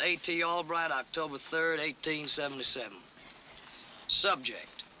Lieutenant A.T. Albright, October 3rd, 1877.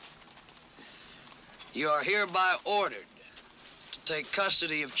 Subject: you are hereby ordered to take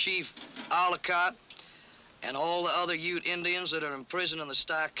custody of Chief Olcott and all the other Ute Indians that are imprisoned in the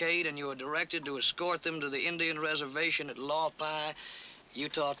stockade, and you are directed to escort them to the Indian reservation at Rawhide,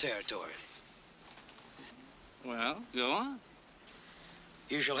 Utah Territory. Well, go on.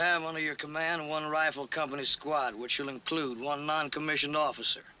 You shall have under your command one rifle company squad, which shall include one non-commissioned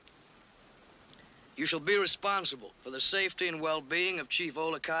officer. You shall be responsible for the safety and well-being of Chief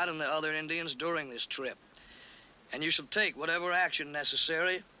Olcott and the other Indians during this trip. And you shall take whatever action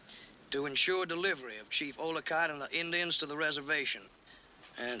necessary to ensure delivery of Chief Olcott and the Indians to the reservation.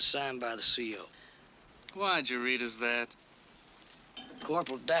 And signed by the CO. Why'd you read us that?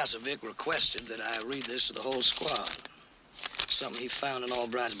 Corporal Dasovic requested that I read this to the whole squad. Something he found in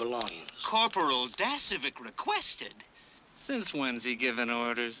Albright's belongings. Corporal Dasovic requested? Since when's he giving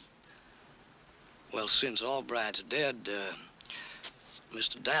orders? Well, since Albright's dead,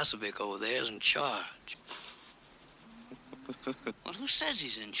 Mr. Dasovic over there is in charge. Well, who says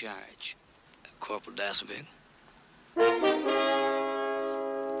he's in charge? Corporal Dasovic.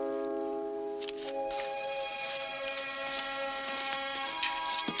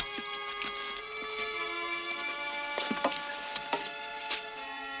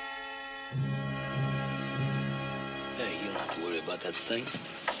 Hey, you don't have to worry about that thing.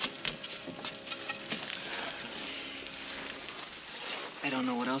 I don't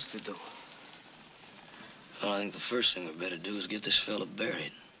know what else to do. Well, I think the first thing we better do is get this fella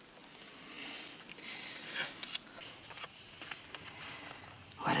buried.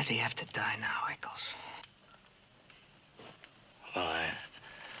 Why did he have to die now, Eccles? Well, I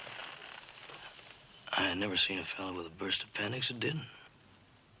had never seen a fella with a burst appendix that didn't.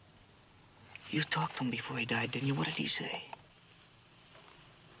 You talked to him before he died, didn't you? What did he say?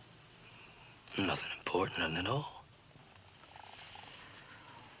 Nothing important, nothing at all.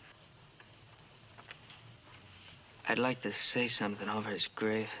 I'd like to say something over his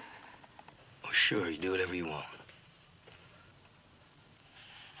grave. Oh, sure, you do whatever you want.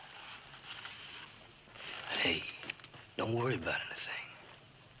 Hey, don't worry about anything.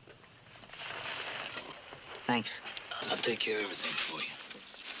 Thanks. I'll take care of everything for you.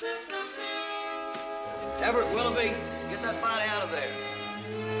 Everett, Willoughby, get that body out of there.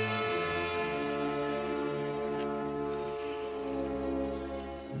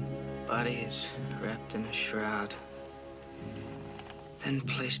 Body is wrapped in a shroud, then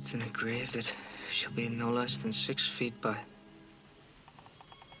placed in a grave that shall be no less than 6 feet by.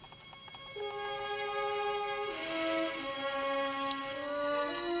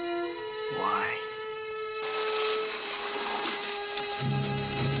 Why?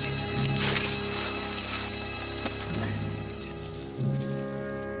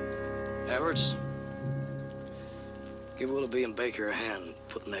 Everett, give Willoughby and Baker a hand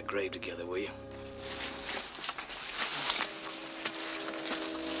putting that grave together, will you?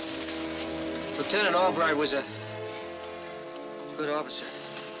 Lieutenant Albright was a good officer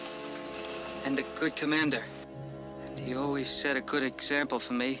and a good commander. And he always set a good example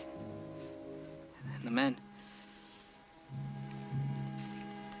for me and the men.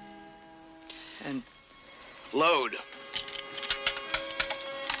 And load.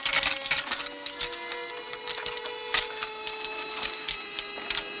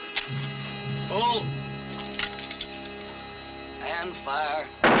 Pull. And fire.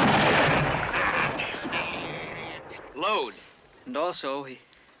 Load. And also, he...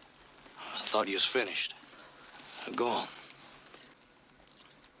 I thought you was finished. Now, go on.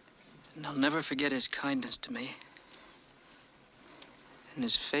 And I'll never forget his kindness to me. And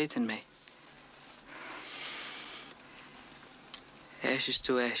his faith in me. Ashes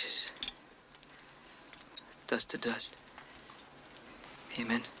to ashes. Dust to dust.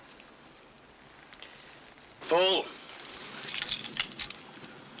 Amen. Pull.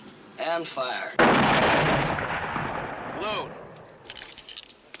 And fire. Load.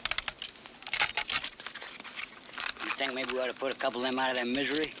 You think maybe we ought to put a couple of them out of their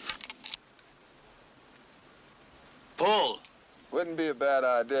misery? Pull. Wouldn't be a bad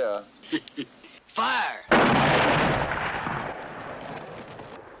idea. Fire.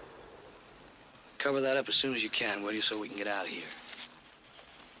 Cover that up as soon as you can, will you, so we can get out of here.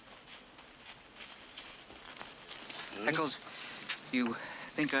 Eccles, you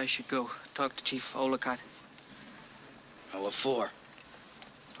think I should go talk to Chief Olcott? Well, what for?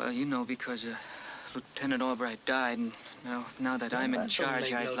 Well, you know, because Lieutenant Albright died, and now that I'm in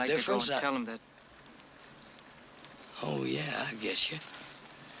charge, I'd like to go and tell him that. Oh, yeah, I guess you.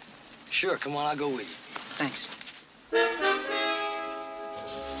 Sure, come on, I'll go with you. Thanks.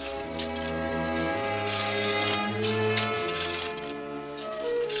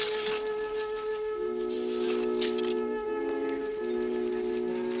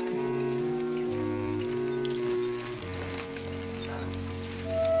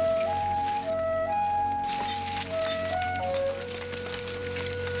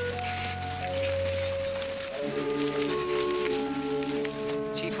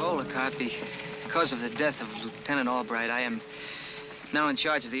 Because of the death of Lieutenant Albright, I am now in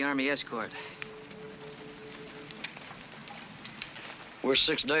charge of the Army escort. We're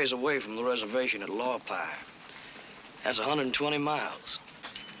 6 days away from the reservation at Rawhide. That's 120 miles.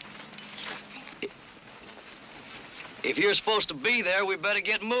 If you're supposed to be there, we better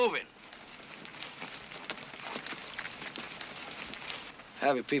get moving.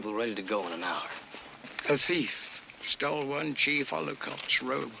 Have your people ready to go in an hour. A thief stole one Chief Ollicott's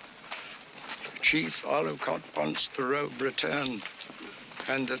robe. Chief Ollicott wants the robe returned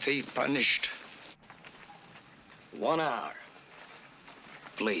and the thief punished. 1 hour,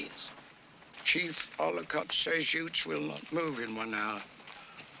 please. Chief Ollicott says Utes will not move in 1 hour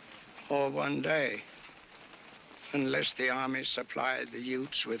or 1 day unless the Army supplied the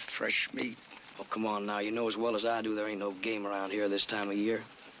Utes with fresh meat. Oh, come on now. You know as well as I do there ain't no game around here this time of year.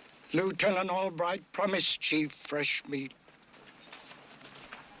 Lieutenant Albright promised Chief fresh meat.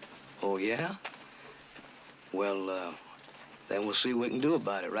 Oh, yeah? Well, then we'll see what we can do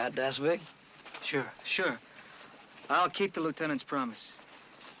about it, right, Dasvik? Sure. I'll keep the lieutenant's promise.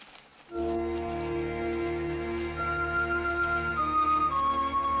 You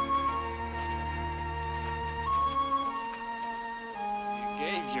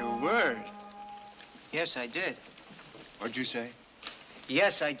gave your word. Yes, I did. What'd you say?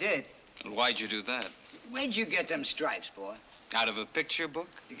 Yes, I did. And why'd you do that? Where'd you get them stripes, boy? Out of a picture book?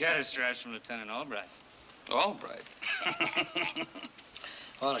 You got his stripes from Lieutenant Albright. Albright?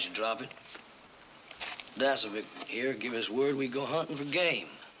 Why don't you drop it? Dasvik here give us word we go hunting for game.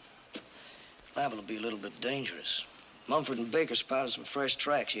 Liable to be a little bit dangerous. Mumford and Baker spotted some fresh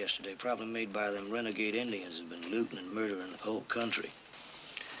tracks yesterday, probably made by them renegade Indians who've been looting and murdering the whole country.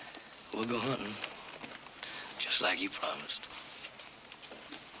 We'll go hunting, just like you promised.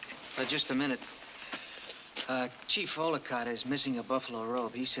 Just a minute. Chief Ollicott is missing a buffalo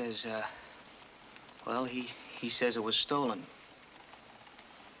robe. He says, well, he says it was stolen.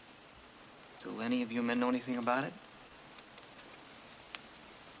 Do any of you men know anything about it?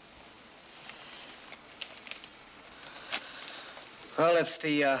 Well, if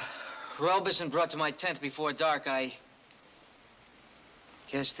the robe isn't brought to my tent before dark, I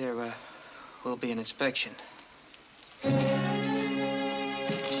guess there will be an inspection.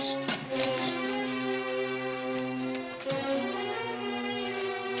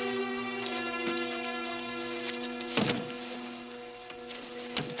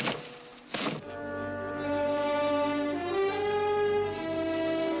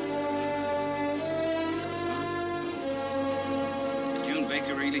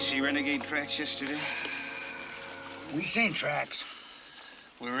 See renegade tracks yesterday? We seen tracks.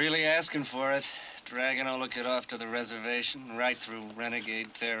 We're really asking for it. Dragging Ollicott off to the reservation, right through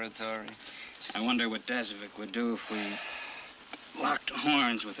renegade territory. I wonder what Dasvik would do if we locked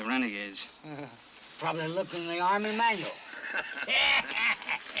horns with the renegades. Probably looked in the Army manual.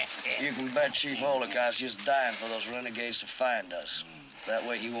 You can bet Chief Ollicott's just dying for those renegades to find us. That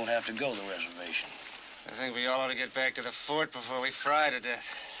way he won't have to go to the reservation. I think we all ought to get back to the fort before we fry to death.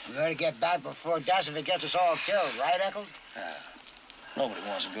 We gotta get back before Dasvik gets us all killed, right, Eccles? Nobody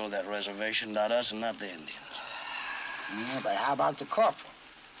wants to go to that reservation, not us and not the Indians. Yeah, but how about the corporal?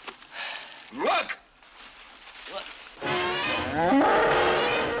 Look!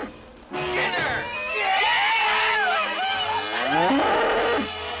 Dinner!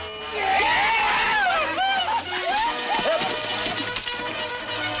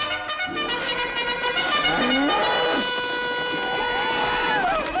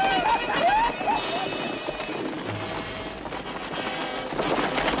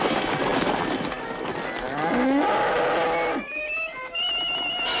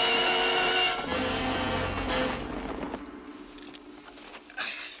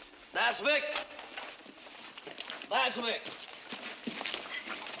 Dasvik!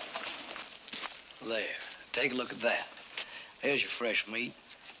 There. Take a look at that. There's your fresh meat.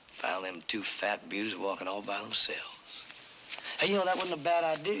 Found them 2 fat beauties walking all by themselves. Hey, you know, that wasn't a bad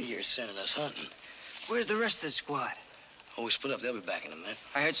idea you're sending us hunting. Where's the rest of the squad? Oh, we split up. They'll be back in a minute.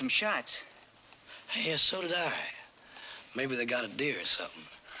 I heard some shots. Yeah, so did I. Maybe they got a deer or something.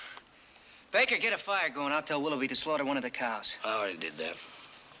 Baker, get a fire going. I'll tell Willoughby to slaughter one of the cows. I already did that.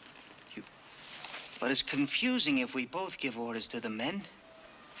 But it's confusing if we both give orders to the men.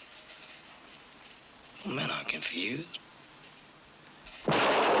 Well, men aren't confused.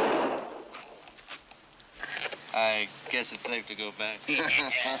 I guess it's safe to go back.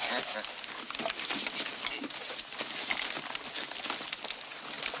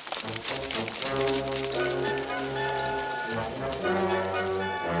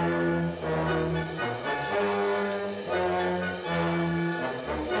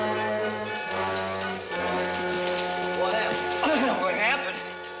 What happened?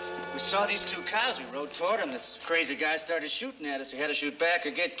 We saw these two cows. We rode toward them. This crazy guy started shooting at us. We had to shoot back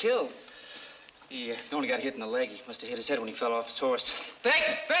or get killed. He only got hit in the leg. He must have hit his head when he fell off his horse.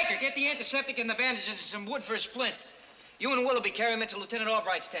 Baker, get the antiseptic and the bandages and some wood for a splint. You and Willoughby carry him into Lieutenant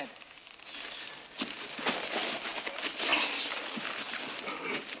Albright's tent.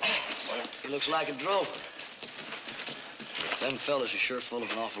 He looks like a drover. Them fellas are sure full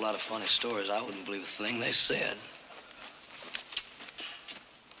of an awful lot of funny stories. I wouldn't believe a thing they said.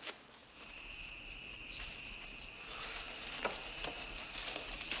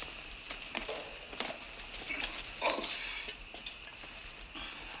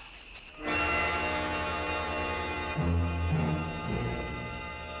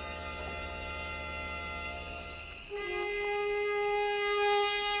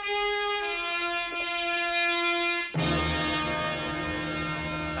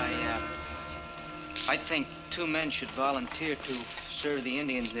 I think 2 men should volunteer to serve the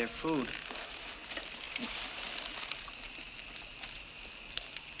Indians their food.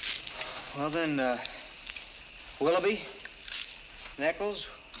 Well, then, Willoughby, Nichols,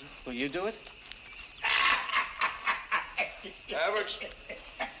 will you do it? Average,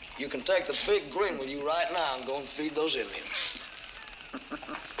 you can take the big grin with you right now and go and feed those Indians.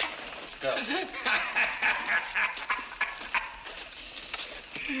 Go.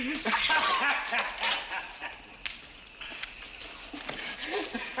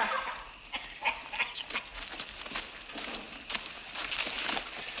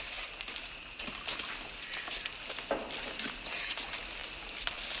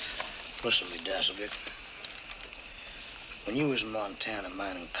 Listen to me, Dasselbeck. When you was in Montana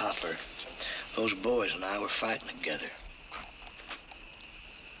mining copper, those boys and I were fighting together.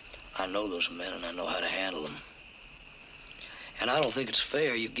 I know those men and I know how to handle them. And I don't think it's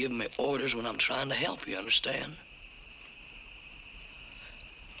fair you give me orders when I'm trying to help you, understand?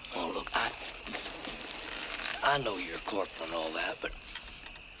 Oh, look, I know you're a corporal and all that, but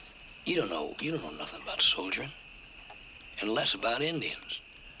you don't know nothing about soldiering, and less about Indians.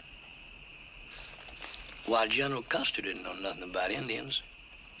 Why, General Custer didn't know nothing about Indians.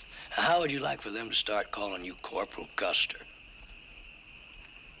 Now, how would you like for them to start calling you Corporal Custer?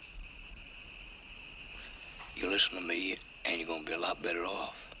 You listen to me, and you're gonna be a lot better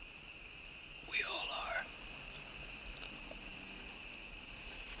off. We all are.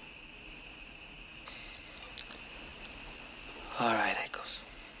 All right, Echoes.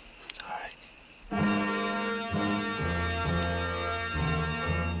 All right.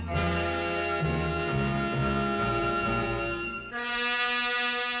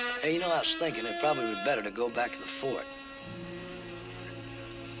 Hey, you know, I was thinking it probably would be better to go back to the fort.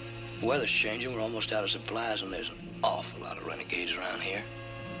 The weather's changing. We're almost out of supplies, and there's an awful lot of renegades around here.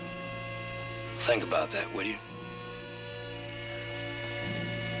 Think about that, will you?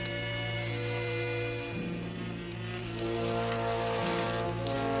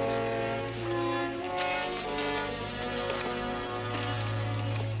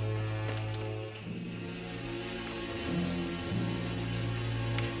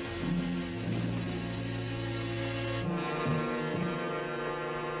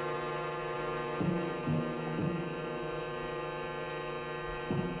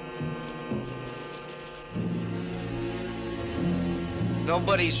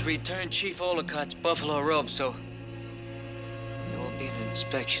 Nobody's returned Chief Olacott's buffalo robe, so there will be an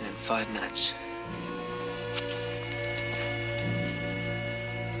inspection in 5 minutes.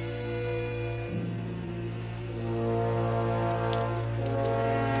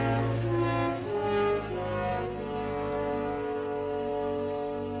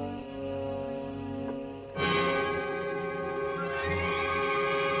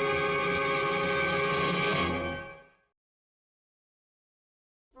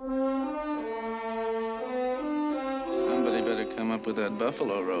 With that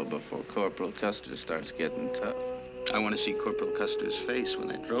buffalo robe before Corporal Custer starts getting tough. I want to see Corporal Custer's face when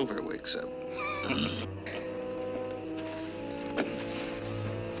that drover wakes up.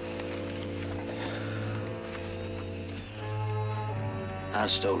 I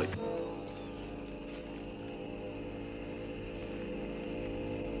stole it.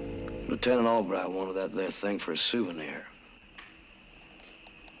 Lieutenant Albright wanted that there thing for a souvenir.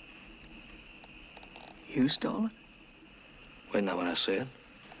 You stole it? Wasn't that what I said?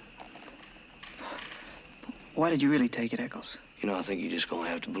 Why did you really take it, Eccles? You know, I think you're just gonna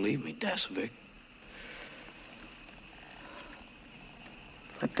have to believe me, Dasovic.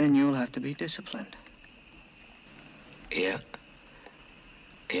 But then you'll have to be disciplined. Yeah.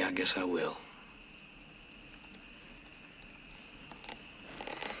 Yeah, I guess I will.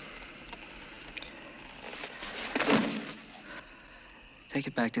 Take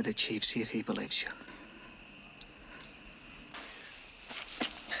it back to the chief, see if he believes you.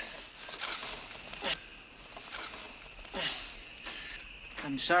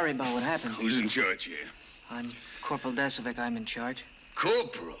 I'm sorry about what happened. Who's in charge here? I'm Corporal Dasovic. I'm in charge.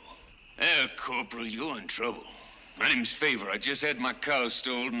 Corporal? Corporal, you're in trouble. My name's Favor. I just had my cows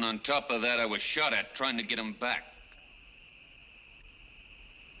stolen, and on top of that, I was shot at trying to get them back.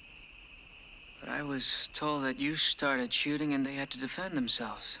 But I was told that you started shooting and they had to defend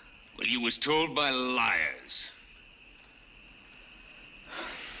themselves. Well, you was told by liars.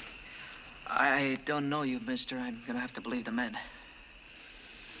 I don't know you, mister. I'm gonna have to believe the men.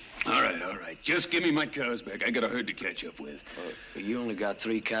 All right, all right. Just give me my cows back. I got a herd to catch up with. You only got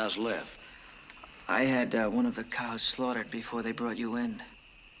 3 cows left. I had one of the cows slaughtered before they brought you in.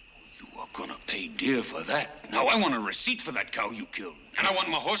 You are gonna pay dear for that. Now, I want a receipt for that cow you killed. And I want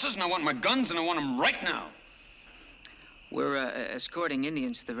my horses, and I want my guns, and I want them right now. We're escorting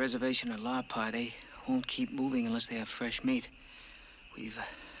Indians to the reservation at La Par. They won't keep moving unless they have fresh meat. We've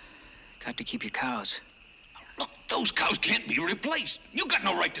got to keep your cows. Look, those cows can't be replaced. You got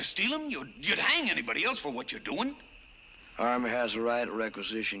no right to steal them. You'd hang anybody else for what you're doing. Army has the right to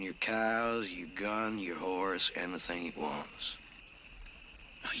requisition your cows, your gun, your horse, anything it wants.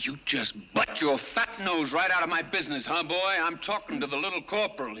 Now, you just butt your fat nose right out of my business, huh, boy? I'm talking to the little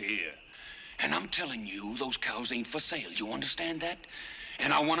corporal here. And I'm telling you, those cows ain't for sale. You understand that?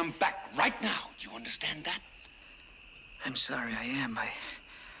 And I want them back right now. You understand that? I'm sorry, I am.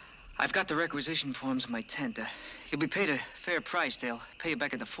 I've got the requisition forms in my tent. You'll be paid a fair price. They'll pay you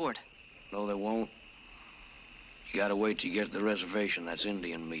back at the fort. No, they won't. You gotta wait till you get to the reservation. That's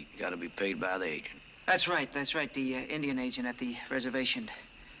Indian meat. You gotta be paid by the agent. That's right. The Indian agent at the reservation.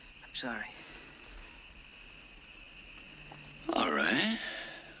 I'm sorry. All right.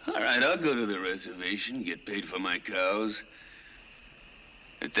 All right, I'll go to the reservation, get paid for my cows.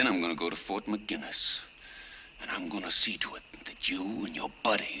 But then I'm gonna go to Fort McGinnis. And I'm gonna see to it that you and your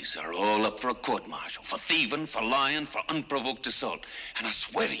buddies are all up for a court-martial, for thieving, for lying, for unprovoked assault. And I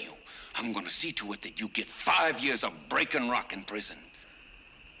swear to you, I'm gonna see to it that you get 5 years of breaking rock in prison.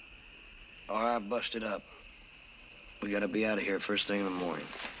 All right, bust it up. We gotta be out of here first thing in the morning.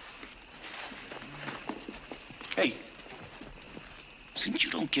 Hey, since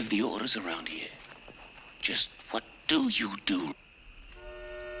you don't give the orders around here, just what do you do?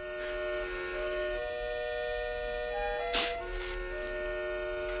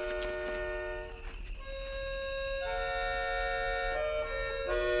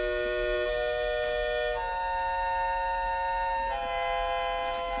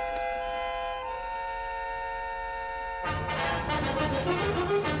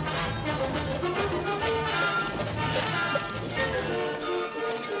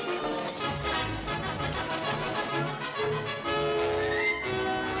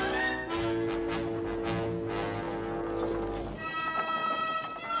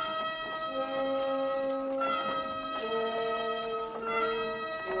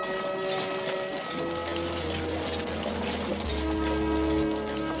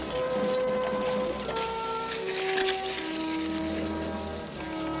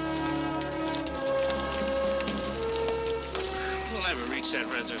 That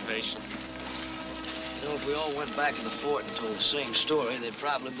reservation. You know, if we all went back to the fort and told the same story, they'd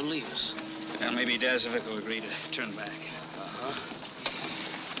probably believe us. Well, maybe Dasovic will agree to turn back. Uh-huh.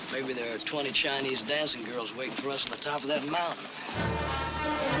 Maybe there are 20 Chinese dancing girls waiting for us on the top of that mountain.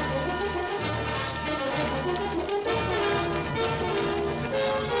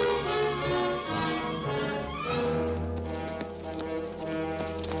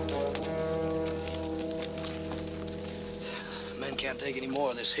 Can't take any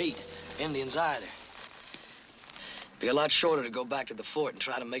more of this heat. Indians either. Be a lot shorter to go back to the fort and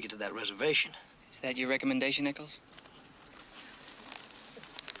try to make it to that reservation. Is that your recommendation, Nichols?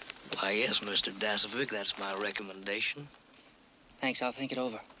 Why, yes, Mr. Dasovic, that's my recommendation. Thanks, I'll think it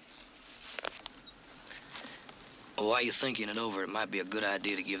over. Well, while you're thinking it over, it might be a good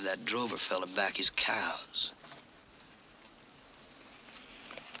idea to give that drover fella back his cows.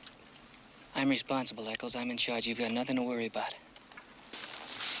 I'm responsible, Eccles. I'm in charge. You've got nothing to worry about.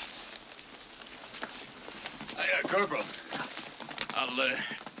 Corporal, I'll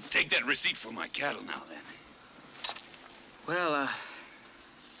take that receipt for my cattle now, then. Well,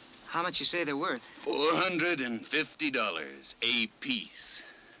 how much you say they're worth? $450 a piece.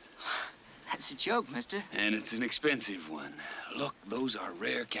 That's a joke, mister. And it's an expensive one. Look, those are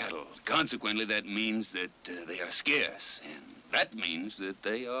rare cattle. Consequently, that means that they are scarce. And that means that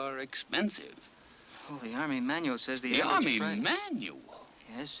they are expensive. Oh, the Army manual says the Army manual?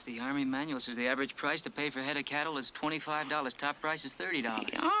 Yes, the Army manual says the average price to pay for a head of cattle is $25. Top price is $30.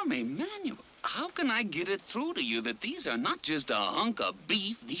 The Army manual? How can I get it through to you that these are not just a hunk of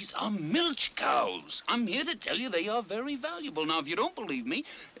beef, these are milch cows? I'm here to tell you they are very valuable. Now, if you don't believe me,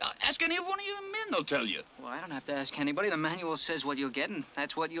 ask any of one of your men, they'll tell you. Well, I don't have to ask anybody. The manual says what you'll get, and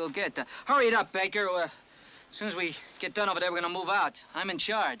that's what you'll get. Hurry it up, Baker. As soon as we get done over there, we're gonna move out. I'm in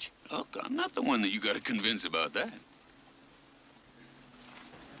charge. Look, I'm not the one that you gotta convince about that.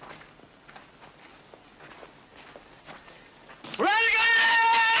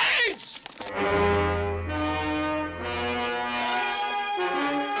 Renegades!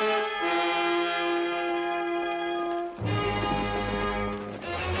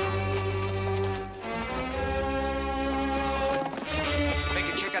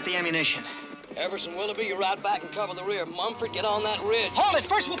 Baker, check out the ammunition. Everson Willoughby, you ride back and cover the rear. Mumford, get on that ridge. Hold it!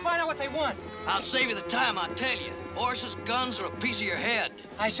 First we'll find out what they want. I'll save you the time, I tell you. Horses, guns, or a piece of your head.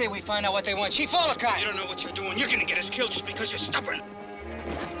 I say we find out what they want. Chief Olcott! You don't know what you're doing. You're gonna get us killed just because you're stubborn.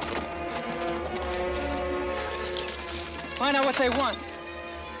 Find out what they want.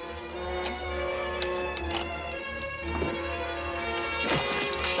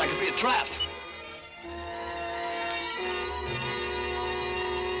 Looks like it'd be a trap.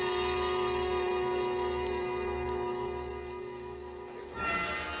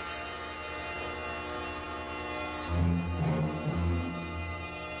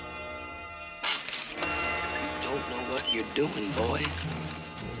 Don't know what you're doing, boy.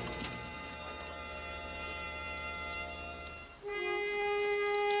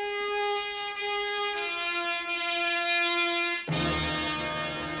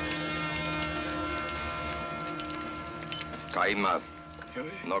 Kaima,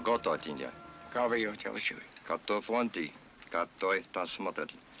 no goto tinja. Kavio Joshua. Kato fonti, katoi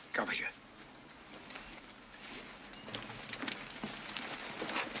tasmoteri. Kavio.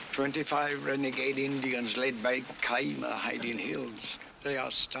 25 renegade Indians led by Kaima hiding hills. They are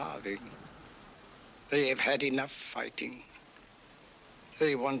starving. They have had enough fighting.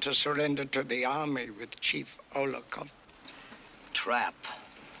 They want to surrender to the army with Chief Olcott. Trap.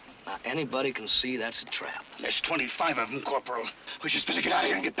 Now, anybody can see that's a trap. There's 25 of them, Corporal. We just better get out of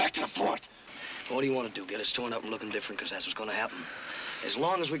here and get back to the fort. What do you want to do? Get us torn up and looking different, because that's what's going to happen. As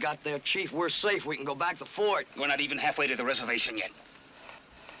long as we got their chief, we're safe. We can go back to the fort. We're not even halfway to the reservation yet.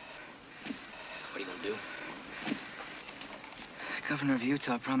 What are you going to do? The governor of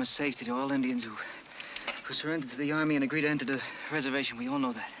Utah promised safety to all Indians who surrendered to the army and agreed to enter the reservation. We all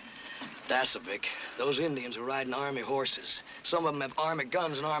know that. Dasovic, those Indians are riding army horses. Some of them have army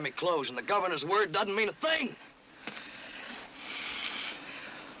guns and army clothes, and the governor's word doesn't mean a thing.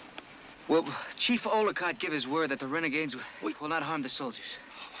 Well, Chief Olcott give his word that the renegades will not harm the soldiers.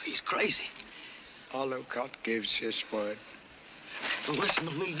 He's crazy. Olcott gives his word. Listen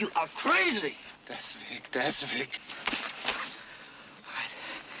to me, you are crazy. Dasovic. All right.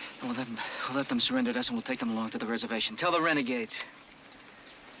 And we'll let them surrender to us, and we'll take them along to the reservation. Tell the renegades.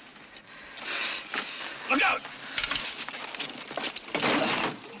 Look out!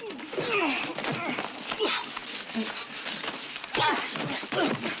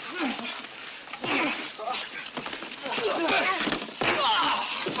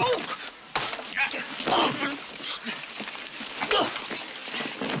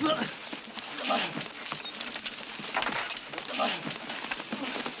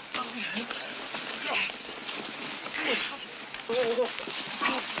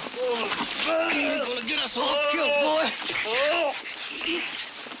 You're gonna get us all killed, boy.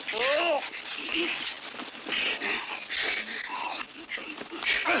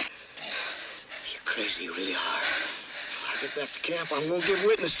 You're crazy, you really are. When I get back to camp, I'm gonna give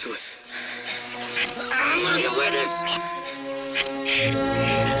witness to it. I'm gonna give witness.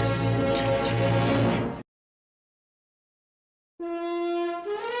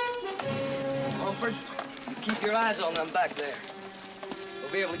 Mumford, you keep your eyes on them back there.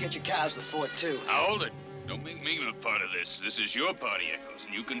 We'll be able to get your cows to the fort, too. Now, hold it. Don't make me a part of this. This is your party, Eccles,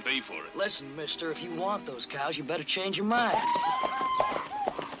 and you can pay for it. Listen, mister, if you want those cows, you better change your mind.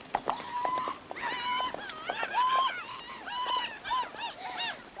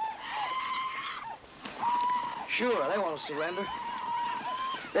 Sure, they won't surrender.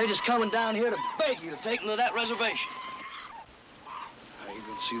 They're just coming down here to beg you to take them to that reservation. Now, you're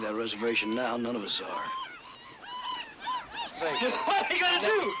gonna see that reservation now. None of us are. Hey. What are you gonna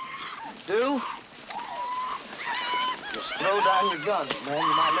do? Do? Just throw down your guns, man.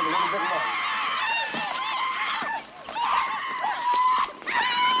 You might live a little bit longer.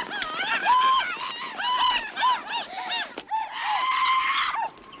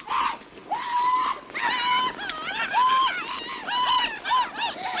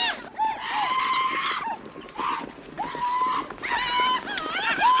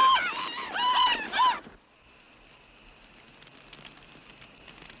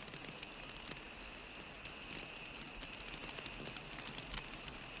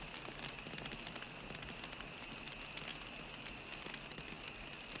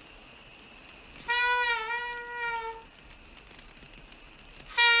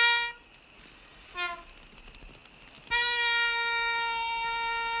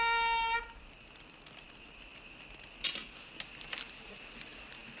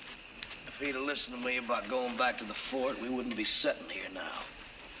 If he'd have listened to me about going back to the fort, we wouldn't be sitting here now.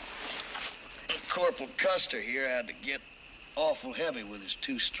 Corporal Custer here had to get awful heavy with his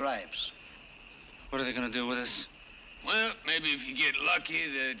 2 stripes. What are they gonna do with us? Well, maybe if you get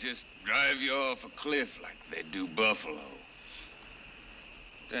lucky, they'll just drive you off a cliff like they do Buffalo.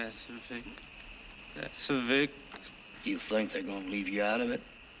 That's a Vic. That's a Vic. You think they're gonna leave you out of it?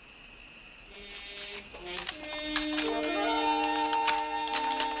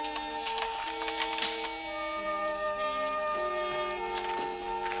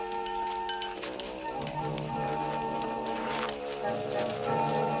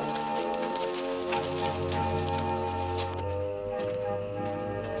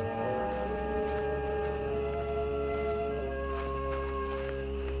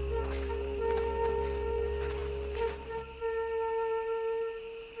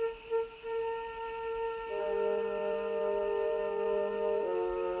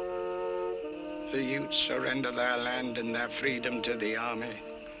 The Utes surrender their land and their freedom to the army.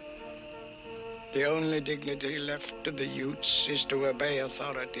 The only dignity left to the Utes is to obey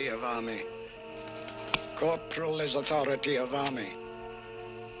authority of army. Corporal is authority of army.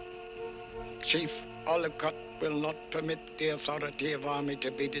 Chief Ollicott will not permit the authority of army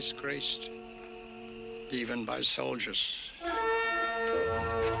to be disgraced, even by soldiers.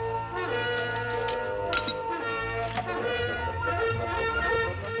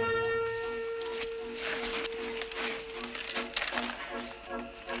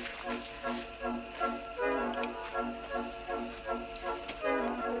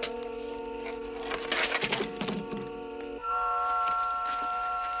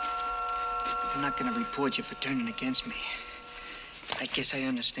 I'm not gonna report you for turning against me. I guess I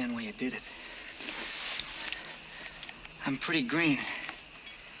understand why you did it. I'm pretty green.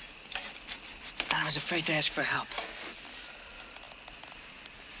 I was afraid to ask for help.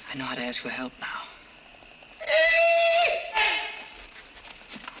 I know how to ask for help now.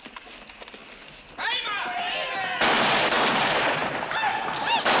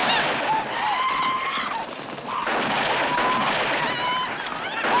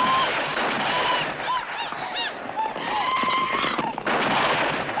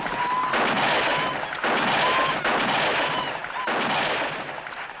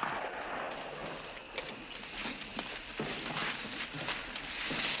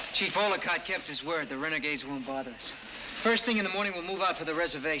 Chief Ollicott kept his word. The renegades won't bother us. First thing in the morning, we'll move out for the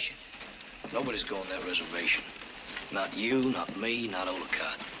reservation. Nobody's going to that reservation. Not you, not me, not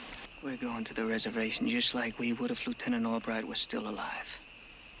Ollicott. We're going to the reservation just like we would if Lieutenant Albright was still alive.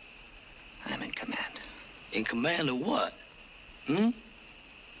 I'm in command. In command of what? Now,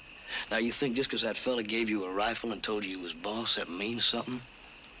 you think just because that fella gave you a rifle and told you he was boss, that means something?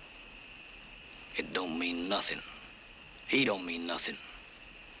 It don't mean nothing. He don't mean nothing.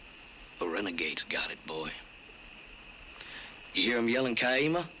 The renegade's got it, boy. You hear him yelling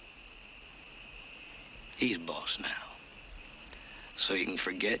Kaima? He's boss now. So you can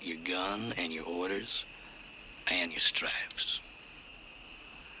forget your gun and your orders and your stripes.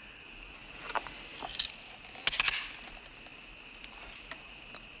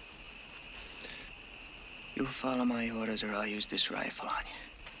 You follow my orders or I'll use this rifle on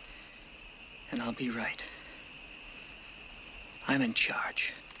you. And I'll be right. I'm in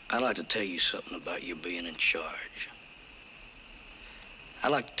charge. I'd like to tell you something about you being in charge. I'd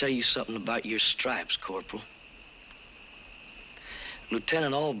like to tell you something about your stripes, Corporal.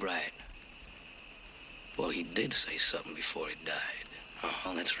 Lieutenant Albright, well, he did say something before he died.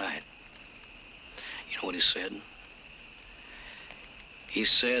 Uh-huh, that's right. You know what he said? He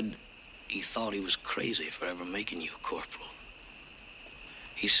said he thought he was crazy for ever making you a corporal.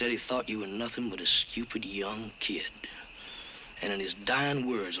 He said he thought you were nothing but a stupid young kid. And in his dying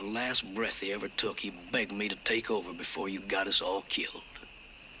words, the last breath he ever took, he begged me to take over before you got us all killed.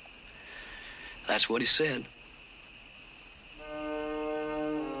 That's what he said.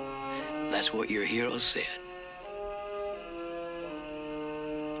 That's what your hero said.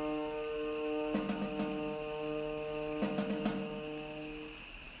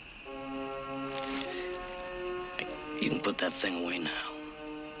 You can put that thing away now.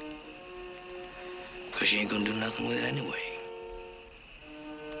 Because you ain't gonna do nothing with it anyway.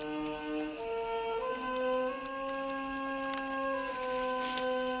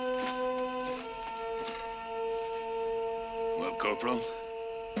 Well, Corporal?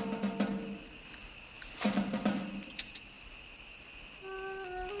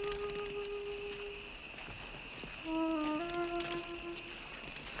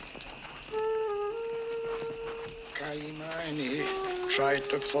 He tried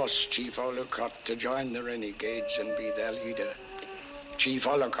to force Chief Olcott to join the renegades and be their leader. Chief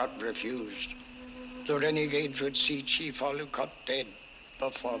Olcott refused. The renegades would see Chief Olcott dead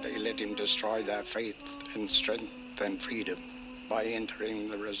before they let him destroy their faith and strength and freedom by entering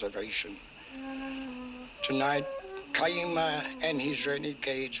the reservation. Tonight, Kaima and his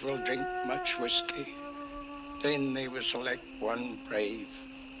renegades will drink much whiskey. Then they will select one brave.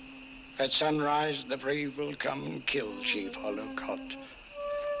 At sunrise, the brave will come and kill Chief Olcott.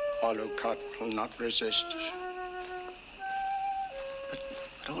 Olcott will not resist. But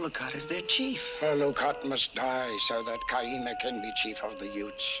Olcott is their chief. Olcott must die so that Kaima can be chief of the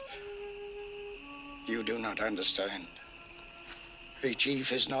Utes. You do not understand. A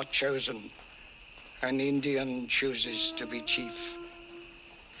chief is not chosen. An Indian chooses to be chief.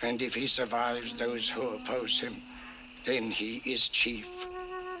 And if he survives those who oppose him, then he is chief.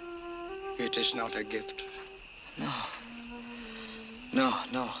 It is not a gift.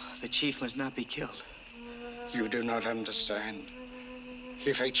 No. The chief must not be killed. You do not understand.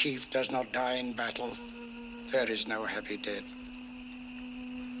 If a chief does not die in battle, there is no happy death.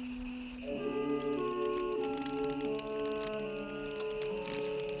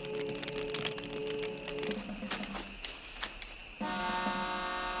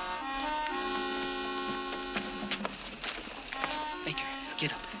 Baker,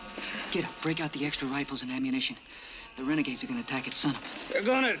 get up. Get up. Break out the extra rifles and ammunition. The renegades are going to attack at sunup. They're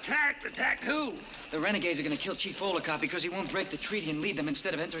going to attack? Attack who? The renegades are going to kill Chief Olcott because he won't break the treaty and lead them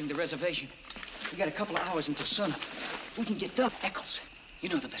instead of entering the reservation. We got a couple of hours until sunup. We can get Doug Eccles. You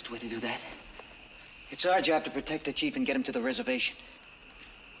know the best way to do that. It's our job to protect the chief and get him to the reservation.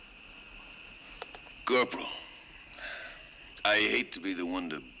 Corporal, I hate to be the one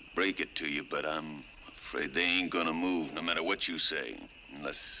to break it to you, but I'm afraid they ain't gonna move no matter what you say,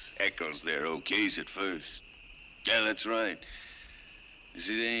 unless Eccles there okays it first. Yeah, that's right. You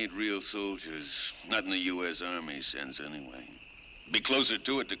see, they ain't real soldiers. Not in the U.S. Army sense, anyway. Be closer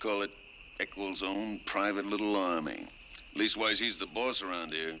to it to call it Eccles' own private little army. Leastwise, he's the boss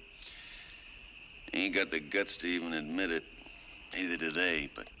around here. He ain't got the guts to even admit it. Neither do they,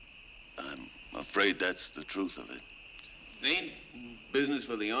 but I'm afraid that's the truth of it. It ain't business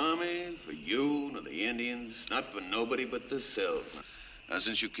for the Army, for you, nor the Indians, not for nobody but themselves. Now,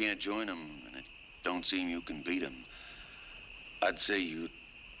 since you can't join them, and it don't seem you can beat them, I'd say you'd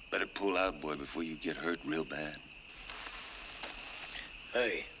better pull out, boy, before you get hurt real bad.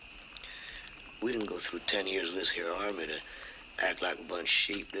 Hey, we didn't go through 10 years of this here army to act like a bunch of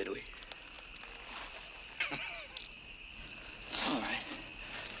sheep, did we? All right.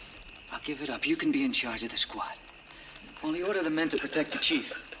 I'll give it up. You can be in charge of the squad. Only order the men to protect the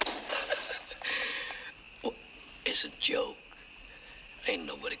chief. Well, it's a joke. Ain't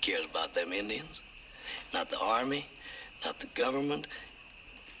nobody cares about them Indians. Not the army, not the government.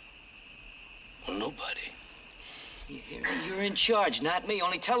 Well, nobody. You hear me? You're in charge, not me.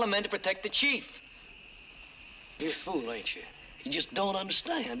 Only tell the men to protect the chief. You're a fool, ain't you? You just don't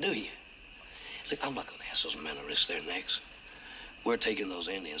understand, do you? Look, I'm not gonna ask those men to risk their necks. We're taking those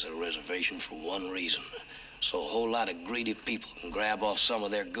Indians to the reservation for one reason. So a whole lot of greedy people can grab off some of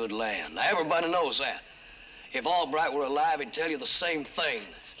their good land. Now, everybody knows that. If Albright were alive, he'd tell you the same thing.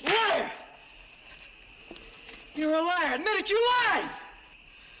 Liar! You're a liar. Admit it, you lied!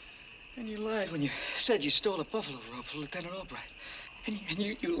 And you lied when you said you stole a buffalo robe for Lieutenant Albright. And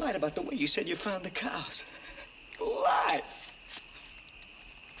you lied about the way you said you found the cows. You lied.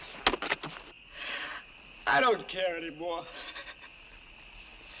 I don't care anymore.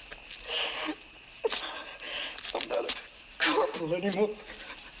 I'm not a corporal anymore.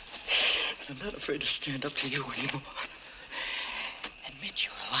 I'm not afraid to stand up to you anymore. Admit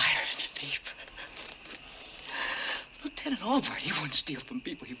you're a liar and it'd be Lieutenant Albright, he wouldn't steal from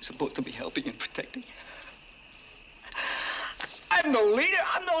people he was supposed to be helping and protecting. I'm no leader,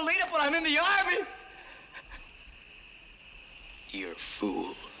 but I'm in the Army. You're a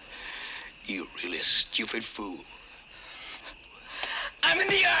fool. You're really a stupid fool. I'm in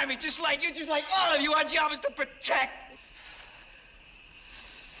the Army, just like you, just like all of you. Our job is to protect.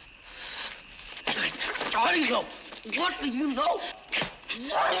 What do you know? What do you know?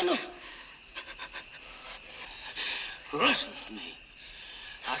 Listen to me.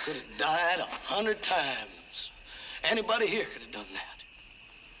 I could have died 100 times. Anybody here could have done that.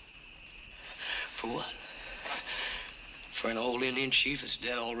 For what? For an old Indian chief that's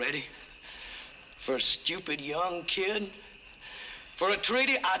dead already? For a stupid young kid? For a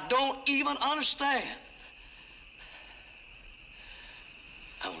treaty I don't even understand?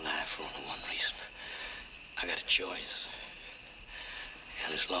 I'm alive for only one reason. I got a choice.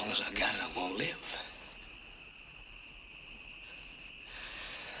 And as long as I got it, I'm gonna live.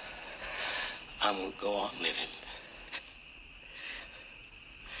 I'm gonna go on living.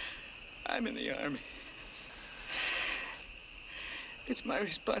 I'm in the Army. It's my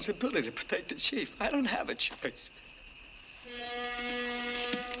responsibility to protect the chief. I don't have a choice.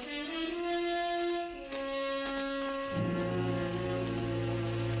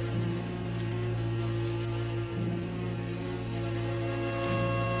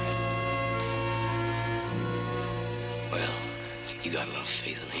 Well, you got a lot of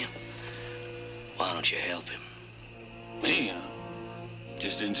faith in him. Why don't you help him? Me, I'm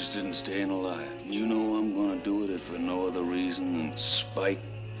just interested in staying alive. You know I'm gonna do it if for no other reason than spite.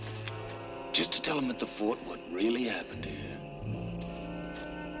 Just to tell him at the fort what really happened here.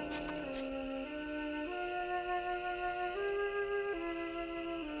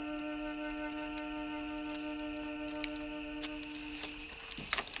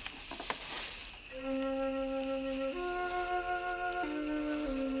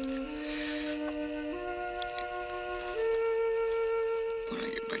 When I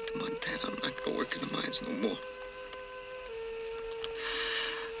get back to Montana, I'm not gonna work in the mines no more.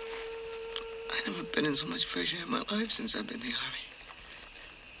 I've never been in so much fresh air in my life since I've been in the Army.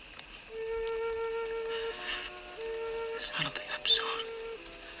 Son of the absurd.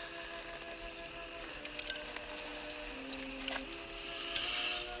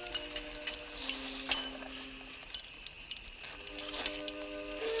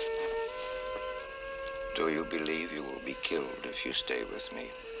 Do you believe you will be killed if you stay with me?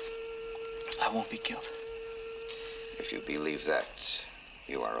 I won't be killed. If you believe that,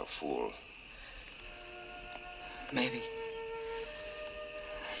 you are a fool. Maybe.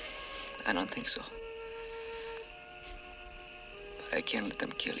 I don't think so. But I can't let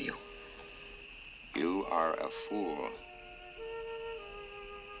them kill you. You are a fool.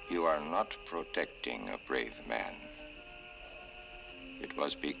 You are not protecting a brave man. It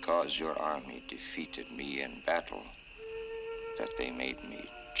was because your army defeated me in battle that they made me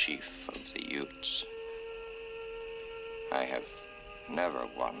chief of the Utes. I have never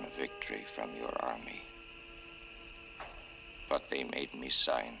won a victory from your army. But they made me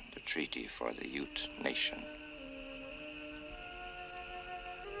sign the treaty for the Ute nation.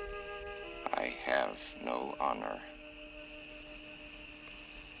 I have no honor.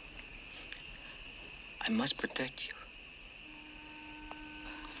 I must protect you.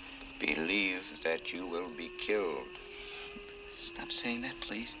 Believe that you will be killed. Stop saying that,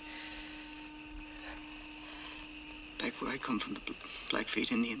 please. Back where I come from, the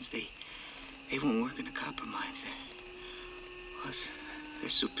Blackfeet Indians, they won't work in the copper mines. They're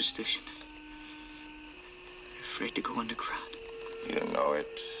superstition. They're afraid to go underground. You know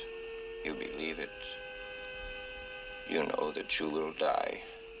it. You believe it. You know that you will die.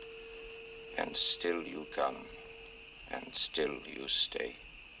 And still you come. And still you stay.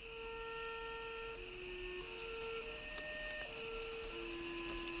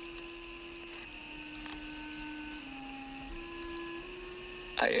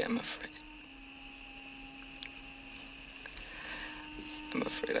 I am afraid. I'm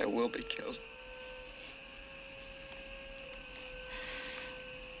afraid I will be killed.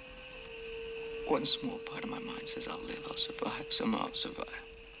 One small part of my mind says I'll live, I'll survive. Somehow I'll survive.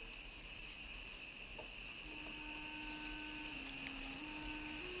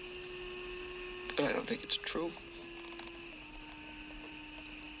 But I don't think it's true.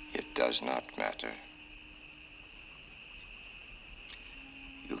 It does not matter.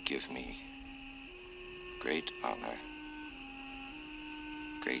 You give me great honor,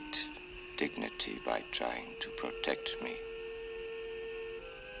 great dignity by trying to protect me.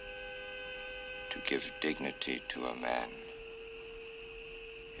 To give dignity to a man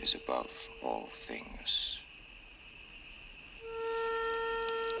is above all things.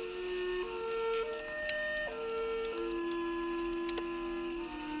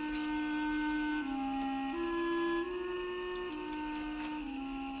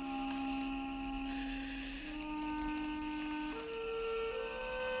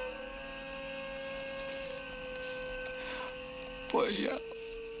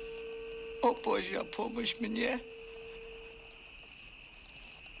 Opoś ja, pomóż mnie.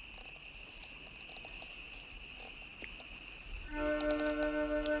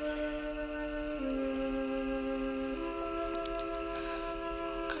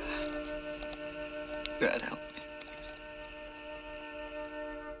 God help me, please.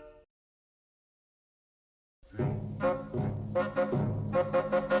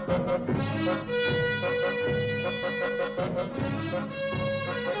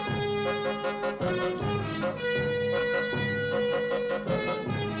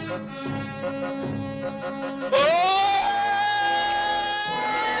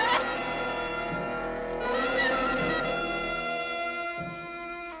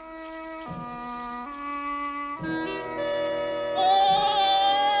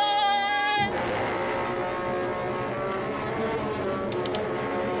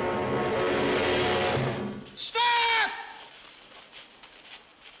 Stop!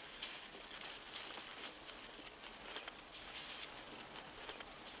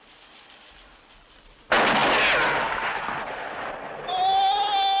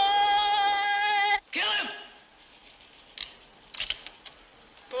 Kill him!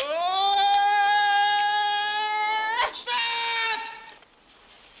 Stop!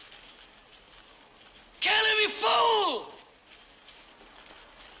 Kill him, you fool!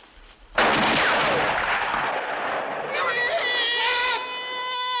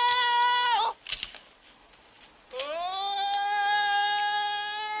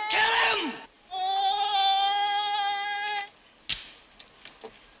 Kill him!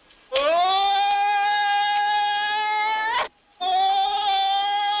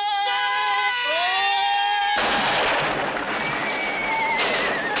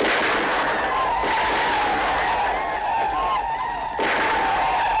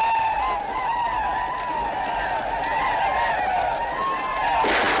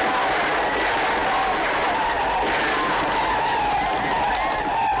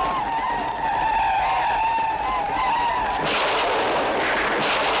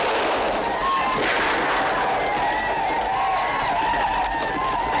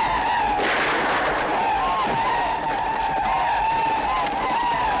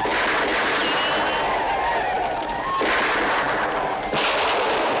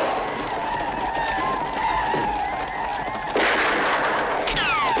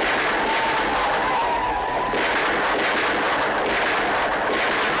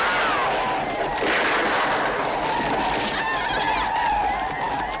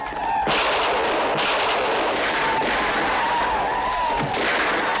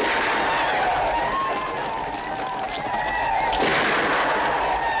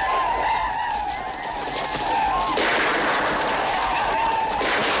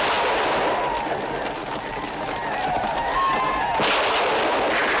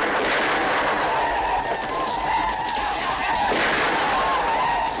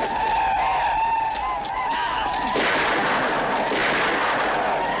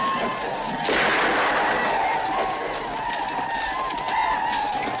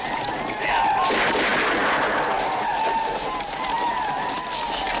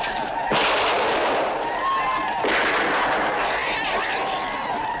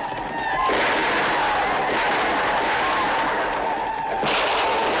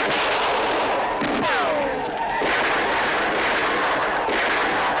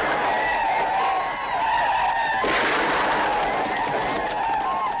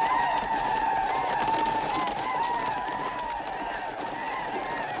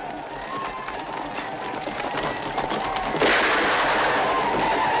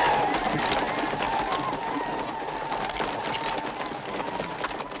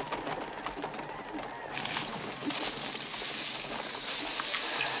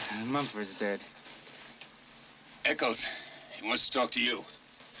 Mumford's dead. Eccles, he wants to talk to you.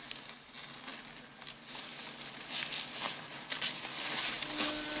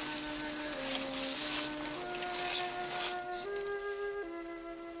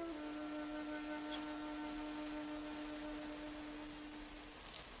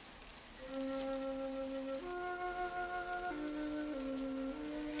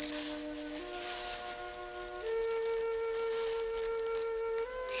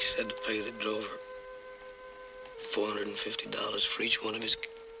 He said to pay the drover $450 for each one of his cows.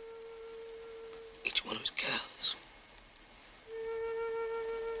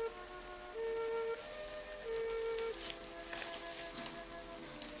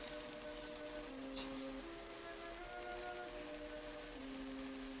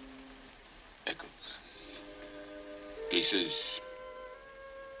 Eccles, he says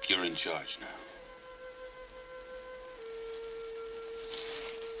you're in charge now.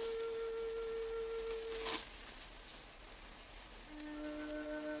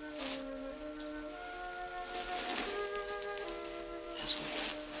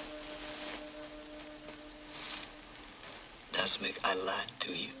 Tassovic, I lied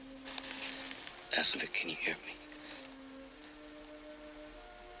to you. Tassovic, can you hear me?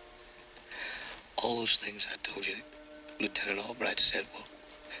 All those things I told you that Lieutenant Albright said, well,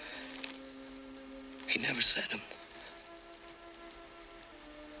 he never said them.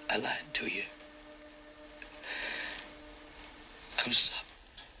 I lied to you. I'm sorry.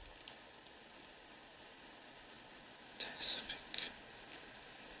 Tassovic.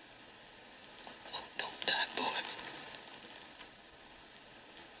 Oh, don't die, boy.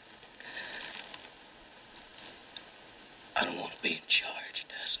 I don't want to be in charge,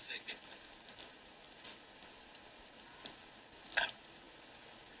 Tassovic.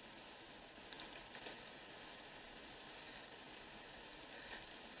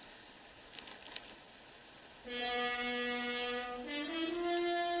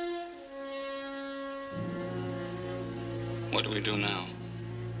 What do we do now?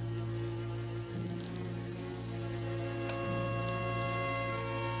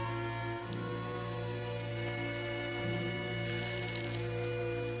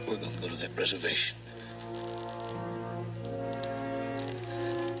 We're gonna go to that reservation.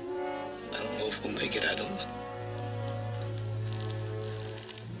 I don't know if we'll make it, I don't know.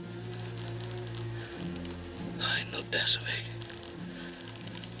 I ain't no Tassovic.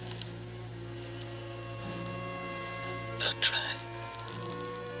 I'll try.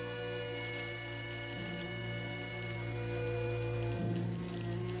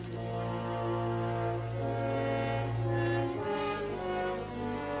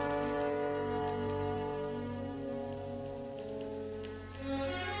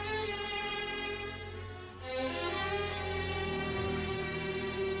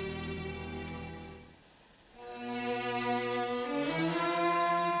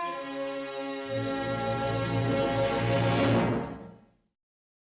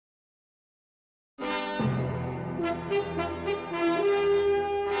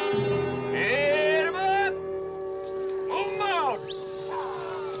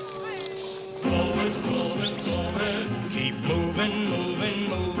 Keep moving, moving,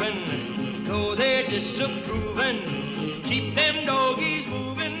 moving. Though they're disapproving, keep them doggies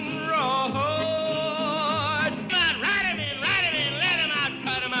moving.